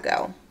did that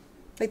go?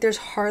 Like, there's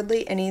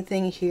hardly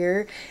anything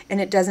here,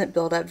 and it doesn't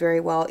build up very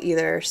well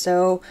either.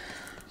 So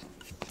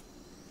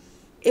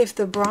if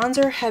the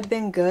bronzer had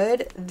been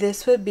good,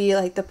 this would be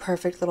like the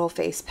perfect little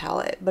face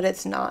palette, but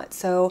it's not.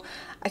 So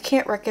I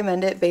can't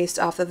recommend it based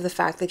off of the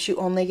fact that you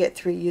only get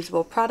 3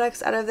 usable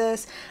products out of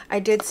this. I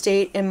did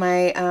state in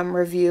my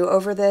review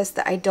over this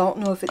that I don't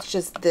know if it's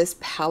just this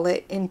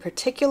palette in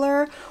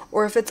particular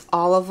or if it's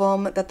all of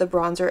them that the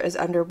bronzer is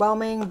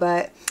underwhelming,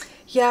 but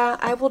yeah,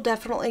 I will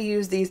definitely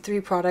use these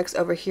 3 products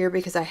over here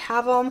because I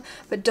have them,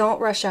 but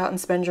don't rush out and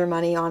spend your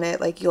money on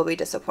it. Like, you'll be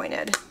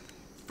disappointed.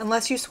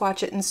 Unless you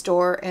swatch it in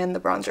store and the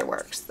bronzer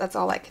works. That's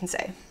all I can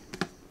say.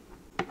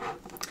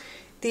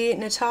 The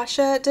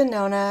Natasha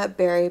Denona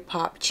Berry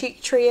Pop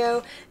Cheek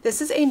Trio.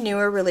 This is a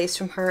newer release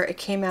from her. It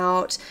came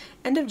out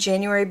end of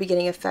January,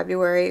 beginning of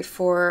February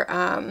for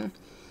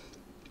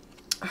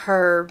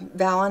her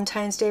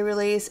Valentine's Day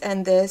release,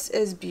 and this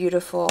is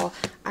beautiful.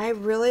 I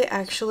really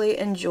actually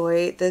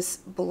enjoy this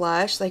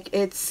blush. Like,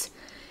 it's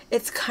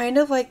kind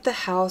of like the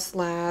Haus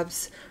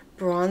Labs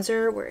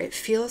bronzer where it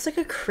feels like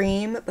a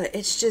cream, but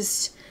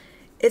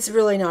it's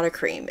really not a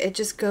cream. It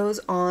just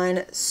goes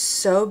on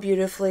so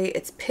beautifully.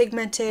 It's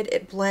pigmented,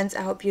 it blends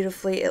out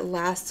beautifully, it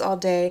lasts all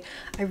day.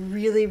 I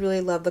really,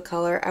 really love the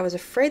color. I was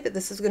afraid that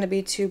this was going to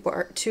be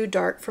too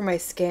dark for my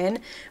skin,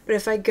 but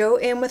if I go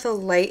in with a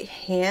light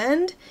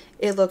hand,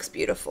 it looks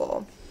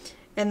beautiful.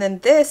 And then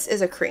this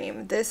is a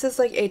cream. This is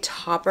like a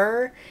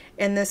topper,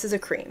 and this is a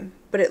cream,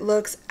 but it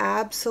looks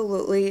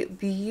absolutely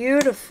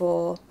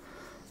beautiful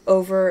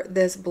over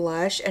this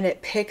blush, and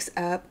it picks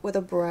up with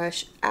a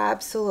brush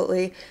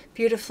absolutely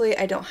beautifully.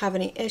 I don't have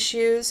any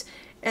issues.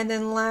 And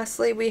then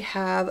lastly, we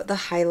have the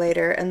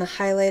highlighter, and the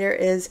highlighter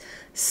is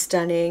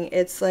stunning.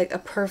 It's like a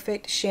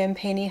perfect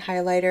champagne-y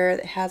highlighter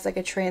that has like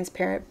a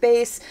transparent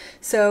base,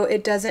 so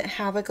it doesn't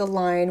have like a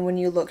line when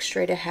you look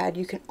straight ahead.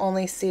 You can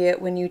only see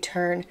it when you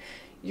turn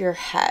your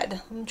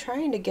head. I'm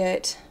trying to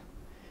get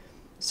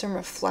some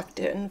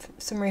reflection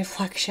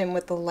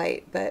with the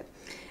light, but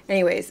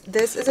anyways,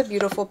 this is a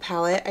beautiful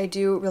palette. I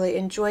do really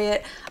enjoy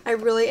it. I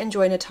really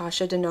enjoy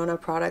Natasha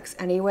Denona products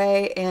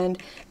anyway, and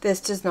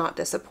this does not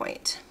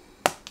disappoint.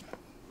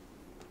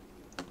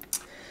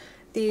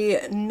 The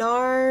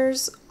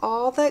NARS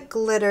All That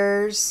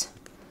Glitters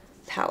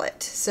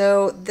palette.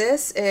 So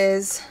this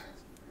is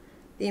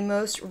the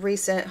most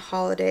recent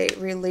holiday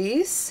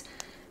release.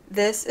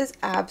 This is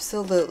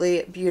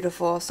absolutely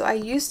beautiful. So I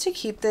used to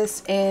keep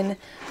this in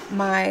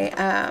my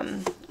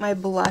my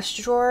blush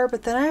drawer,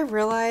 but then I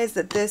realized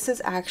that this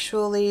is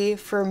actually,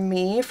 for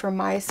me, for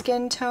my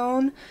skin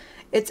tone,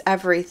 it's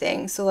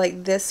everything. So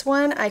like this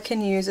one I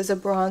can use as a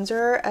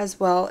bronzer, as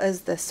well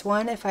as this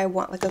one if I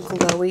want like a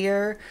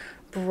glowier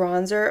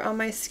bronzer on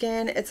my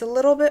skin. It's a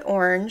little bit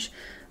orange,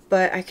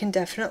 but I can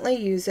definitely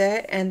use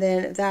it. And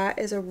then that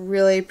is a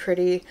really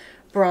pretty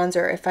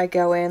bronzer if I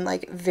go in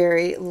like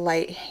very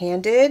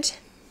light-handed.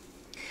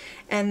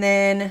 And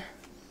then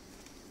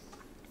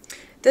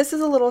this is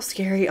a little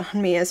scary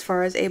on me as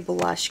far as a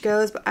blush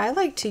goes, but I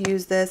like to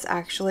use this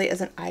actually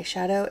as an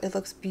eyeshadow. It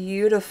looks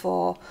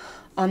beautiful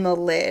on the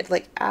lid,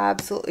 like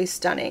absolutely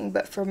stunning.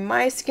 But for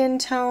my skin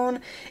tone,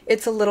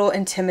 it's a little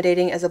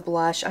intimidating as a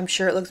blush. I'm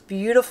sure it looks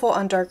beautiful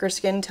on darker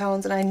skin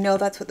tones, and I know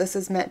that's what this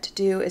is meant to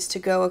do, is to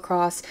go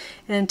across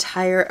an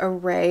entire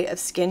array of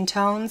skin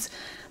tones.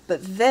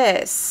 But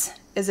this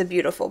is a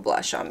beautiful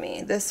blush on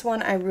me. This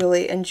one I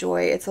really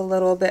enjoy. It's a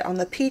little bit on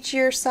the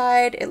peachier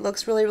side. It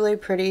looks really, really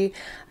pretty.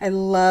 I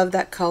love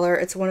that color.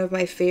 It's one of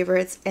my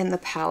favorites in the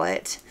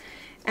palette.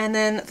 And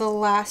then the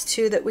last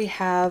two that we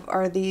have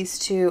are these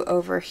two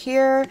over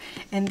here,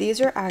 and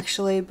these are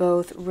actually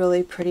both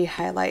really pretty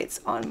highlights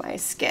on my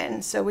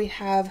skin. So we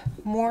have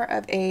more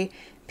of a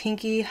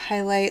pinky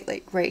highlight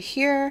like right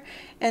here,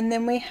 and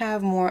then we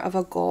have more of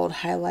a gold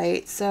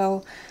highlight.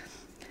 So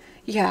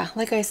yeah,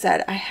 like I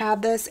said, I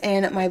have this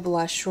in my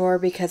blush drawer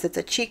because it's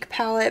a cheek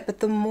palette, but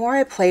the more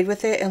I played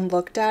with it and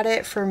looked at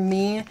it, for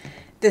me,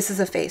 this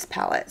is a face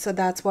palette. So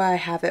that's why I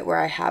have it where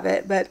I have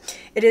it, but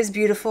it is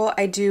beautiful.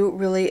 I do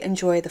really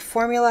enjoy the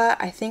formula.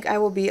 I think I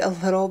will be a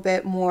little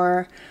bit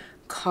more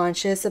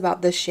conscious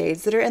about the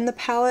shades that are in the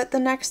palette the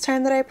next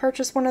time that I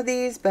purchase one of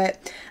these,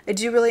 but I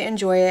do really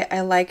enjoy it.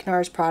 I like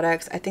NARS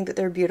products. I think that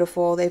they're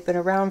beautiful. They've been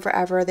around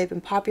forever. They've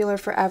been popular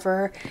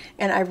forever,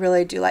 and I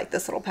really do like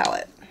this little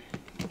palette.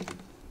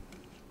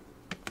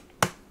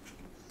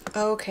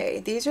 Okay,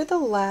 these are the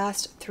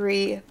last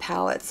three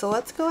palettes, so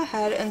let's go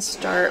ahead and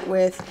start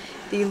with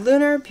the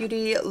Lunar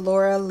Beauty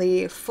Laura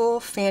Lee Full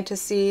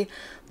Fantasy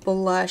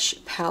Blush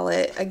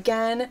Palette.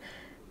 Again,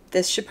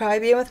 this should probably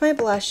be in with my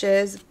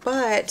blushes,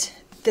 but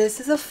this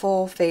is a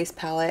full face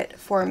palette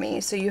for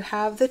me. So you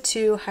have the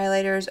two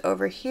highlighters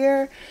over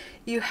here,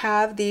 you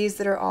have these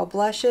that are all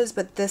blushes,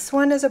 but this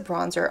one is a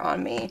bronzer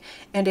on me,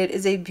 and it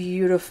is a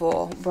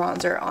beautiful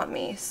bronzer on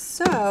me.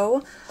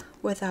 So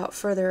without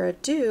further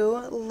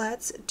ado,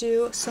 let's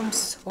do some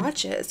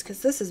swatches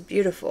because this is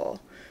beautiful.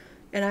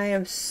 And I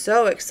am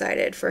so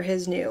excited for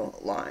his new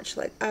launch.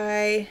 Like,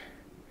 I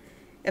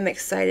am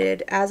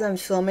excited. As I'm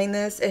filming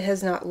this, it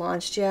has not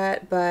launched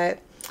yet, but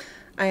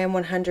I am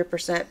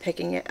 100%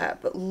 picking it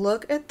up. But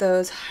look at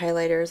those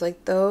highlighters.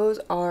 Like, those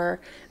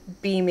are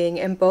beaming.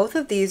 And both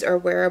of these are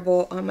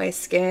wearable on my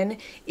skin.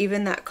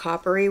 Even that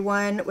coppery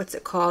one, what's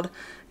it called?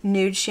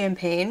 Nude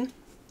Champagne.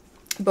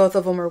 Both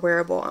of them are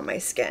wearable on my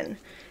skin.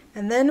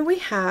 And then we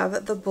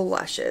have the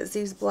blushes.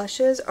 These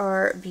blushes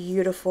are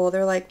beautiful.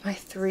 They're like my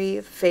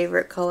three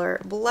favorite color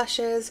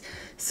blushes.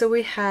 So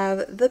we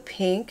have the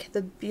pink,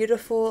 the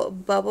beautiful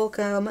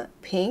bubblegum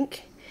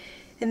pink.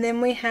 And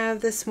then we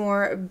have this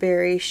more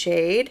berry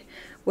shade,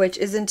 which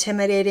is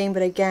intimidating,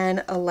 but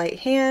again, a light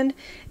hand.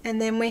 And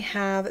then we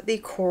have the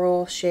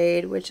coral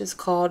shade, which is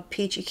called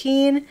Peachy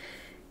Keen.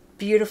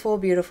 Beautiful,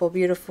 beautiful,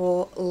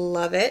 beautiful.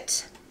 Love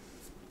it.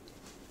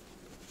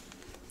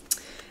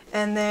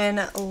 And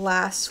then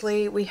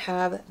lastly, we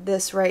have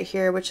this right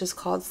here, which is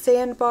called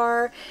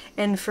Sandbar.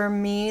 And for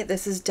me,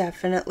 this is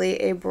definitely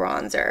a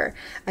bronzer.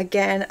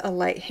 Again, a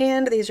light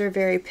hand. These are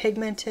very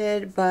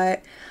pigmented,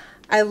 but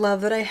I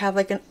love that I have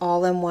like an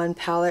all-in-one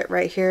palette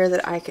right here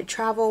that I could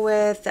travel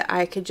with, that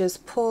I could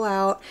just pull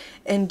out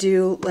and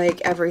do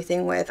like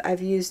everything with.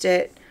 I've used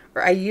it,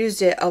 or I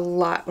used it a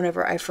lot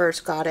whenever I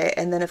first got it.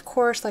 And then of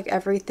course, like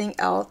everything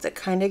else, it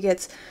kind of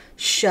gets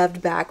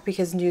shoved back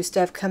because new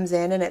stuff comes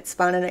in and it's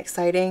fun and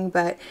exciting.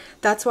 But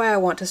that's why I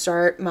want to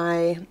start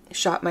my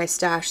Shop My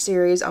Stash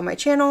series on my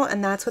channel,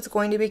 and that's what's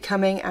going to be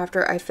coming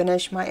after I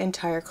finish my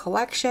entire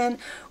collection.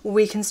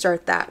 We can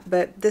start that.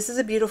 But this is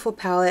a beautiful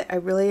palette. I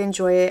really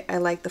enjoy it. I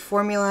like the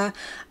formula.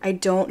 I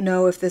don't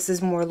know if this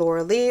is more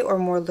Laura Lee or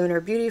more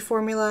Lunar Beauty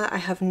formula. I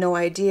have no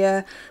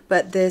idea,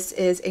 but this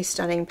is a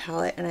stunning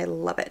palette and I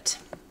love it.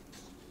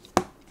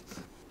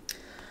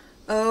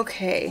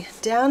 Okay,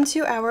 down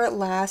to our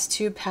last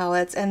two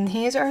palettes, and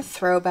these are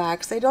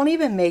throwbacks. They don't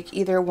even make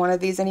either one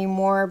of these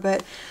anymore,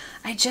 but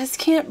I just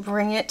can't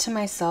bring it to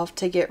myself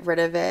to get rid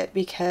of it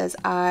because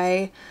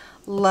I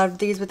loved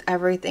these with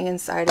everything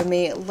inside of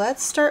me.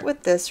 Let's start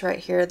with this right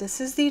here.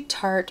 This is the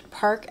Tarte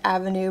Park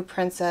Avenue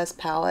Princess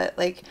palette.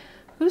 Like,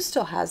 who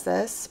still has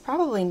this?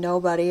 Probably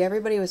nobody.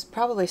 Everybody was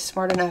probably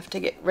smart enough to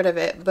get rid of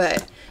it,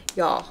 but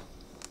y'all.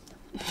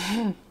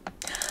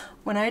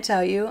 When I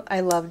tell you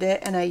I loved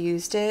it and I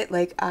used it,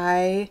 like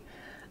I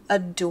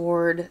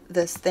adored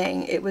this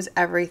thing. It was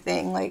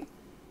everything. Like,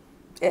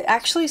 it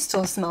actually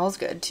still smells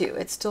good too.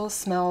 It still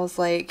smells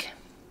like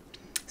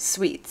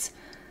sweets.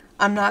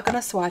 I'm not going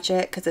to swatch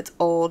it because it's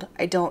old.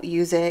 I don't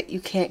use it. You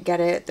can't get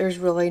it. There's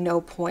really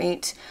no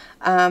point.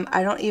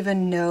 I don't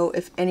even know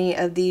if any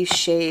of these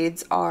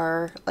shades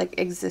are like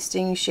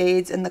existing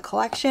shades in the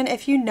collection.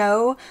 If you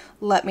know,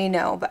 let me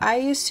know. But I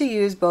used to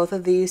use both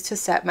of these to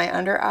set my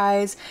under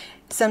eyes.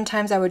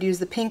 Sometimes I would use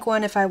the pink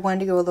one if I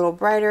wanted to go a little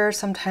brighter.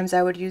 Sometimes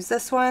I would use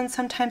this one.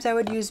 Sometimes I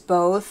would use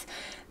both.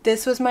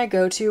 This was my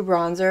go-to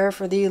bronzer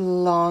for the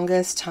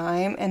longest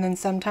time, and then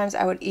sometimes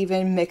I would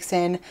even mix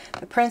in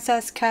the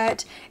princess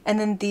cut. And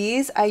then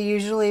these I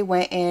usually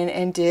went in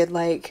and did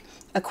like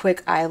a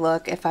quick eye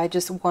look if I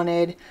just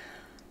wanted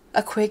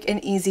a quick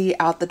and easy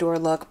out the door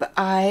look. But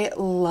I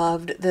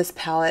loved this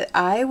palette.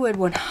 I would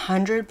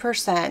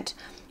 100%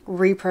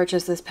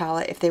 repurchase this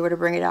palette if they were to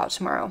bring it out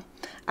tomorrow.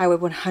 I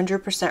would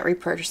 100%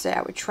 repurchase it.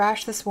 I would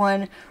trash this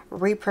one,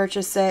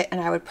 repurchase it,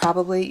 and I would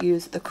probably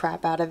use the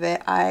crap out of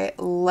it. I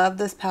love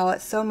this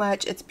palette so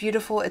much. It's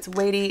beautiful, it's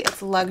weighty,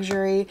 it's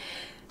luxury,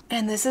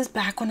 and this is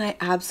back when I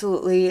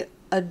absolutely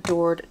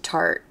adored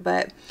Tarte.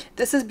 But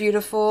this is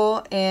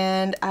beautiful,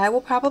 and I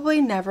will probably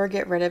never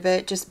get rid of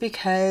it just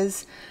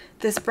because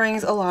this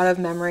brings a lot of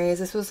memories.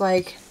 This was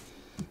like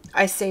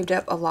I saved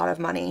up a lot of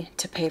money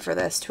to pay for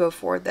this, to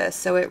afford this,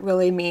 so it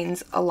really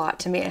means a lot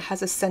to me. It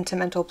has a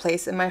sentimental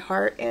place in my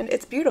heart, and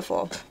it's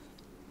beautiful.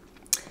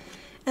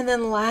 And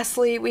then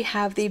lastly, we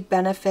have the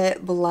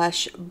Benefit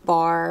Blush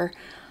Bar.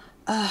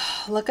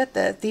 Oh, look at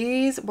this.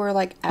 These were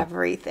like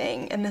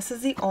everything, and this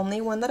is the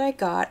only one that I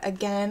got.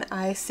 Again,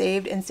 I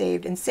saved and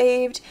saved and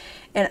saved,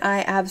 and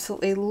I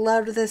absolutely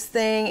loved this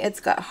thing. It's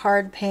got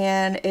hard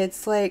pan.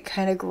 It's like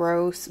kind of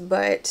gross,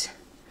 but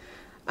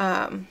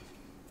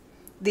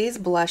these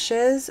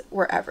blushes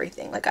were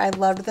everything. Like, I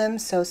loved them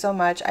so, so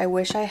much. I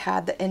wish I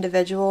had the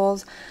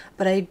individuals,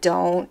 but I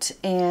don't,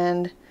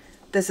 and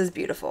this is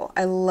beautiful.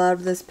 I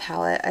love this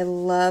palette. I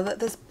love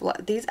this.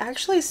 These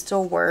actually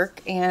still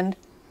work, and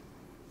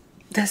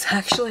this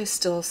actually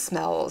still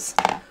smells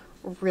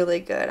really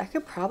good. I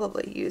could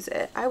probably use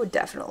it. I would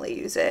definitely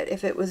use it.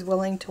 If it was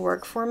willing to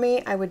work for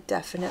me, I would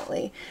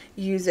definitely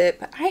use it.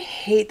 But I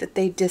hate that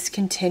they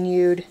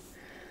discontinued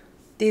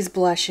these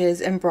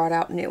blushes and brought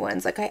out new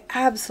ones. Like, I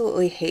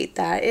absolutely hate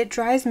that. It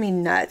drives me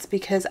nuts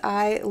because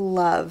I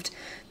loved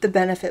the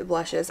Benefit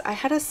blushes. I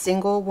had a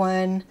single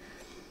one,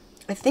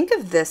 I think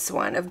of this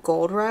one, of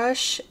Gold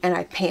Rush, and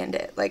I panned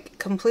it. Like,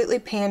 completely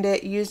panned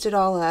it, used it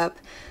all up.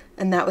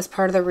 And that was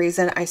part of the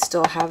reason I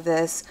still have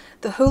this.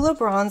 The Hoola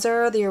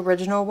bronzer, the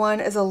original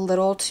one, is a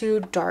little too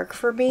dark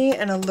for me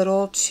and a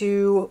little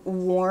too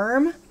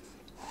warm,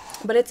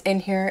 but it's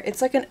in here.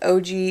 It's like an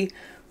OG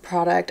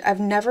product. I've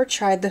never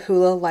tried the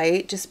Hoola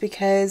Light just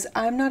because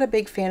I'm not a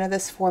big fan of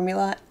this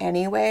formula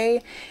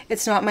anyway.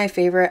 It's not my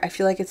favorite. I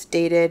feel like it's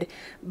dated,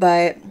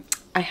 but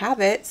I have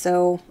it,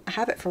 so I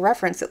have it for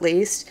reference at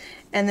least.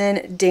 And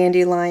then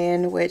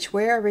Dandelion, which,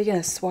 where are we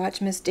going to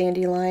swatch Miss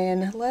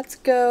Dandelion? Let's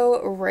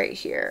go right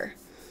here.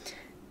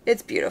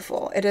 It's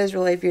beautiful. It is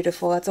really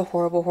beautiful. That's a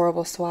horrible,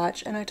 horrible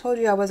swatch. And I told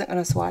you I wasn't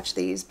going to swatch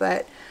these,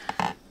 but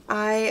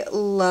I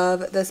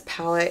love this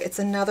palette. It's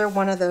another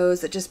one of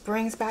those that just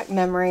brings back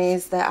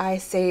memories that I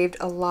saved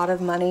a lot of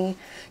money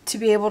to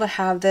be able to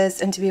have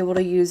this and to be able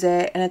to use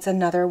it. And it's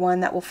another one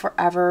that will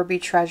forever be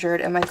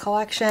treasured in my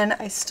collection.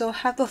 I still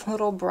have the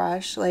little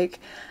brush. Like,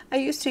 I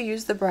used to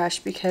use the brush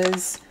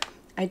because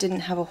I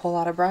didn't have a whole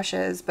lot of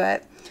brushes,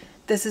 but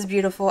this is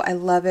beautiful. I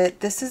love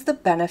it. This is the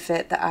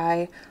Benefit that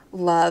I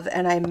love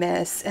and I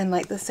miss. And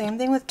like the same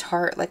thing with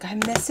Tarte. Like, I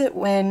miss it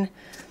when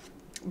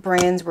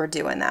brands were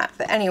doing that.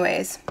 But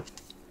anyways,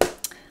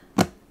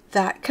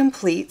 that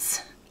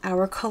completes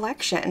our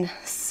collection.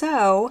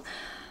 So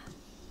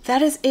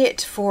that is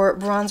it for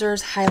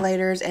bronzers,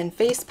 highlighters, and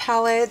face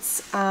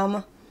palettes.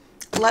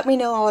 Let me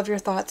know all of your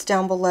thoughts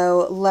down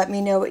below. Let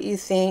me know what you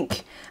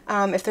think.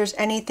 If there's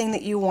anything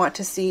that you want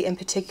to see in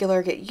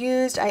particular get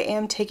used, I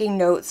am taking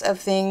notes of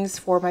things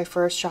for my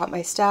first Shop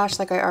My Stash.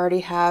 Like, I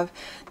already have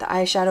the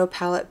eyeshadow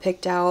palette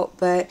picked out,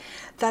 but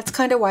that's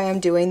kind of why I'm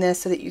doing this,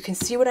 so that you can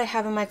see what I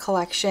have in my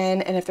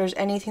collection, and if there's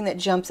anything that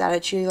jumps out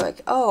at you,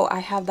 like, oh, I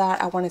have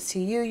that, I want to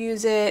see you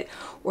use it,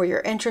 or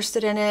you're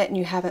interested in it and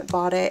you haven't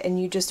bought it and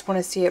you just want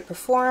to see it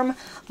perform,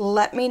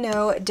 let me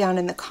know down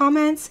in the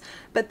comments.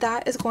 But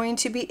that is going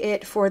to be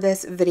it for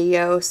this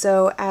video.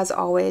 So as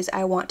always,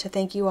 I want to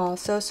thank you all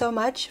so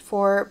much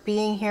for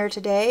being here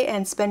today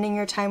and spending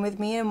your time with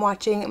me and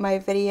watching my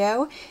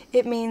video.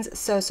 It means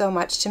so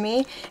much to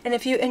me. And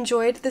if you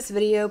enjoyed this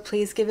video,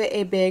 please give it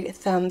a big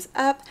thumbs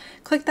up.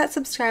 Click that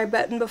subscribe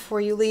button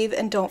before you leave,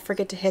 and don't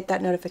forget to hit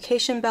that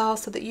notification bell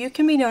so that you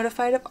can be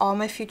notified of all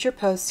my future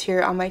posts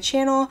here on my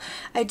channel.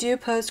 I do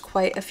post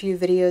quite a few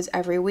videos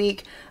every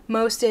week,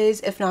 most days,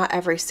 if not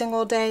every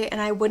single day, and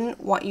I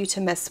wouldn't want you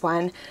to miss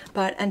one.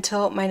 But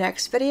until my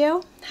next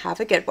video, have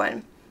a good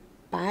one.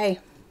 Bye.